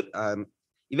to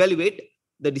evaluate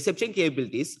the deception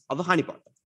capabilities of a honeypot.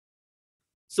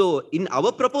 So in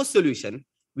our proposed solution,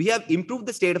 we have improved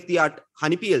the state-of-the-art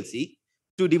HoneyPLC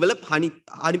to develop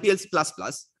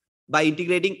HoneyPLC++ by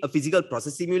integrating a physical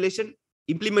process simulation,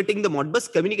 implementing the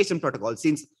Modbus communication protocol,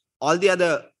 since all the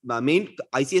other main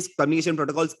ICS communication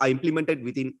protocols are implemented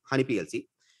within HoneyPLC,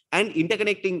 and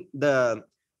interconnecting the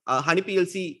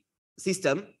HoneyPLC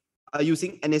system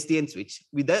using an SDN switch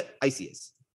with the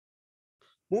ICS.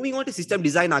 Moving on to system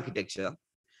design architecture.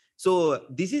 So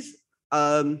this is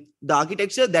the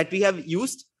architecture that we have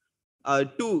used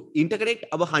to interconnect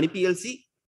our HoneyPLC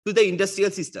to the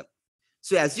industrial system.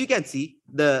 So as you can see,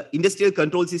 the industrial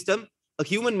control system, a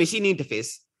human machine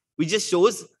interface, which just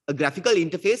shows a graphical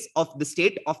interface of the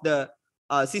state of the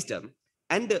system,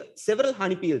 and several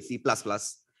HoneyPLC++,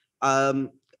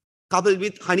 coupled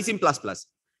with HoneySim++,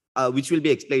 which will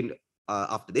be explained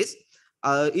after this,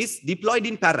 is deployed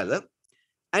in parallel.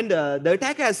 And the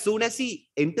attacker, as soon as he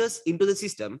enters into the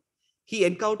system, he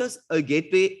encounters a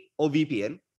gateway or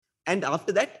VPN. And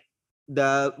after that,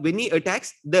 when he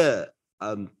attacks,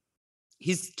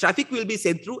 his traffic will be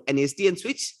sent through an SDN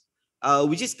switch,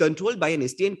 which is controlled by an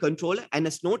SDN controller and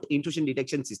a snort intrusion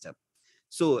detection system.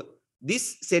 So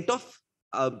this set of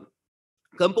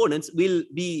components will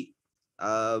be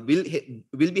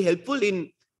helpful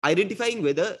in identifying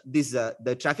whether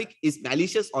the traffic is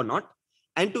malicious or not,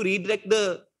 and to redirect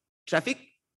the traffic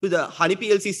to the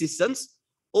HoneyPLC systems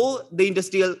or the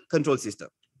industrial control system.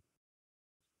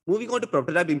 Moving on to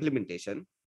prototype implementation.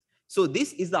 So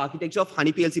this is the architecture of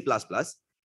HoneyPLC++.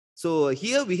 So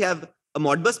here we have a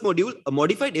Modbus module, a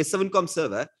modified S7com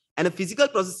server, and a physical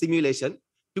process simulation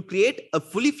to create a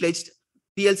fully fledged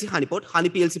PLC honeypot,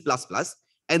 HoneyPLC++.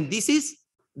 And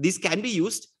this can be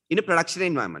used in a production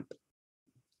environment.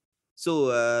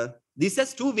 So this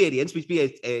has two variants, which we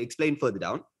explain further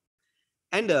down.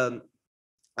 And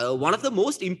one of the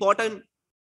most important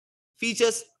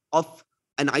features of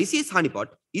an ICS honeypot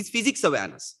is physics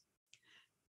awareness.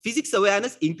 Physics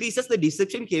awareness increases the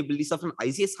deception capabilities of an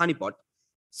ICS honeypot,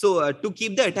 so to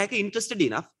keep the attacker interested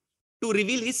enough to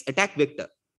reveal his attack vector.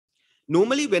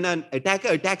 Normally, when an attacker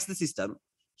attacks the system,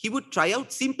 he would try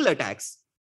out simple attacks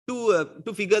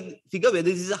to figure whether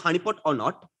this is a honeypot or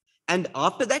not. And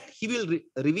after that, he will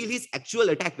reveal his actual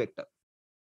attack vector.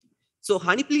 So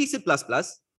HoneyPLC++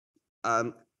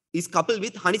 is coupled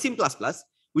with HoneySim++,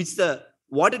 which is a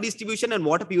water distribution and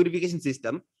water purification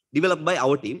system developed by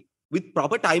our team. with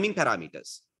proper timing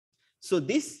parameters. So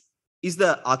this is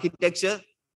the architecture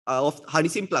of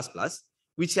HoneySim++,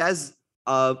 which has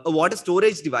a water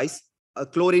storage device, a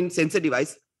chlorine sensor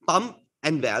device, pump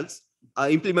and valves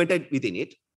implemented within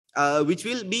it, which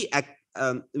will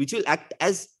act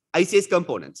as ICS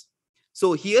components.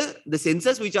 So here the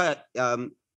sensors which are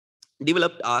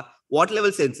developed are water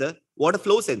level sensor, water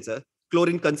flow sensor,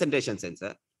 chlorine concentration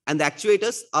sensor, and the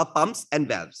actuators are pumps and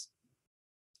valves.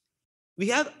 We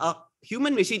have a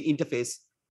human-machine interface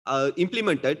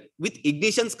implemented with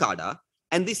ignition SCADA,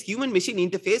 and this human-machine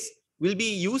interface will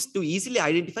be used to easily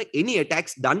identify any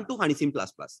attacks done to HoneySim++,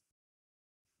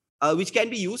 which can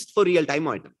be used for real-time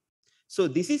monitoring. So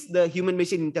this is the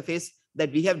human-machine interface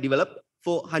that we have developed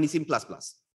for HoneySim++.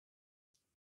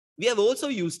 We have also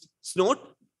used Snort,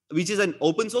 which is an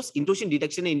open-source intrusion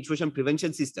detection and intrusion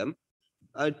prevention system,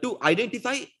 to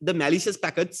identify the malicious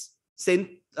packets sent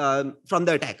from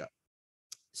the attacker.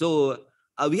 So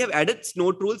we have added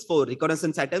Snort rules for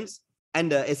reconnaissance attempts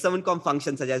and S7com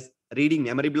functions such as reading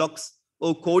memory blocks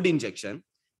or code injection,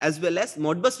 as well as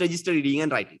Modbus register reading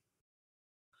and writing.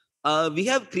 We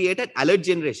have created alert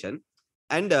generation,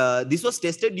 and this was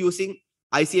tested using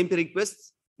ICMP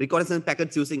requests, reconnaissance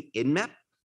packets using Nmap,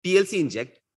 PLC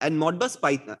inject, and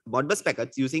Modbus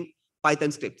packets using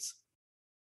Python scripts.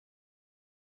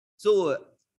 So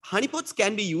honeypots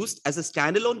can be used as a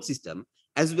standalone system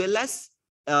as well as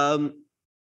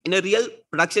in a real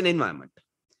production environment.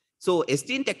 So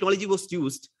SDN technology was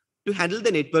used to handle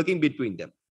the networking between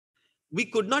them. We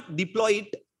could not deploy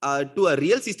it to a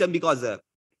real system because of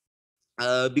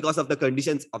the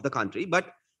conditions of the country,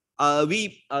 but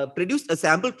we produced a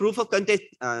sample proof of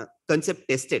concept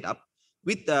test setup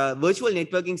with virtual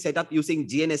networking setup using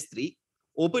GNS3,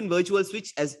 Open Virtual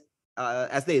Switch as the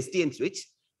SDN switch,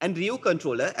 and Rio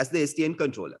controller as the SDN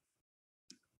controller.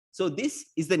 So this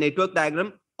is the network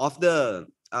diagram of the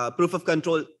proof of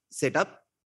control setup,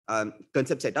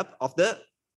 concept setup of the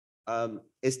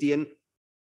SDN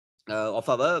of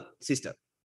our system.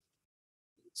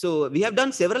 So we have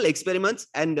done several experiments,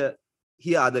 and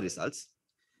here are the results.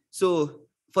 So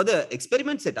for the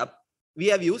experiment setup, we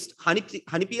have used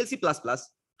HoneyPLC++,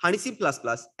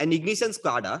 HoneySim++, and Ignition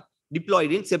SCADA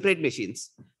deployed in separate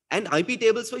machines, and IP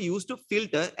tables were used to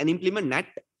filter and implement NAT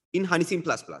in HoneySim++.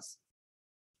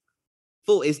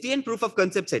 For SDN proof of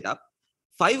concept setup,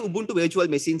 5 Ubuntu virtual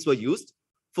machines were used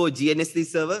for GNS3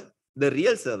 server, the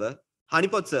real server,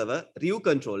 honeypot server, Rio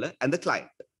controller, and the client.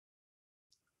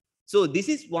 So this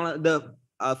is one of the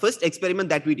first experiment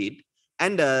that we did,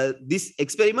 and this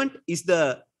experiment is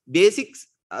the basic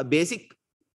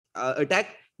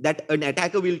attack that an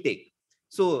attacker will take.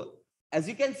 So as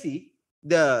you can see,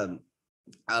 the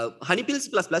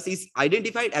HoneyPLC++ is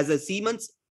identified as a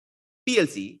Siemens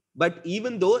PLC, but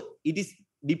even though it is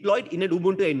deployed in an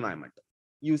Ubuntu environment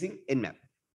using Nmap.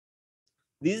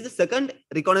 This is the second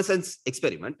reconnaissance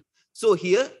experiment. So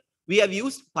here we have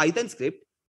used Python script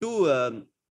to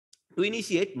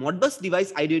initiate Modbus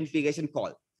device identification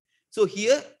call. So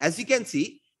here, as you can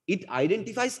see, it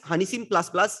identifies HoneySim++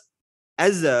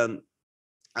 as a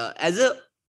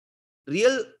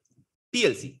real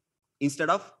PLC instead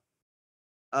of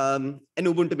an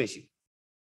Ubuntu machine.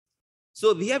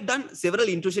 So we have done several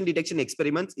intrusion detection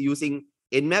experiments using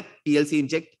Nmap, PLC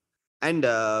inject, and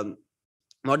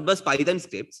Modbus Python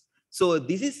scripts. So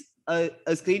this is a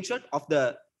screenshot of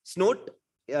the Snort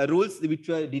rules which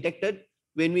were detected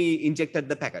when we injected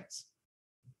the packets.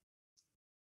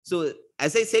 So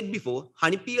as I said before,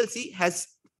 HoneyPLC has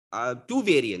 2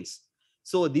 variants.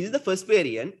 So this is the first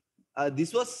variant.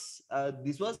 This was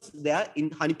there in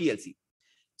HoneyPLC.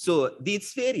 So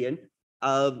this variant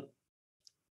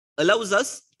allows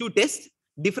us to test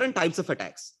different types of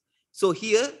attacks. So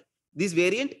here, this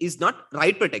variant is not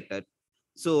write protected.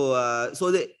 So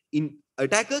the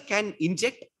attacker can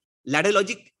inject ladder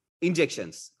logic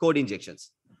injections, code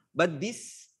injections. But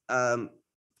this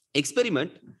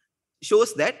experiment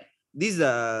shows that this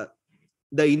the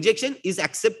injection is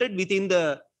accepted within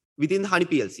the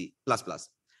HoneyPLC++.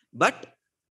 But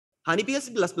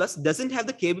HoneyPLC++ doesn't have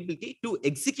the capability to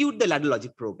execute the ladder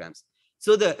logic programs.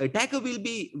 So the attacker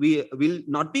will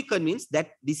not be convinced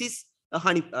that this is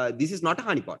not a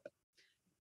honeypot,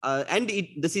 and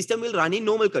the system will run in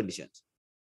normal conditions.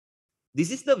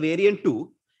 This is the variant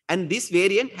 2, and this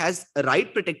variant has a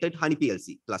write protected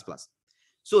HoneyPLC++.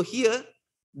 So here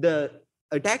the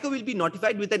attacker will be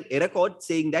notified with an error code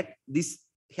saying that this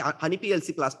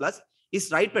HoneyPLC++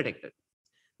 is write protected.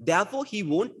 Therefore, he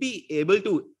won't be able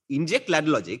to inject ladder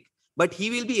logic, but he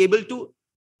will be able to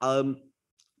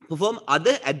perform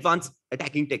other advanced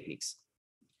attacking techniques.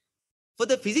 For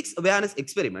the physics awareness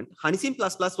experiment, HoneySim++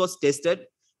 was tested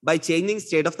by changing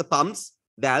state of the pumps,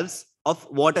 valves of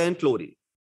water and chlorine.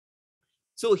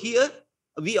 So here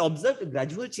we observed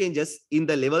gradual changes in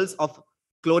the levels of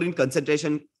chlorine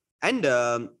concentration and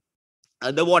the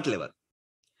water level.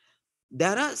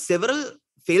 There are several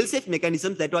fail-safe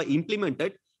mechanisms that were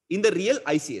implemented in the real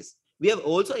ICS. We have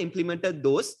also implemented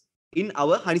those in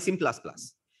our HoneySim++.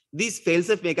 These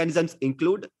fail-safe mechanisms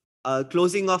include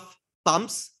closing of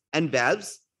pumps and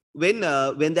valves when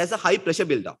there's a high pressure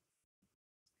buildup.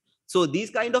 So these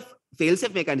kind of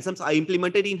fail-safe mechanisms are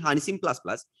implemented in HoneySim++,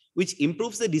 which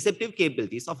improves the deceptive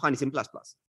capabilities of HoneySim++.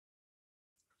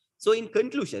 So in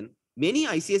conclusion, many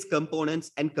ICS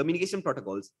components and communication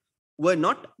protocols were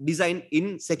not designed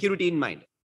in security in mind.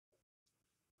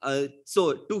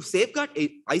 So to safeguard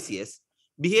ICS,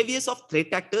 behaviors of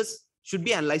threat actors should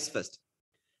be analyzed first.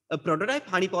 A prototype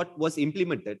honeypot was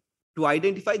implemented to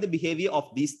identify the behavior of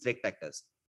these threat actors.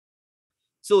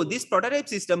 So this prototype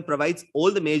system provides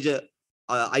all the major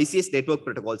ICS network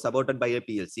protocols supported by a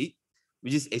PLC,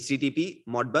 which is HTTP,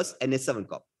 Modbus, and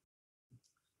S7COP.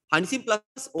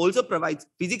 HoneySim+ also provides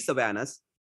physics awareness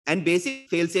and basic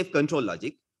fail-safe control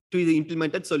logic to the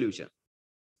implemented solution.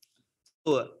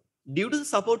 So due to the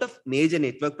support of major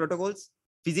network protocols,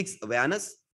 physics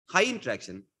awareness, high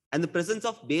interaction, and the presence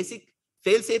of basic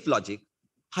fail-safe logic,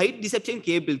 high deception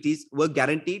capabilities were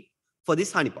guaranteed for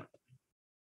this honeypot.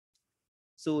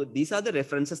 So these are the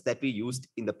references that we used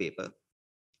in the paper.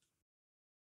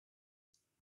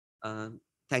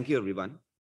 Thank you, everyone.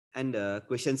 And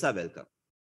questions are welcome.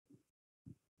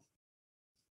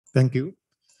 Thank you.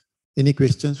 Any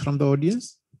questions from the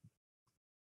audience?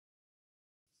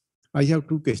 I have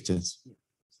two questions.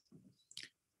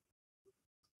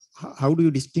 How do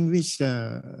you distinguish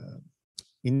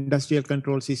industrial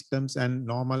control systems and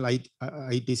normal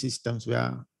IT systems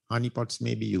where honeypots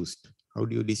may be used? How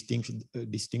do you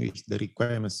distinguish the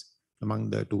requirements among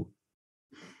the two?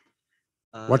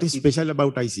 What is special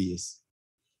about ICS?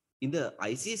 In the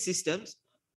ICS systems,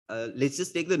 let's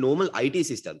just take the normal IT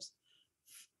systems.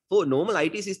 For normal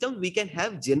IT systems, we can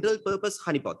have general purpose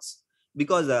honeypots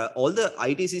because all the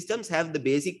IT systems have the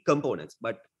basic components.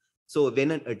 But so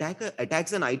when an attacker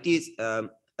attacks an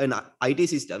IT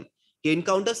system, he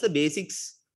encounters the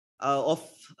basics of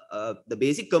the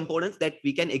basic components that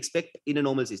we can expect in a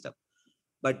normal system.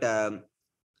 But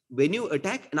when you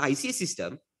attack an ICS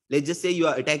system, let's just say you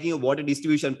are attacking a water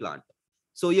distribution plant.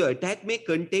 So your attack may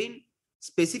contain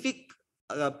specific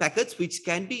packets which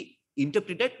can be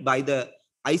interpreted by the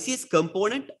ICS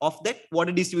component of that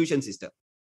water distribution system.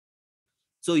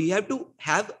 So you have to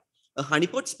have a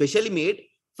honeypot specially made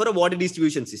for a water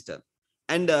distribution system.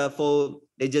 And for,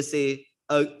 let's just say,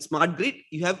 a smart grid,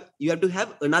 you have to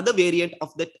have another variant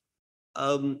of that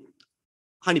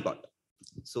honeypot.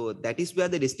 So that is where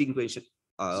the distinction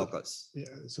occurs. Yeah,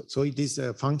 so it is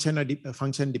function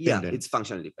dependent. Yeah, it's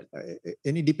functional dependent.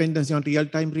 Any dependency on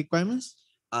real-time requirements?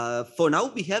 For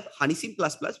now, we have HoneySim++,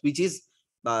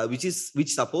 which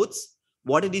supports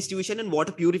water distribution and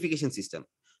water purification system.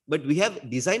 But we have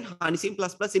designed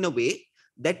HoneySim++ in a way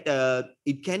that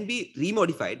it can be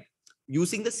remodified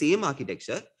using the same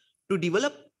architecture to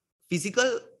develop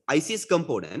physical ICS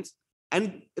components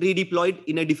and redeployed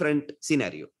in a different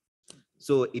scenario.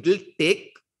 So it will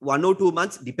take 1 or 2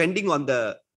 months depending on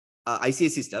the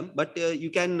ICS system, but you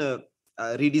can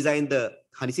redesign the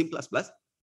HoneySim++,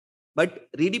 but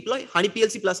redeploy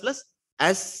HoneyPLC++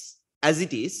 as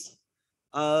it is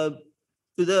to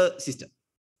the system.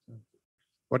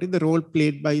 What is the role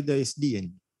played by the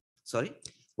SDN? Sorry?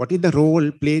 What is the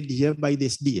role played here by the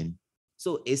SDN?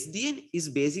 So SDN is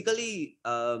basically,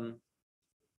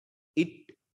 it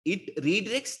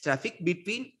redirects traffic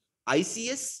between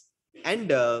ICS and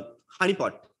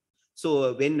honeypot.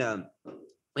 So when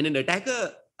an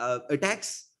attacker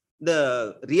attacks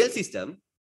the real system,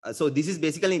 so this is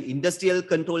basically an industrial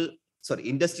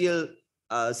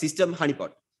system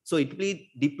honeypot. So it will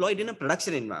be deployed in a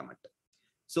production environment.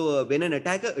 So when an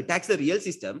attacker attacks the real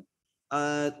system,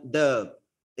 the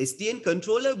SDN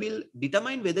controller will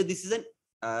determine whether this is an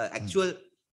actual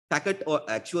packet or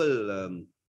packet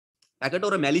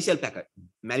or a malicious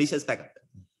packet.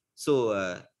 So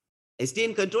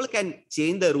SDN controller can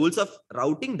change the rules of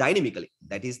routing dynamically.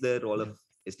 That is the role of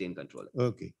SDN controller.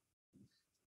 Okay.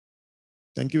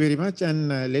 Thank you very much. And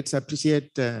let's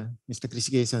appreciate Mr.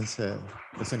 Krishikesan's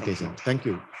presentation. Thank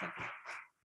you.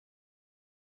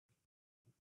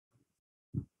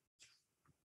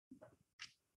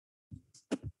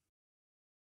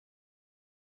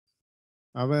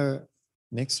 Our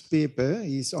next paper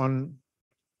is on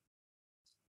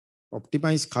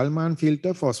optimized Kalman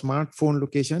filter for smartphone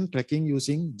location tracking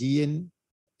using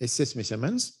GNSS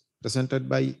measurements, presented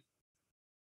by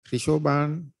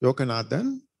Rishoban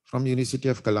Yoganathan from University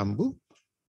of Colombo.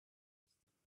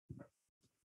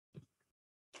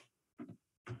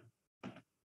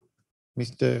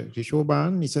 Mr.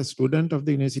 Rishoban is a student of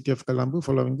the University of Colombo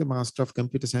following the Master of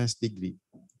Computer Science degree.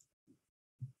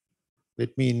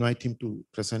 Let me invite him to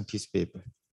present his paper.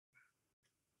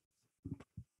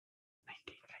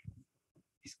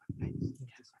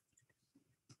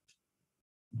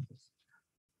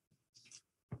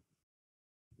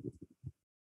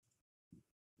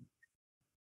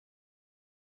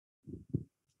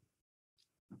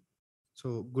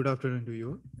 So good afternoon to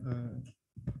you.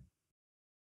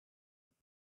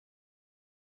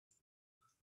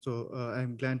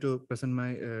 I'm glad to present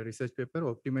my research paper,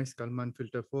 Optimized Kalman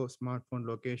Filter for Smartphone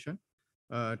Location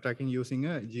Tracking using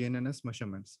GNSS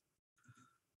measurements.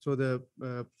 So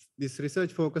this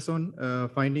research focus on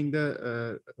finding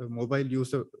the mobile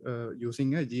user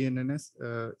using a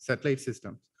GNSS satellite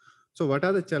system. So what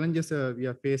are the challenges we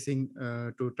are facing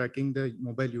to tracking the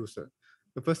mobile user?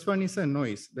 The first one is a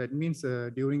noise. That means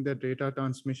during the data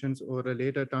transmissions or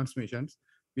later transmissions,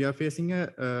 we are facing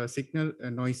a signal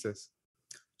noises.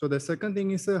 So the second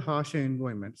thing is a harsh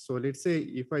environment. So let's say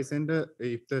if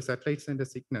the satellite send a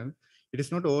signal, it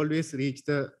is not always reach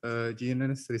the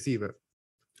GNSS receiver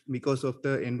because of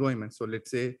the environment. So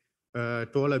let's say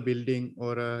taller building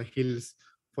or hills,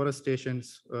 forest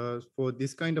stations, for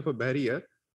this kind of a barrier,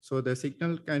 so the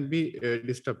signal can be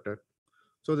disrupted.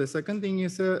 So the second thing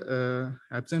is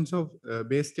absence of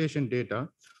base station data.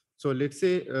 So let's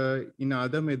say in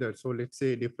other methods, so let's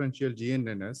say differential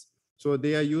GNNS, so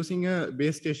they are using a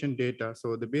base station data.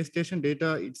 So the base station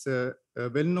data, it's a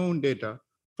well-known data.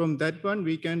 From that one,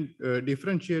 we can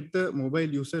differentiate the mobile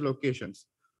user locations.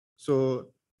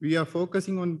 So we are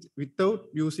focusing on, without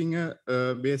using a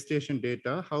base station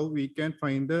data, how we can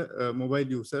find the mobile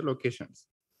user locations.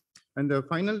 And the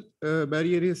final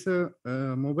barrier is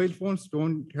mobile phones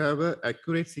don't have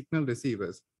accurate signal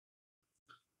receivers.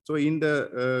 So in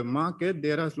the market,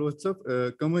 there are lots of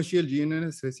commercial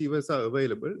GNSS receivers are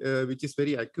available, which is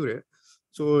very accurate.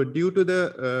 So due to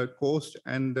the cost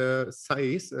and the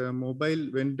size,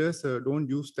 mobile vendors don't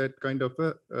use that kind of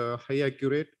a high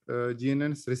accurate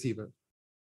GNSS receiver.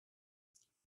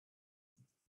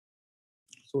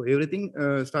 So everything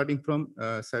starting from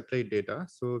satellite data.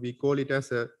 So we call it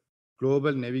as a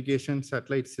global navigation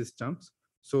satellite systems.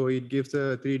 So it gives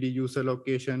 3D user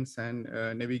locations and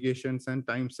navigations and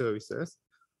time services.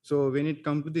 So when it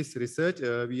comes to this research,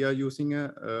 we are using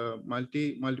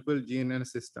multiple GNN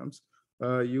systems.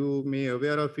 You may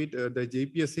aware of it. The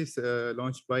GPS is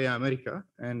launched by America,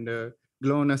 and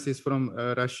GLONASS is from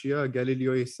Russia.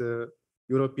 Galileo is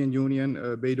European Union.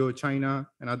 Beidou, China.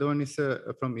 Another one is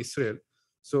from Israel.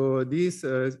 So these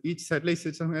each satellite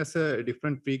system has a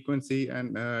different frequency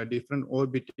and different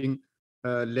orbiting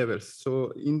levels.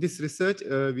 So in this research,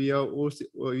 we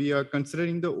are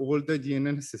considering all the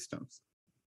GNN systems.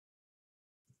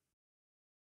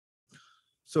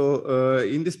 So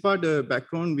in this part,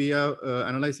 background, we are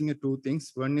analyzing two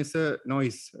things. One is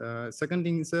noise. Second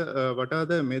thing is what are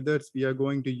the methods we are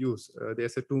going to use.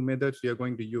 There's two methods we are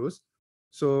going to use.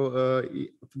 So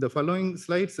the following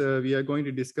slides, we are going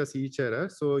to discuss each error.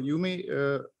 So you may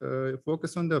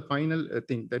focus on the final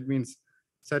thing. That means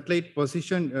satellite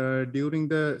position during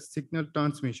the signal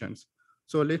transmissions.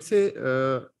 So let's say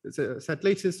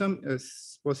satellite system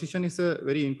position is a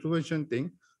very influential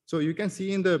thing. So you can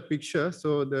see in the picture,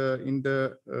 so in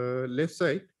the left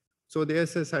side, so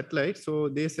there's a satellite. So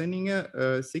they're sending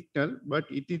a signal, but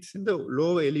it is in the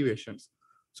low elevations.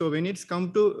 So when it's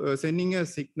come to sending a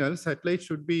signal, satellite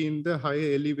should be in the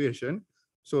higher elevation.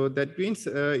 So that means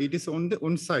it is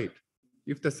on site.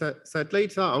 If the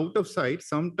satellites are out of sight,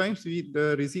 sometimes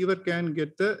the receiver can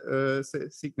get the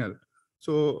signal.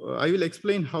 So I will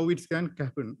explain how it can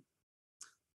happen.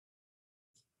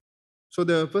 So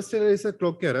the first error is a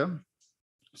clock error.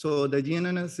 So the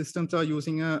GNN systems are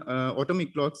using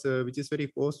atomic clocks, which is very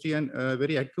costly and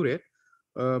very accurate.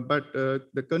 But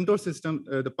the control system,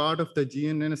 the part of the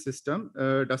GNN system,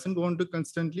 doesn't want to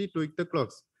constantly tweak the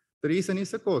clocks. The reason is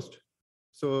the cost.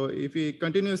 So if we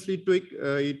continuously tweak,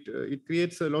 it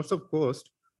creates lots of cost.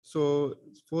 So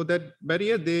for that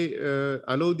barrier, they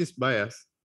allow this bias.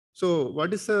 So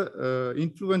what is the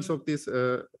influence of this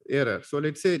error? So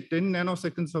let's say 10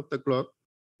 nanoseconds of the clock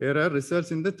error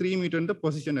results in the 3 meter in the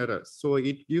position error. So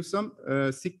it gives some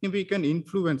significant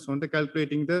influence on the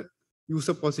calculating the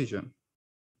user position.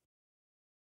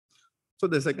 So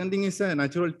the second thing is a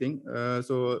natural thing.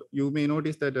 So you may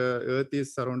notice that Earth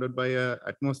is surrounded by an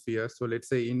atmosphere. So let's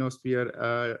say ionosphere,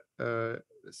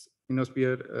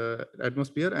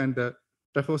 atmosphere, and the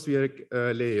tropospheric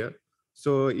layer.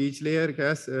 So each layer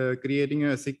has creating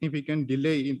a significant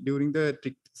delay during the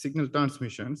signal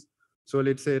transmissions. So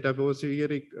let's say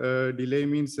tropospheric delay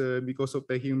means because of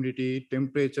the humidity,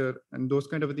 temperature, and those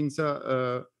kind of things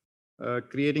are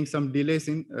creating some delays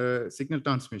in signal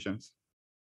transmissions.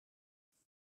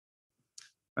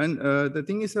 And the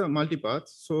thing is a multipath.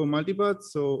 So multipath.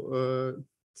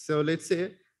 So let's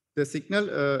say the signal,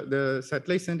 the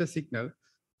satellite send a signal.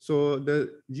 So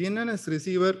the GNSS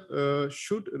receiver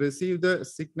should receive the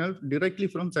signal directly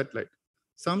from satellite.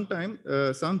 Sometimes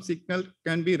some signal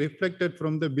can be reflected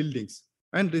from the buildings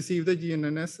and receive the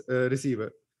GNSS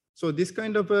receiver. So this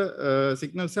kind of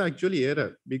signals are actually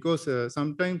error because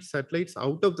sometimes satellites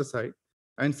out of the site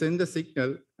and send the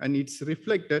signal and it's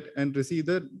reflected and receive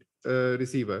the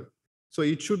receiver. So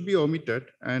it should be omitted,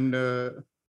 and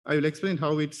I will explain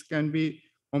how it can be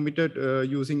omitted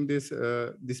using this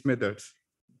these methods.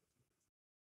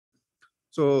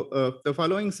 So the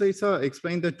following slides are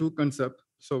explain the two concepts.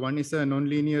 So one is a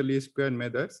nonlinear least square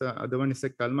method. Other one is a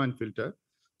Kalman filter.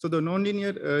 So the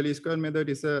nonlinear least square method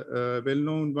is a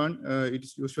well-known one.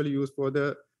 It's usually used for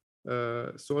the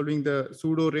solving the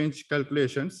pseudo range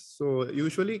calculations. So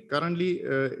usually currently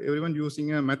everyone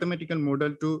using a mathematical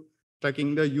model to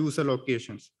tracking the user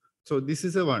locations. So this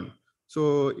is a one.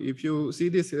 So if you see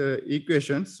this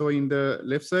equation, so in the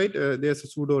left side there's a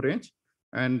pseudo range,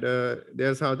 and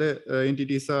there's how the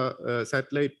entities are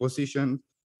satellite position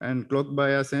and clock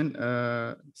bias and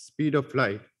speed of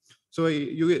light. So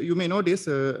you may notice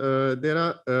there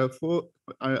are four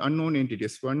unknown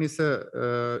entities. One is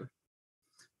the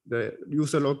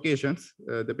user locations,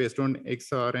 based on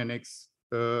XR and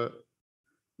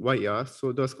YR.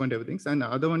 So those kind of things. And the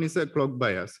other one is a clock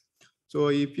bias. So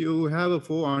if you have a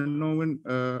four unknown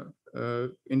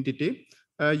entity,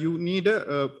 you need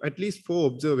at least four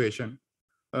observation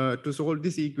to solve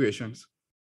these equations.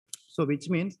 So which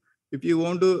means if you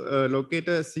want to locate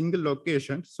a single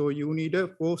location, so you need a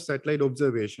 4 satellite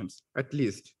observations at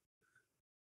least.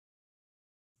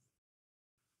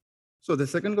 So the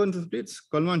second concept is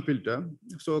Kalman filter.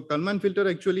 So Kalman filter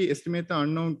actually estimates the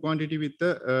unknown quantity with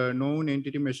the known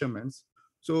entity measurements.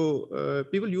 So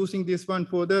people using this one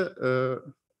for the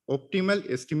optimal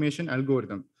estimation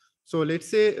algorithm. So let's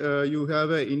say you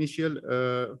have an initial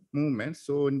movement.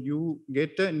 So you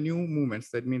get a new movements.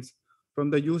 That means from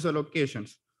the user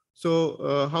locations. So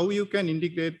how you can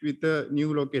integrate with the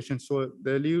new location? So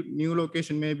the new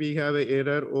location maybe have an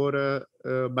error or a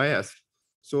bias.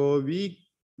 So we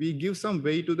give some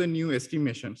weight to the new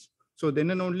estimations. So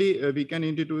then and only we can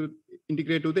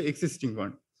integrate to the existing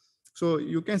one. So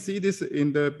you can see this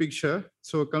in the picture.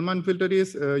 So Kalman filter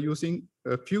is using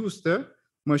fuse the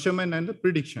measurement and the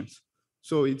predictions.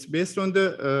 So it's based on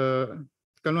the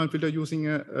Kalman filter using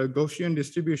a Gaussian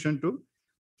distribution to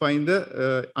find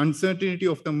the uncertainty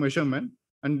of the measurement.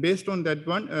 And based on that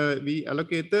one, we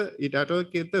allocate the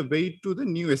weight to the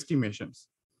new estimations.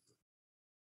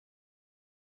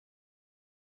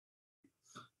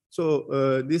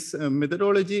 So this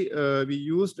methodology we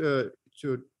used to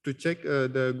check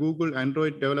the Google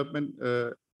Android development,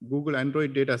 Google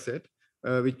Android dataset,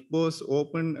 which was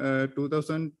open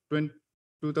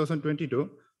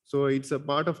 2022. So it's a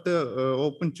part of the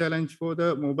open challenge for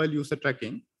the mobile user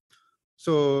tracking.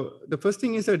 So the first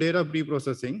thing is a data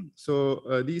pre-processing. So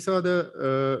these are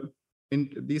the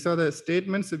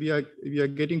statements we are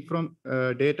getting from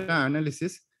data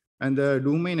analysis and the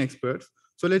domain experts.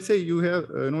 So let's say you have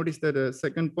noticed that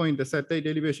second point, the satellite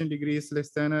elevation degree is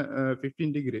less than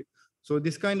 15 degree. So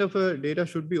this kind of data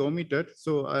should be omitted.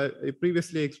 So I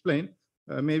previously explained,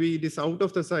 maybe it is out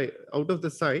of the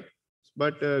site,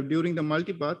 but during the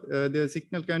multipath, the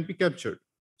signal can be captured.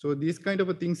 So these kind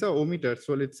of things are omitted.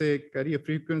 So let's say carry a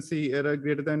frequency error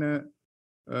greater than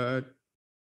 2.0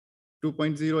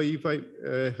 E5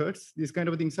 hertz. These kind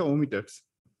of things are omitted.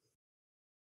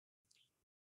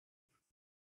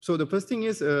 So the first thing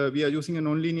is we are using a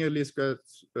nonlinear least square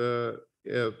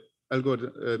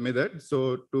algorithm method.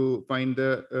 So to find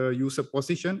the user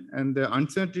position and the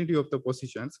uncertainty of the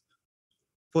positions.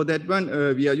 For that one,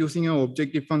 we are using an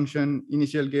objective function,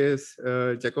 initial guess,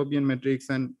 Jacobian matrix,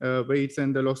 and weights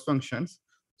and the loss functions.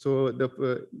 So the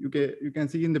you can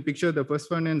see in the picture, the first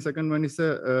one and second one is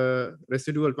a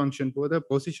residual function for the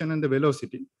position and the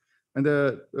velocity. And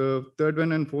the third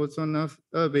one and fourth one of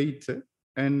weights.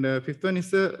 And fifth one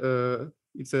is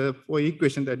it's a for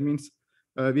equation. That means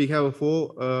we have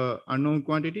 4 unknown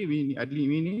quantity. We need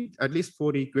at least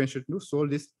 4 equations to solve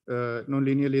this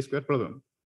nonlinear least square problem.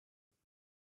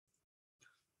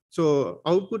 So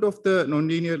output of the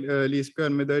nonlinear least square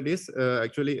method is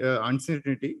actually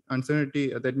uncertainty.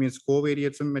 Uncertainty, that means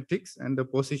covariance matrix and the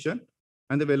position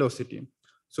and the velocity.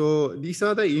 So these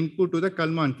are the input to the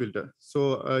Kalman filter.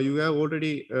 So you have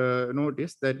already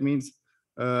noticed that means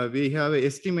we have an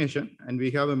estimation and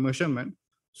we have a measurement.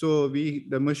 So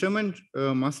the measurement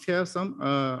must have some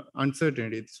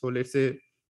uncertainty. So let's say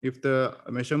if the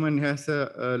measurement has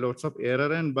lots of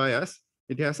error and bias,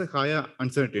 it has a higher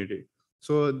uncertainty.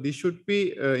 So this should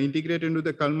be integrated into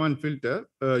the Kalman filter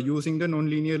using the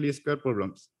nonlinear least square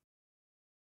problems.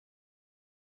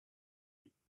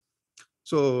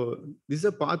 So this is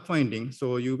a pathfinding.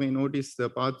 So you may notice the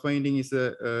pathfinding is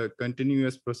a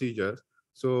continuous procedure.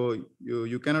 So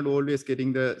you cannot always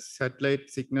getting the satellite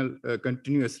signal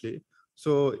continuously.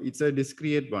 So it's a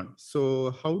discrete one.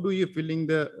 So how do you fill in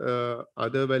the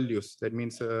other values? That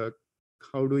means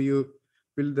how do you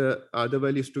fill the other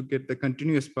values to get the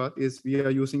continuous path is we are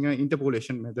using an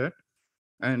interpolation method.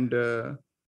 And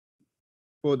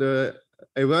for the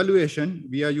evaluation,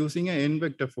 we are using an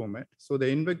n-vector format. So the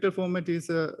n-vector format is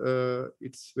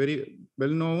it's very well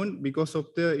known because of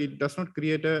it does not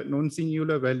create a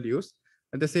non-singular values.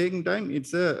 At the same time,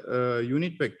 it's a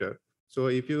unit vector. So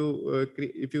if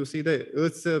you see the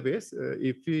Earth surface,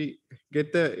 if we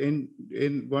get the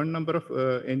in one number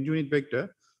of n unit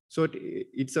vector, so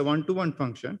it's a one-to-one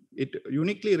function. It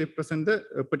uniquely represents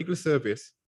the particular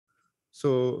surface.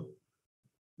 So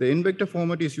the n-vector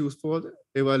format is used for the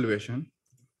evaluation.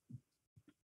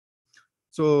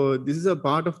 So this is a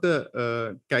part of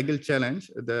the Kaggle challenge.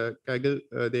 The Kaggle,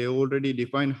 they already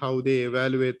defined how they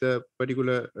evaluate the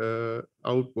particular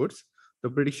outputs. The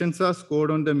predictions are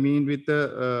scored on the mean with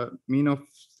the mean of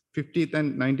 50th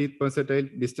and 90th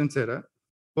percentile distance error.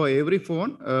 For every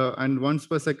phone and once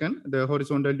per second, the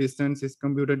horizontal distance is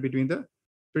computed between the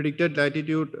predicted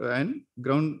latitude and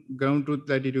ground truth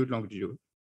latitude longitude.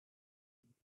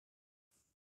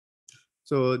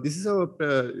 So this is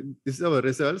our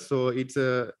result. So it's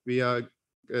we are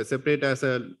separate as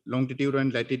a longitude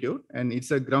and latitude, and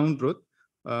it's a ground truth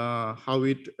how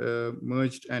it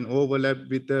merged and overlapped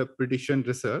with the prediction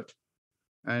result.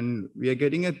 And we are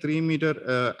getting a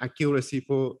 3-meter accuracy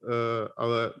for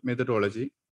our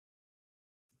methodology.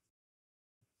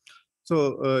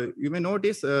 So you may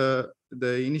notice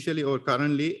the initially or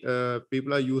currently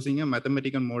people are using a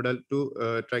mathematical model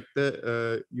to track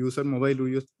the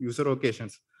mobile user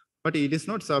occasions, but it is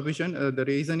not sufficient. The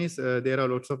reason is there are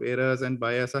lots of errors and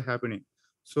bias are happening.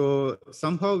 So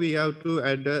somehow we have to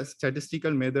add a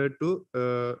statistical method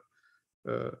to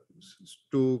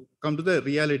come to the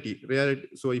reality.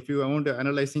 So if you want to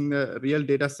analyzing the real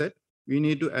data set, we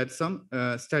need to add some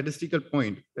statistical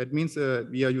point. That means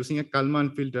we are using a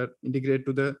Kalman filter integrated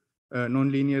to the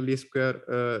nonlinear least square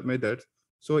method.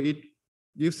 So it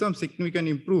gives some significant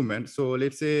improvement. So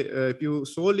let's say if you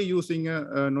solely using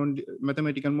a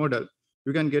non-mathematical model,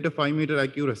 you can get a 5-meter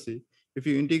accuracy. If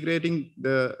you're integrating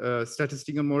the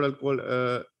statistical model called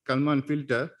Kalman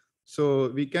filter,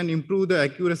 so we can improve the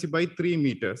accuracy by 3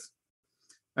 meters.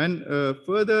 And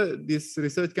further, this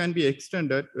research can be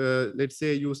extended, let's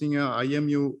say using a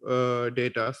IMU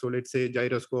data. So let's say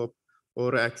gyroscope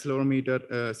or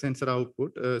accelerometer sensor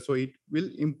output. So it will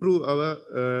improve our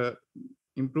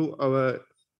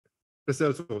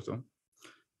results also.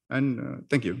 And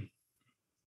thank you.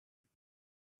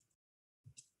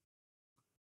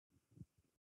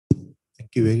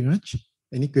 Thank you very much.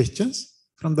 Any questions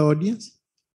from the audience?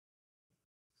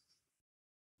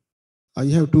 I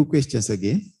have 2 questions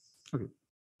again. Okay.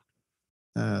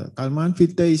 Kalman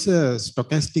filter is a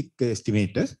stochastic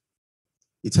estimator.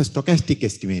 It's a stochastic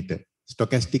estimator.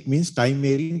 Stochastic means time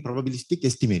varying probabilistic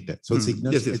estimator. So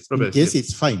signals, yes, in case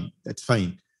it's fine, that's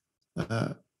fine.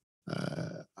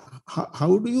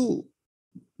 How do you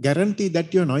guarantee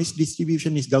that your noise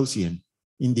distribution is Gaussian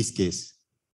in this case?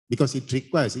 Because it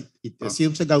requires, it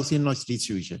assumes a Gaussian noise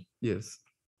distribution. Yes.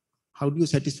 How do you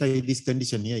satisfy this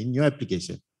condition here in your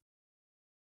application?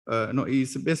 No,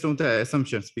 it's based on the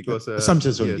assumptions because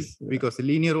assumptions only. Yes, because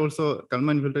linear also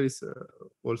Kalman filter is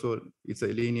also it's a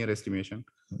linear estimation.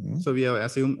 So we have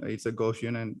assumed it's a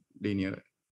Gaussian and linear.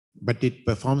 But it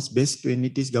performs best when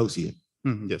it is Gaussian.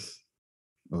 Yes.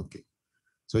 Okay.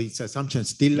 So it's assumption,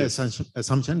 still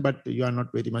assumption, but you are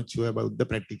not very much sure about the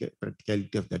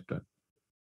practicality of that one.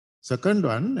 Second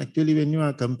one, actually, when you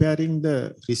are comparing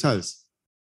the results,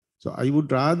 so I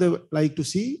would rather like to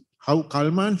see how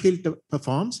Kalman filter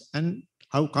performs and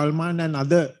how Kalman and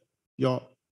other your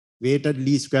weighted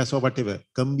least squares or whatever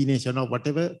combination of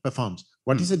whatever performs.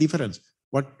 What is the difference?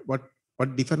 What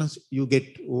difference you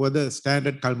get over the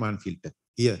standard Kalman filter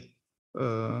here?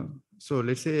 So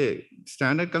let's say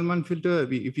standard Kalman filter,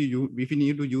 if you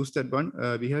need to use that one,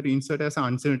 we have to insert as an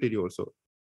uncertainty also.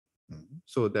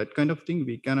 So that kind of thing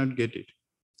we cannot get it.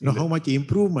 Now, how much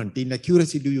improvement in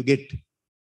accuracy do you get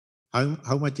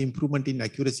how much improvement in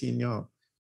accuracy in your?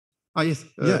 Yes.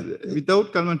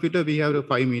 Without Kalman filter, we have a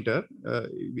 5 meter.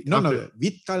 No.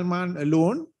 With Kalman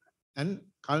alone and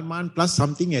Kalman plus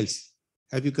something else.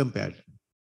 Have you compared?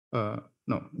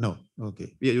 No. No.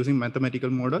 Okay. We are using mathematical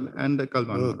model and the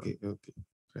Kalman model. Okay.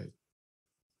 Right.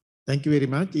 Thank you very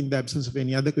much. In the absence of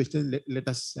any other questions, let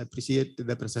us appreciate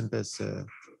the presenter's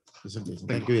presentation.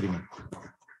 Thank you very much.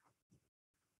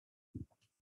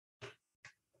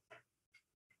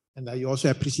 And I also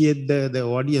appreciate the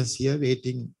audience here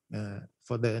waiting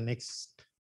for the next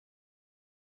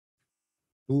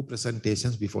 2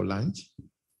 presentations before lunch.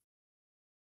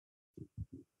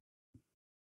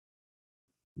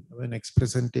 Our next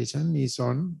presentation is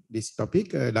on this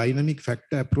topic, a dynamic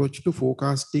factor approach to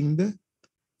forecasting the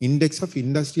index of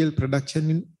industrial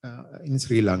production in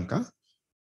Sri Lanka.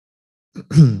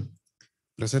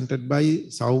 Presented by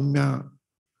Saumya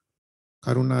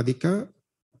Karunadika,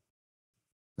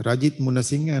 Rajit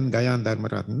Munasinghe and Gayan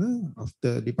Dharmaratna of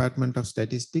the Department of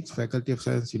Statistics, Faculty of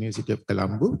Science, University of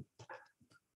Colombo.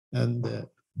 And the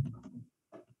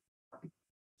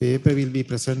paper will be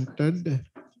presented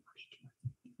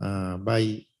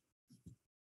by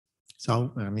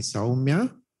Ms.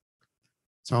 Saumya.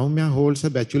 Saumya holds a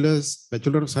Bachelor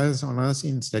of Science Honours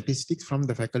in Statistics from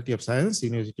the Faculty of Science,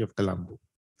 University of Colombo.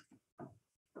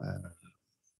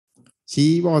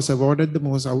 She was awarded the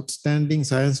most outstanding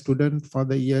science student for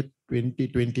the year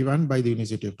 2021 by the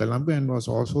University of Colombo and was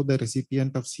also the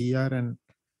recipient of CR and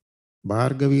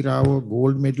Bhargavi Rao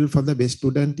Gold Medal for the best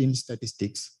student in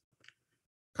statistics.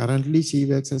 Currently, she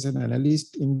works as an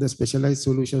analyst in the Specialized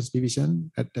Solutions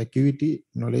Division at Acuity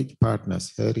Knowledge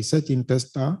Partners. Her research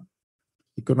interests are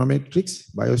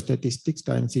econometrics, biostatistics,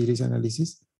 time series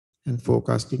analysis, and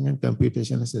forecasting and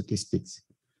computational statistics.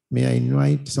 May I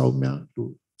invite Saumya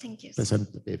to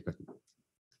present the paper.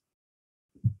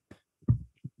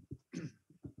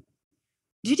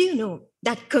 Did you know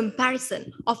that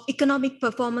comparison of economic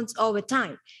performance over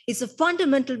time is a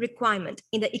fundamental requirement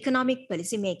in the economic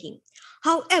policy making?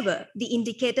 However, the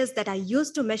indicators that are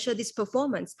used to measure this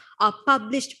performance are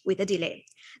published with a delay.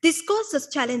 This causes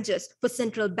challenges for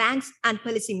central banks and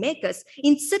policymakers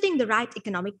in setting the right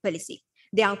economic policy.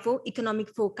 Therefore, economic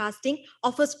forecasting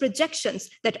offers projections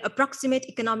that approximate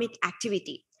economic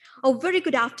activity. A very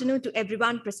good afternoon to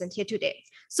everyone present here today.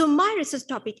 So my research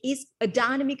topic is a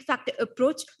dynamic factor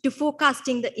approach to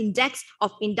forecasting the index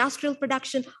of industrial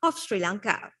production of Sri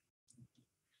Lanka.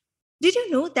 Did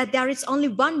you know that there is only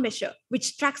one measure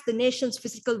which tracks the nation's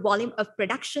physical volume of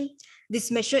production?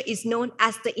 This measure is known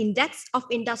as the Index of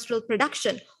Industrial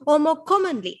Production, or more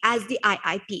commonly as the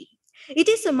IIP. It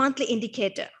is a monthly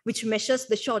indicator which measures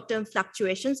the short-term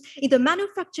fluctuations in the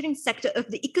manufacturing sector of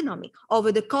the economy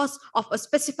over the course of a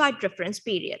specified reference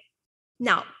period.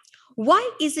 Now, why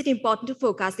is it important to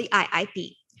forecast the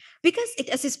IIP? Because it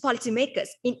assists policymakers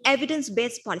in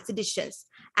evidence-based policy decisions,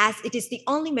 as it is the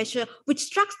only measure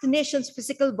which tracks the nation's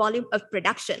physical volume of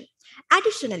production.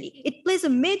 Additionally, it plays a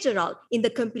major role in the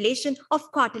compilation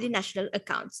of quarterly national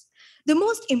accounts. The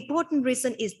most important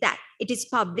reason is that it is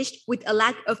published with a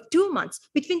lag of 2 months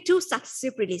between 2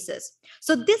 successive releases.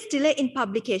 So this delay in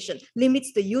publication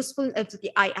limits the usefulness of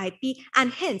the IIP,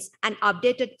 and hence an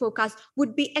updated forecast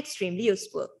would be extremely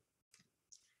useful.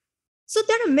 So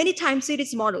there are many time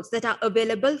series models that are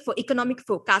available for economic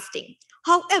forecasting.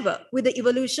 However, with the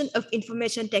evolution of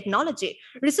information technology,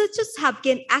 researchers have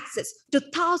gained access to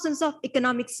thousands of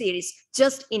economic series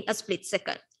just in a split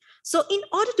second. So in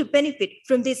order to benefit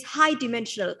from these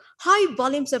high-dimensional, high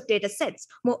volumes of data sets,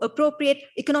 more appropriate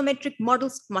econometric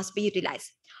models must be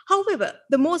utilized. However,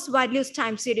 the most widely used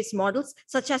time series models,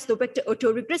 such as the vector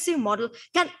autoregressive model,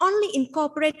 can only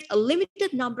incorporate a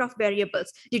limited number of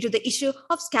variables due to the issue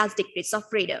of scarce degrees of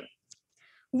freedom.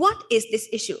 What is this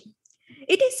issue?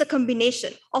 It is a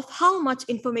combination of how much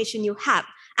information you have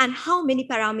and how many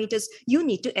parameters you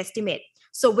need to estimate.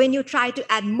 So when you try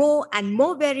to add more and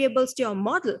more variables to your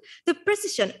model, the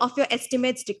precision of your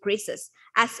estimates decreases.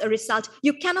 As a result,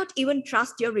 you cannot even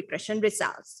trust your regression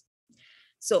results.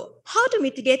 So how to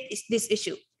mitigate this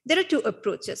issue? There are 2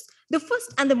 approaches. The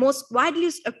first and the most widely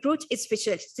used approach is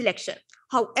feature selection.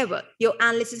 However, your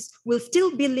analysis will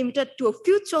still be limited to a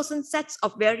few chosen sets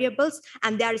of variables,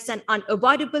 and there is an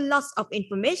unavoidable loss of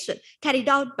information carried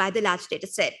out by the large data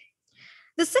set.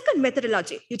 The second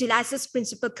methodology utilizes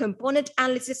principal component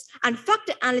analysis and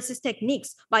factor analysis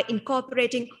techniques by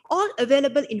incorporating all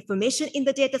available information in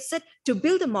the dataset to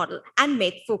build a model and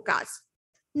make forecasts.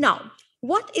 Now,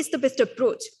 what is the best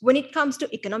approach when it comes to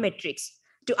econometrics?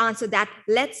 To answer that,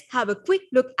 let's have a quick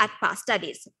look at past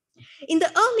studies. In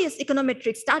the earliest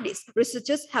econometric studies,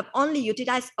 researchers have only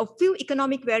utilized a few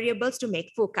economic variables to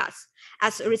make forecasts.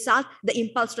 As a result, the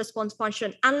impulse response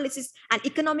function analysis and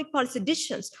economic policy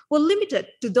decisions were limited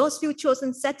to those few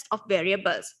chosen sets of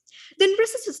variables. Then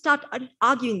researchers start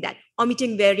arguing that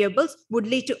omitting variables would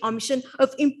lead to omission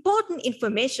of important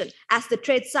information, as the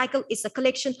trade cycle is a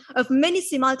collection of many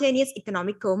simultaneous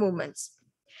economic co-movements.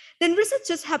 Then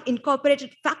researchers have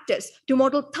incorporated factors to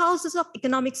model thousands of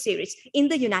economic series in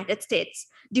the United States.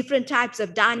 Different types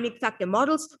of dynamic factor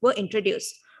models were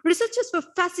introduced. Researchers were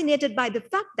fascinated by the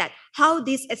fact that how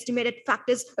these estimated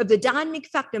factors of the dynamic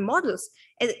factor models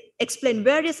explain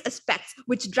various aspects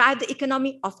which drive the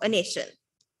economy of a nation.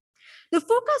 The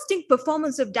forecasting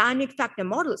performance of dynamic factor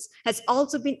models has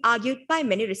also been argued by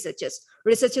many researchers.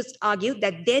 Researchers argue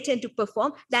that they tend to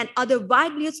perform than other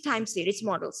widely used time series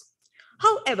models.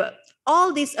 However,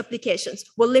 all these applications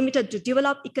were limited to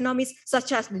developed economies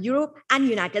such as Europe and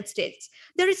United States.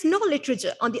 There is no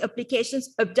literature on the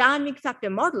applications of dynamic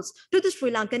factor models to the Sri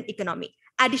Lankan economy.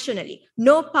 Additionally,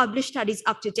 no published studies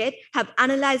up to date have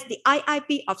analyzed the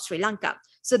IIP of Sri Lanka.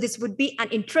 So this would be an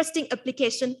interesting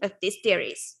application of these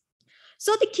theories.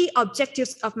 So the key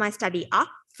objectives of my study are: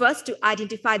 first, to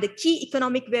identify the key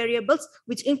economic variables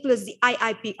which influence the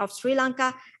IIP of Sri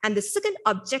Lanka. And the second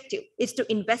objective is to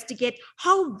investigate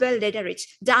how well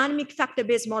data-rich dynamic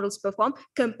factor-based models perform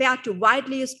compared to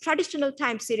widely used traditional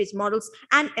time series models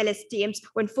and LSTMs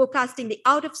when forecasting the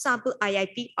out-of-sample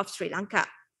IIP of Sri Lanka.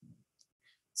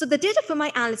 So the data for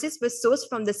my analysis was sourced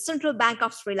from the Central Bank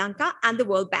of Sri Lanka and the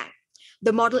World Bank.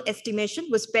 The model estimation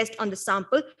was based on the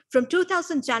sample from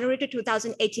 2000 January to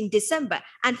 2018 December,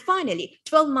 and finally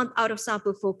 12-month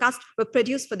out-of-sample forecasts were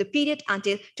produced for the period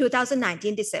until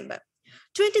 2019 December.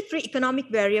 23 economic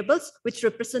variables which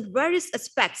represent various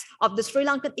aspects of the Sri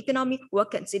Lankan economy were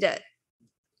considered.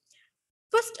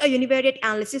 First, a univariate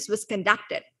analysis was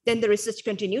conducted. Then the research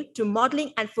continued to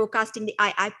modeling and forecasting the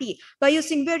IIP by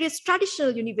using various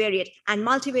traditional univariate and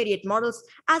multivariate models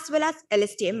as well as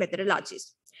LSTM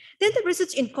methodologies. Then the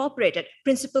research incorporated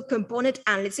principal component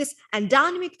analysis and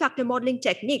dynamic factor modeling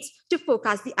techniques to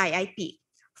forecast the IIP.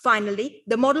 Finally,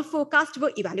 the model forecasts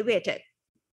were evaluated.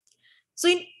 So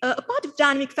in a part of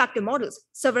dynamic factor models,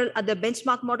 several other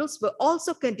benchmark models were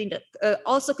also considered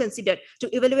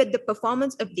to evaluate the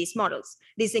performance of these models.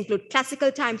 These include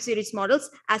classical time series models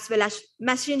as well as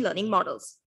machine learning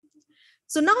models.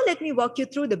 So now let me walk you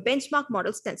through the benchmark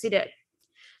models considered.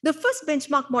 The first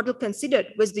benchmark model considered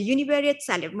was the univariate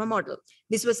Salerno model.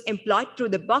 This was employed through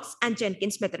the Box and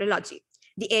Jenkins methodology.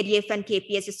 The ADF and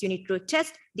KPSS unit root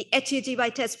test, the HEGY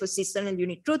test for seasonal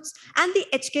unit roots, and the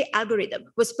HK algorithm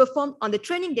was performed on the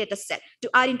training data set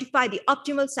to identify the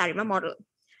optimal Sarima model.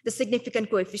 The significant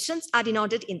coefficients are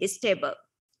denoted in this table.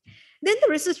 Then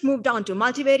the research moved on to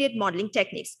multivariate modeling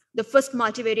techniques. The first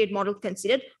multivariate model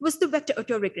considered was the vector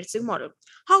autoregressive model.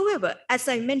 However, as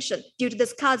I mentioned, due to the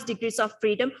scarce degrees of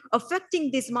freedom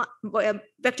affecting these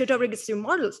vector autoregressive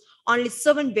models, only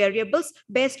 7 variables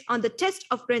based on the test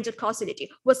of range of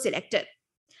causality were selected.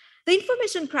 The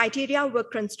information criteria were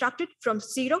constructed from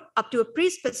 0 up to a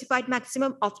pre-specified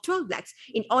maximum of 12 lags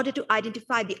in order to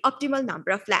identify the optimal number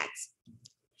of lags.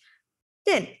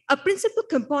 Then, a principal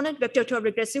component vector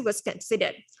autoregressive was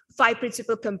considered. 5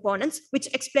 principal components, which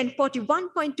explain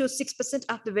 41.26%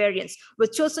 of the variance, were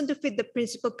chosen to fit the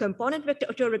principal component vector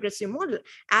autoregressive model,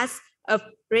 as a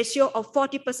ratio of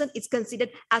 40% is considered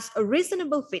as a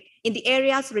reasonable fit in the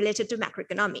areas related to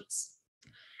macroeconomics.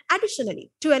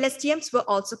 Additionally, 2 LSTMs were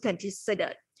also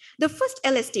considered. The first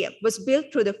LSTM was built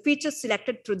through the features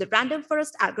selected through the random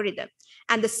forest algorithm,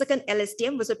 and the second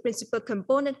LSTM was a principal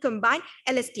component combined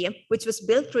LSTM, which was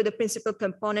built through the principal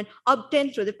component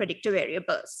obtained through the predictor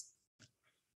variables.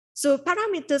 So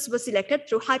parameters were selected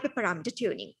through hyperparameter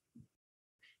tuning.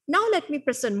 Now let me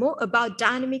present more about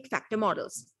dynamic factor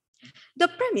models. The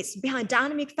premise behind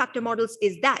dynamic factor models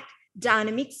is that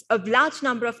dynamics of large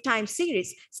number of time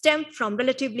series stem from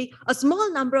relatively a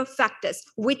small number of factors,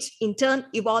 which in turn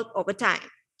evolve over time.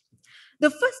 The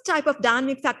first type of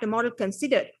dynamic factor model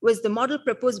considered was the model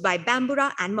proposed by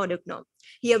Bambura and Modugno.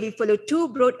 Here we follow 2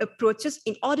 broad approaches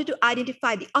in order to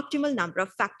identify the optimal number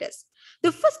of factors.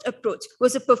 The first approach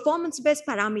was a performance-based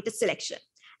parameter selection.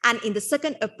 And in the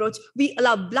second approach, we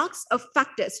allow blocks of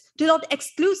factors to load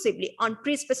exclusively on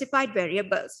pre-specified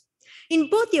variables. In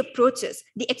both the approaches,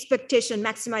 the expectation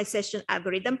maximization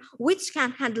algorithm, which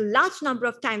can handle large number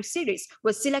of time series,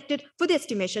 was selected for the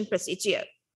estimation procedure.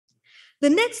 The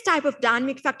next type of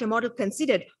dynamic factor model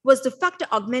considered was the factor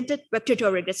augmented vector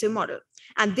autoregressive model.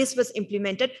 and this was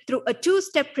implemented through a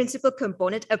two-step principal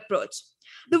component approach.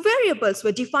 The variables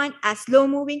were defined as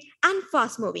slow-moving and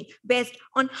fast-moving based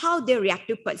on how they react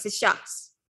to pulse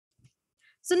shocks.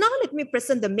 So now let me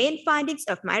present the main findings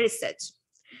of my research.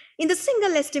 In the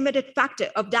single estimated factor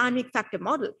of dynamic factor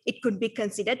model, it could be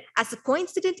considered as a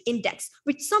coincident index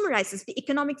which summarizes the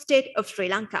economic state of Sri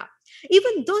Lanka.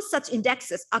 Even though such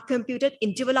indexes are computed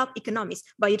in developed economies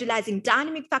by utilizing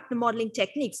dynamic factor modeling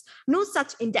techniques, no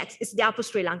such index is there for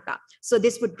Sri Lanka. So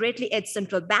this would greatly aid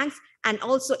central banks and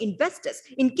also investors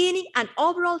in gaining an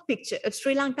overall picture of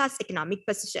Sri Lanka's economic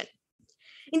position.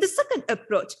 In the second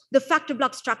approach, the factor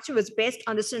block structure was based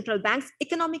on the central bank's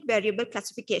economic variable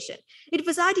classification. It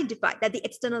was identified that the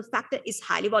external factor is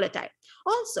highly volatile.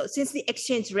 Also, since the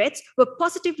exchange rates were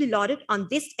positively loaded on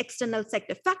this external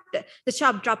sector factor, the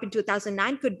sharp drop in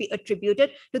 2009 could be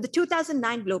attributed to the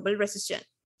 2009 global recession.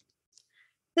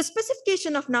 The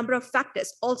specification of number of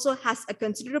factors also has a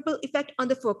considerable effect on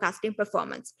the forecasting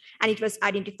performance, and it was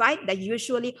identified that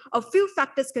usually a few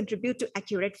factors contribute to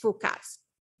accurate forecasts.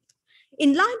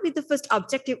 In line with the first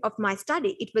objective of my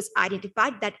study, it was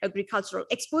identified that agricultural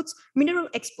exports, mineral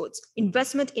exports,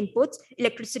 investment inputs,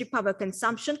 electricity power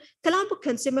consumption, Colombo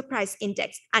Consumer Price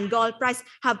Index, and gold price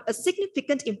have a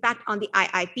significant impact on the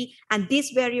IIP, and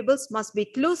these variables must be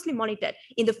closely monitored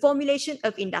in the formulation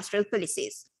of industrial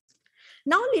policies.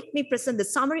 Now let me present the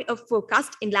summary of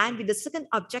forecast in line with the second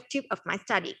objective of my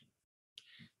study.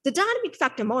 The dynamic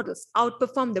factor models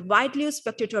outperform the widely used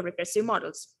vector recursive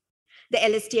models. The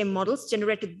LSTM models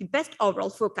generated the best overall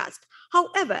forecast.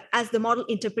 However, as the model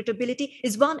interpretability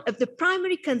is one of the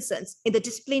primary concerns in the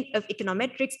discipline of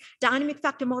econometrics, dynamic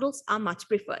factor models are much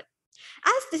preferred.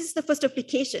 As this is the first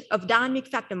application of dynamic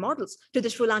factor models to the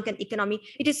Sri Lankan economy,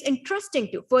 it is interesting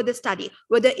to further study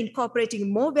whether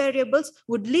incorporating more variables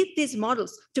would lead these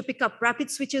models to pick up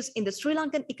rapid switches in the Sri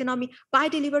Lankan economy by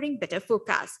delivering better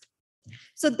forecast.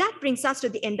 So that brings us to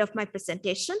the end of my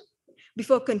presentation.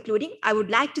 Before concluding, I would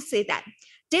like to say that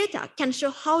data can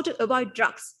show how to avoid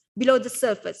drugs below the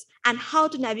surface and how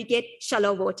to navigate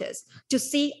shallow waters to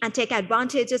see and take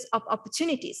advantages of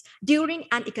opportunities during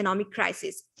an economic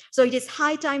crisis. So it is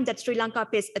high time that Sri Lanka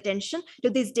pays attention to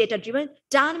these data-driven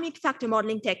dynamic factor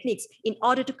modeling techniques in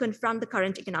order to confront the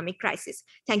current economic crisis.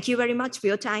 Thank you very much for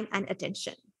your time and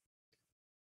attention.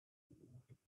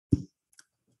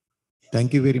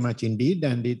 Thank you very much indeed.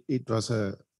 And it was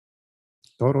a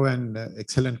thorough and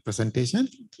excellent presentation.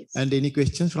 And any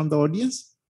questions from the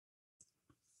audience?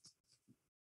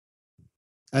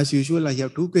 As usual, I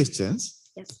have two questions.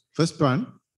 Yes. First one,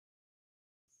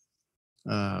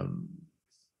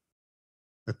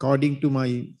 according to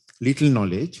my little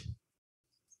knowledge,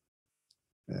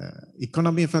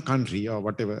 economy of a country or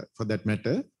whatever for that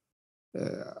matter,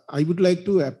 I would like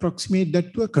to approximate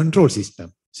that to a control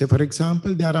system. So for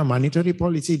example, there are monetary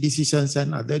policy decisions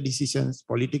and other decisions,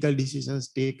 political decisions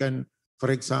taken, for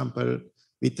example,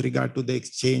 with regard to the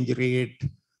exchange rate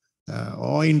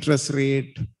or interest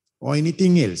rate or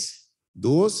anything else.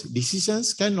 Those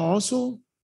decisions can also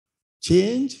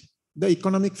change the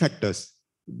economic factors,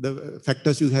 the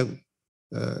factors you have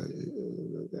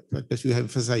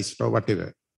emphasized or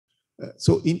whatever.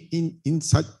 So in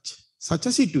such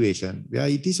a situation where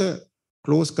it is a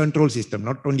closed control system,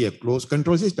 not only a closed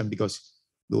control system, because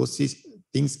those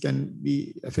things can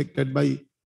be affected by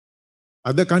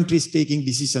other countries taking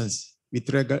decisions with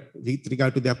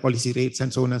regard to their policy rates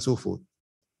and so on and so forth.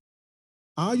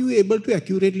 Are you able to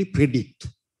accurately predict,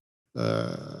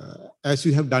 as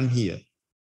you have done here,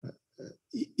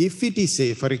 if it is,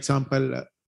 say, for example,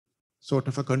 sort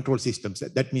of a control system,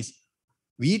 that means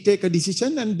we take a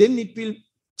decision and then it will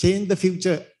change the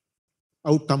future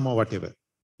outcome or whatever,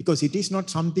 because it is not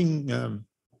something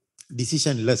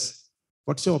decisionless.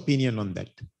 What's your opinion on that?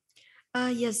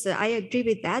 Yes, sir, I agree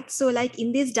with that. So like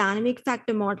in these dynamic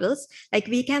factor models, like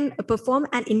we can perform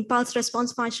an impulse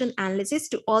response function analysis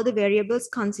to all the variables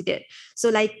considered. So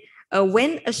like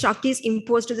when a shock is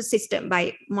imposed to the system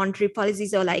by monetary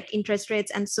policies or like interest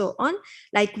rates and so on,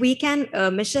 like we can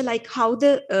measure like how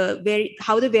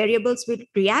the variables will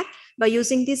react by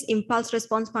using this impulse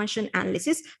response function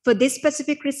analysis. For this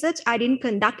specific research, I didn't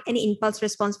conduct any impulse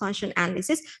response function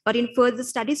analysis, but in further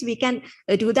studies, we can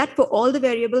do that for all the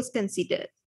variables considered.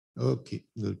 Okay,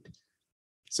 good.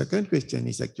 Second question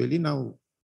is actually now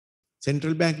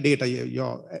central bank data.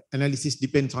 Your analysis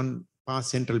depends on past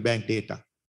central bank data.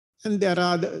 And there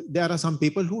are some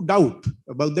people who doubt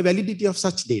about the validity of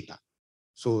such data.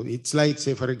 So it's like,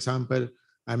 say, for example,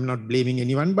 I'm not blaming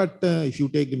anyone, but if you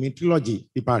take the meteorology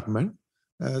department,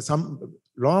 some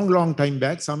long time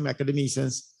back, some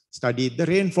academicians studied the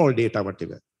rainfall data,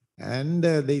 whatever. and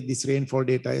this rainfall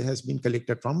data has been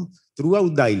collected from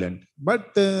throughout the island.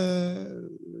 But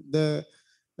the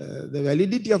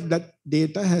validity of that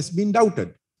data has been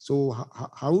doubted. So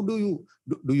how do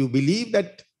you believe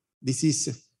that this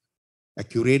is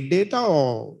accurate data,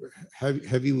 or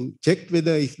have you checked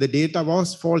whether if the data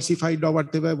was falsified or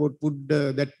whatever, what would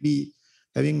that be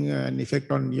having an effect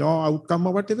on your outcome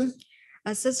or whatever?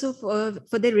 So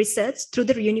for the research, through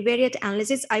the univariate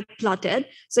analysis, I plotted.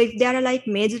 So if there are like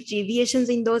major deviations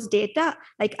in those data,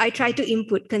 like I try to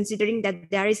input, considering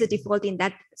that there is a default in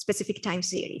that specific time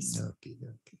series. Okay.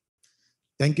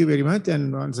 Thank you very much.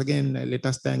 And once again, let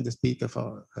us thank the speaker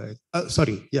for,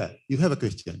 sorry, yeah, you have a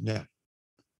question, yeah.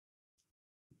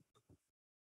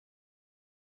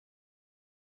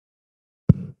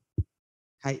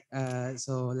 Hi,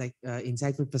 so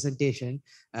insightful presentation.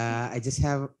 I just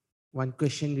have one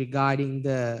question regarding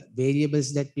the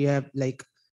variables that you have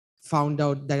found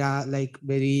out that are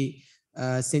very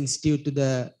sensitive to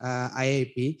the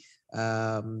IIP.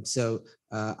 So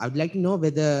I would like to know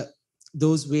whether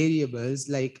those variables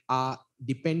are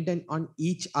dependent on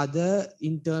each other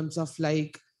in terms of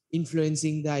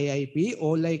influencing the IIP,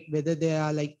 or whether they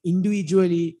are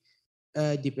individually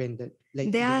dependent.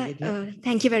 They are,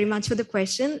 thank you very much for the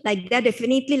question. They're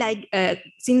definitely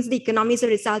since the economy is a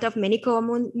result of many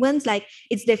common ones,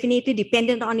 it's definitely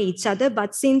dependent on each other.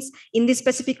 But since in this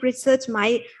specific research,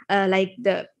 my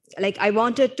I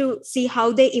wanted to see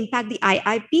how they impact the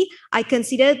IIP, I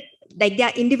considered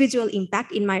their individual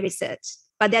impact in my research.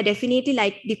 But they're definitely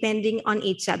depending on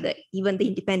each other, even the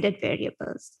independent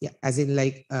variables. Yeah, as in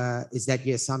is that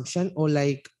your assumption, or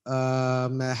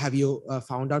have you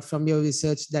found out from your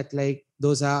research that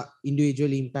those are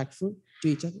individually impactful to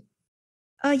each other?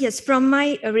 Yes, from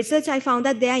my research, I found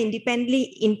that they are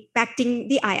independently impacting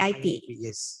the IIP.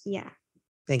 Yes. Yeah.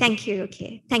 Thank you.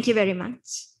 Okay. Thank you very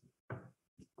much.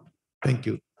 Thank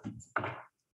you.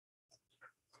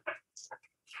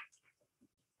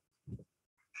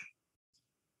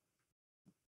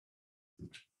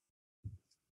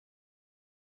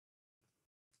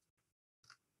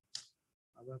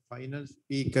 Our final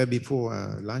speaker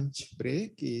before lunch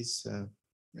break is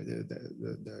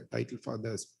the title for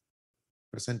the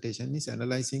presentation is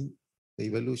Analyzing the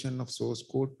Evolution of Source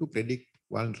Code to Predict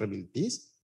Vulnerabilities.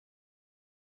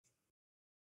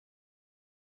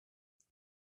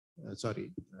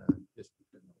 Sorry, just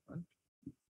one.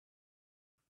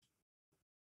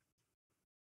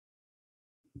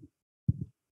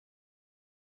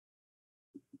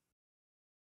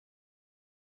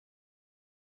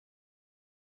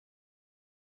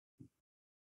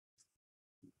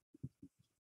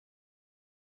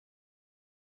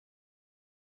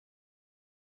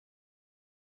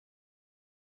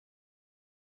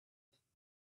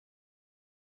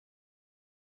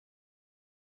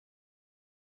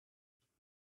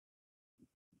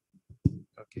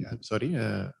 Okay, I'm sorry.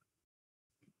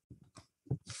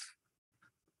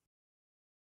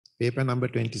 Paper number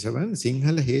 27,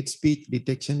 Sinhala hate speech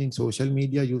detection in social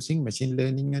media using machine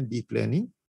learning and deep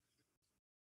learning.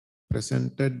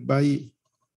 Presented by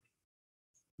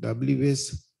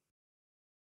W.S.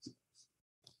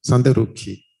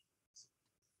 Sandarukhi.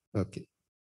 Okay.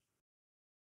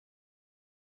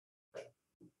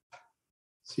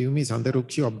 Siumi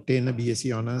Sandarukhi obtained a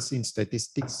BSc Honours in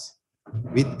Statistics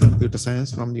with Computer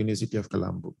Science from the University of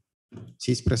Colombo.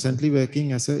 She is presently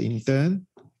working as an intern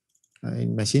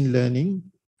in machine learning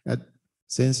at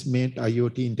SenseMate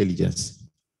IoT Intelligence.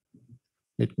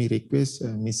 Let me request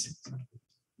Ms.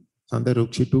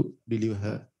 Sandarukhi to deliver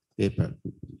her paper.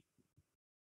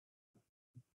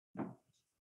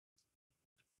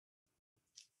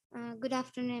 Good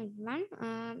afternoon,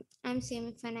 everyone. I'm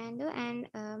Simi Fernando, and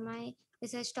my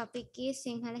research topic is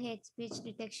Sinhala hate speech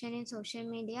detection in social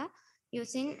media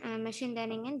using machine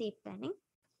learning and deep learning.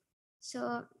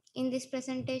 So, in this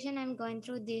presentation, I'm going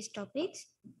through these topics.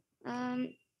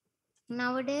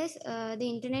 Nowadays, the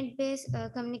internet-based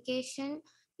communication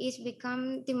is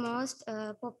become the most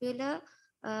popular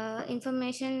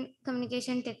information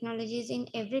communication technologies in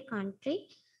every country.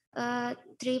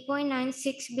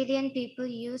 3.96 billion people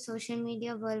use social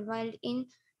media worldwide in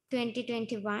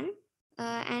 2021,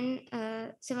 and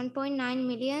 7.9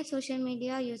 million social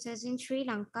media users in Sri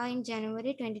Lanka in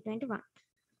January 2021.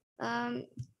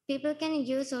 People can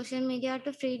use social media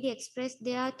to freely express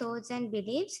their thoughts and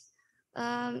beliefs.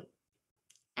 And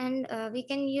we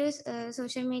can use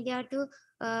social media to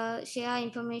share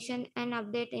information and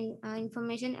update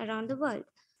information around the world.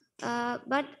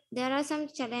 But there are some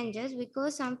challenges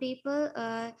because some people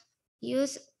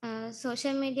use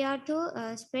social media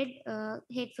to spread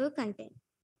hateful content.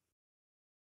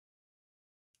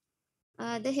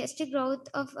 The hasty growth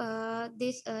of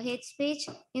this hate speech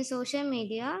in social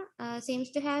media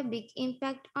seems to have big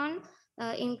impact on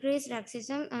increased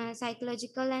racism,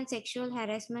 psychological and sexual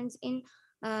harassments in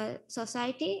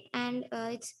society, and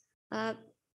its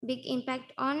big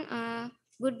impact on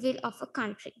goodwill of a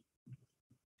country.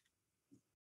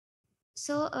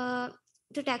 So,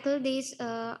 to tackle these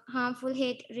harmful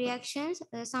hate reactions,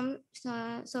 some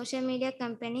social media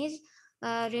companies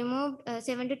removed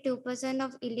 72%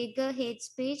 of illegal hate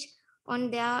speech on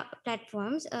their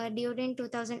platforms during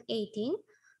 2018.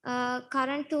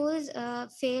 Current tools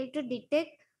failed to detect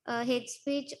hate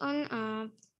speech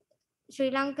on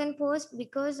Sri Lankan posts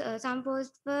because some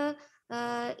posts were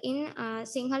in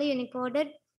Sinhala Unicoded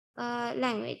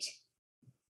language.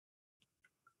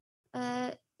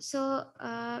 So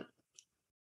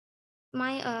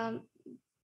my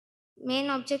main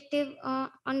objective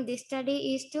on this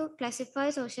study is to classify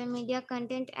social media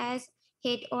content as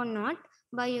hate or not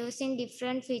by using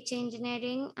different feature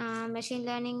engineering, machine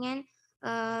learning,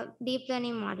 and deep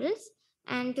learning models,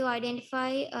 and to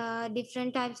identify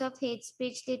different types of hate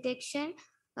speech detection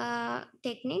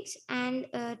techniques, and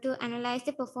to analyze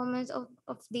the performance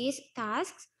of these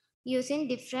tasks using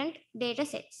different data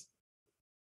sets.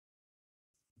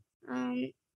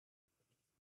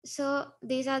 So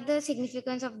these are the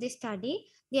significance of this study.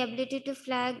 The ability to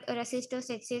flag racist or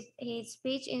sexist hate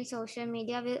speech in social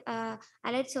media will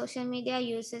alert social media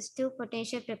users to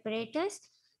potential preparators,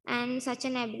 and such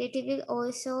an ability will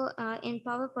also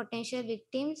empower potential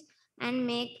victims and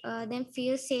make them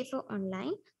feel safer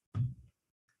online.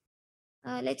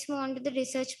 Let's move on to the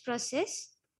research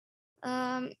process.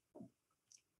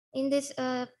 In this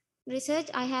research,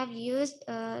 I have used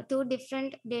two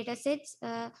different data sets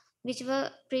which were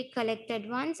pre-collected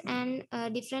ones and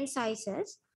different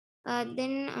sizes.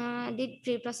 Then did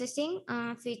pre-processing,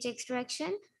 feature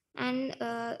extraction, and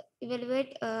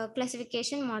evaluate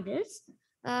classification models.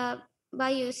 By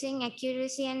using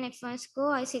accuracy and F1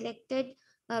 score, I selected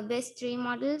best 3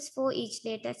 models for each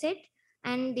data set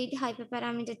and did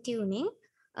hyperparameter tuning.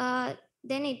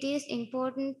 Then it is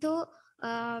important to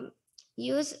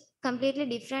use completely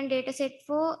different data set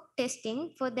for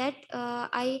testing. For that,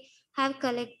 I have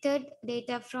collected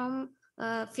data from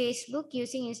Facebook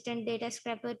using instant data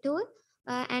scraper tool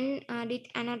and did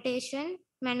annotation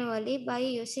manually by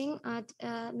using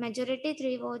majority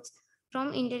 3 votes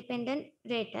from independent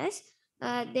raters.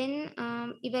 Then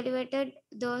evaluated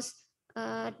those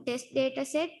test data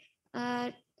set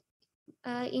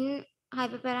in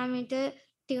hyperparameter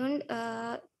tuned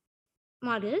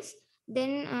models,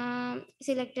 then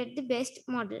selected the best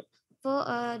model for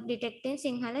detecting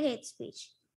Sinhala hate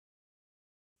speech.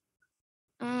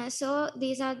 So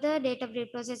these are the data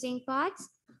preprocessing parts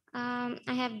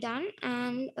I have done,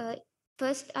 and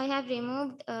first I have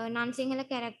removed non-Sinhala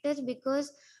characters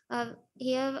because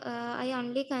here I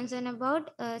only concern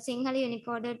about Sinhala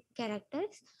Unicoded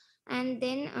characters, and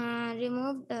then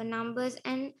removed numbers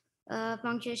and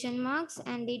punctuation marks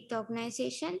and did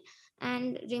tokenization,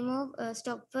 and remove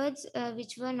stop words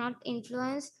which were not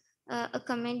influence a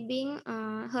comment being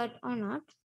heard or not.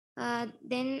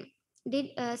 Then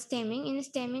did stemming. In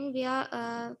stemming, we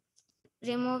are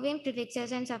removing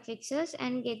prefixes and suffixes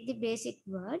and get the basic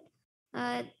word.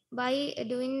 By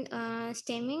doing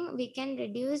stemming, we can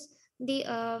reduce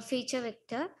the feature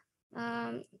vector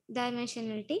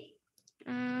dimensionality.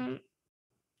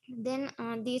 Then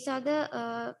these are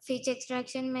the feature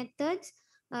extraction methods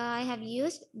I have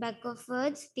used: back of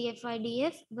words,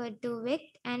 TF-IDF, word to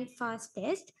vect, and fast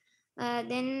test.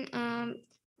 Then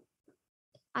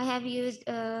I have used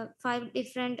 5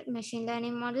 different machine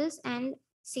learning models and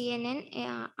CNN,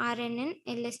 RNN,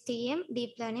 LSTM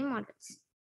deep learning models.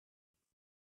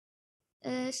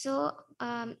 So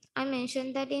I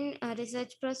mentioned that in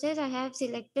research process, I have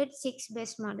selected 6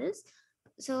 best models.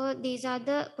 So these are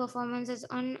the performances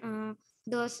on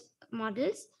those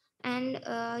models. And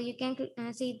you can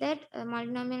see that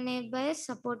multinomial naive Bayes,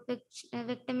 support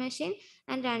vector machine,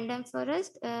 and random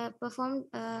forest performed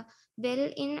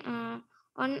well in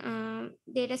on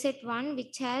dataset 1,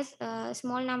 which has a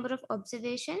small number of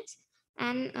observations,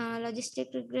 and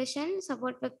logistic regression,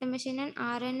 support vector machine, and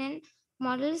RNN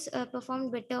models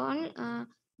performed better on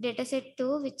dataset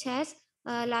 2, which has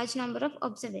a large number of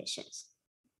observations.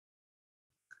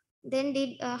 Then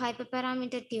did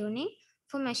hyperparameter tuning.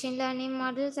 For machine learning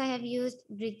models, I have used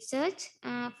bridge search.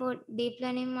 For deep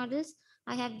learning models,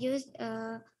 I have used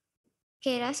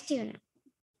Keras tuner.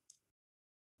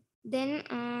 Then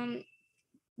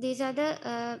these are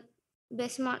the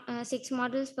best 6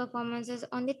 models performances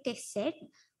on the test set.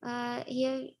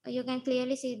 Here you can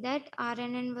clearly see that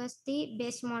RNN was the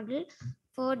best model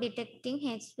for detecting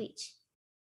hate speech.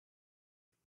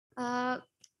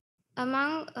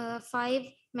 Among 5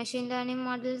 machine learning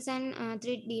models and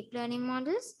 3 deep learning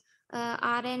models,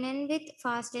 RNN with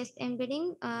fastest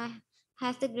embedding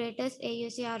has the greatest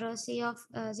AUC ROC of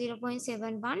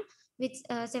 0.71 with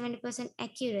 70%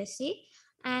 accuracy.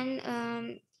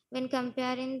 And when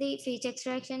comparing the feature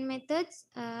extraction methods,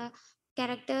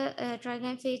 character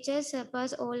tracking features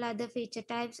surpass all other feature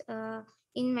types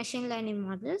in machine learning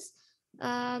models.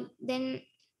 Then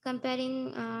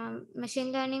comparing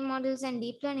machine learning models and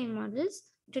deep learning models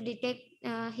to detect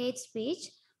hate speech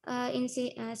in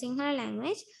Sinhala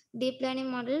language, deep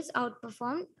learning models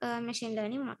outperform machine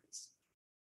learning models.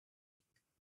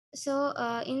 So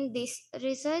in this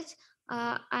research,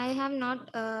 I have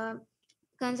not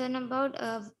concerned about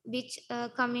which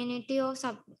community or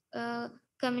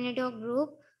community or group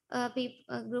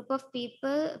group of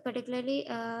people, particularly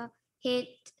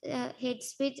hate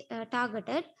speech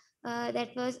targeted.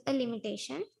 That was a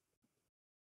limitation.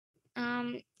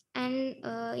 And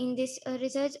in this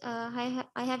research, I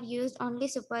have used only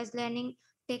supervised learning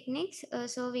techniques,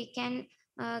 so we can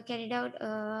carry out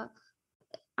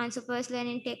unsupervised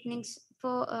learning techniques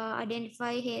for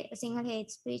identify single hate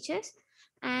speeches,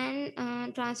 and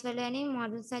transfer learning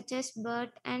models such as BERT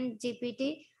and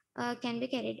GPT can be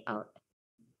carried out.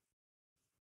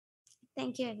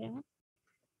 Thank you, everyone.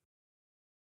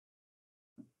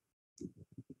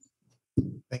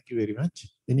 Thank you very much.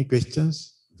 Any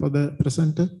questions for the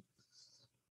presenter?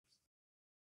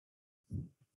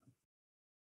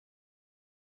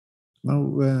 Now,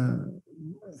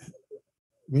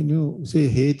 when you say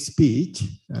hate speech,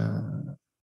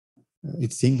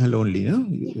 it's Sinhala only, no?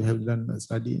 You have done a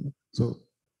study. So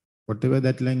whatever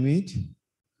that language,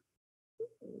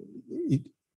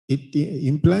 it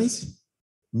implies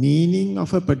meaning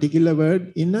of a particular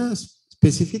word in a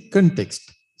specific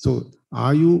context. So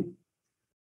are you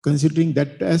considering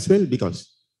that as well?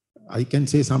 Because I can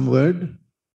say some word,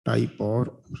 type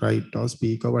or write or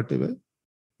speak or whatever,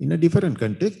 in a different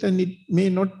context, and it may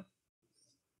not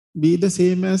be the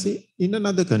same as in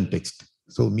another context.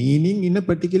 So meaning in a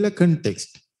particular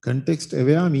context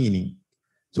aware meaning.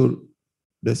 So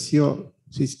does your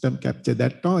system capture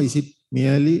that, or is it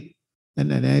merely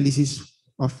an analysis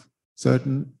of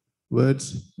certain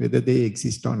words, whether they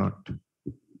exist or not?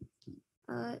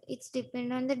 It's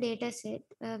depend on the data set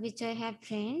which I have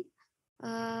trained,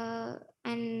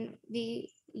 and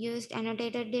we used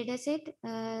annotated data set.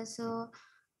 So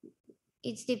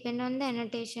it's depend on the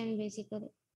annotation basically.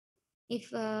 If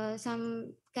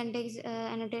some context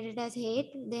annotated as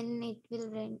hate, then it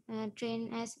will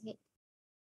train as hate.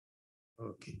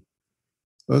 Okay.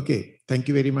 Okay. Thank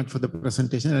you very much for the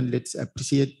presentation, and let's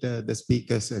appreciate the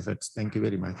speaker's efforts. Thank you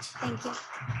very much. Thank you.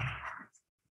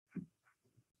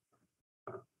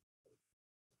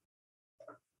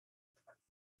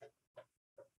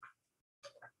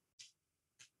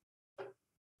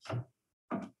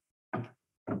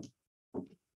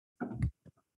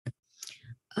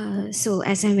 So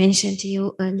as I mentioned to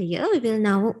you earlier, we will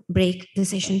now break the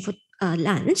session for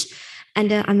lunch.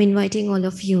 And I'm inviting all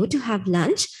of you to have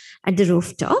lunch at the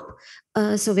rooftop.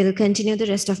 So we'll continue the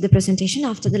rest of the presentation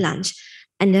after the lunch.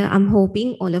 And I'm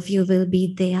hoping all of you will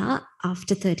be there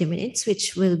after 30 minutes,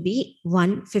 which will be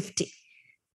 1:50.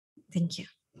 Thank you.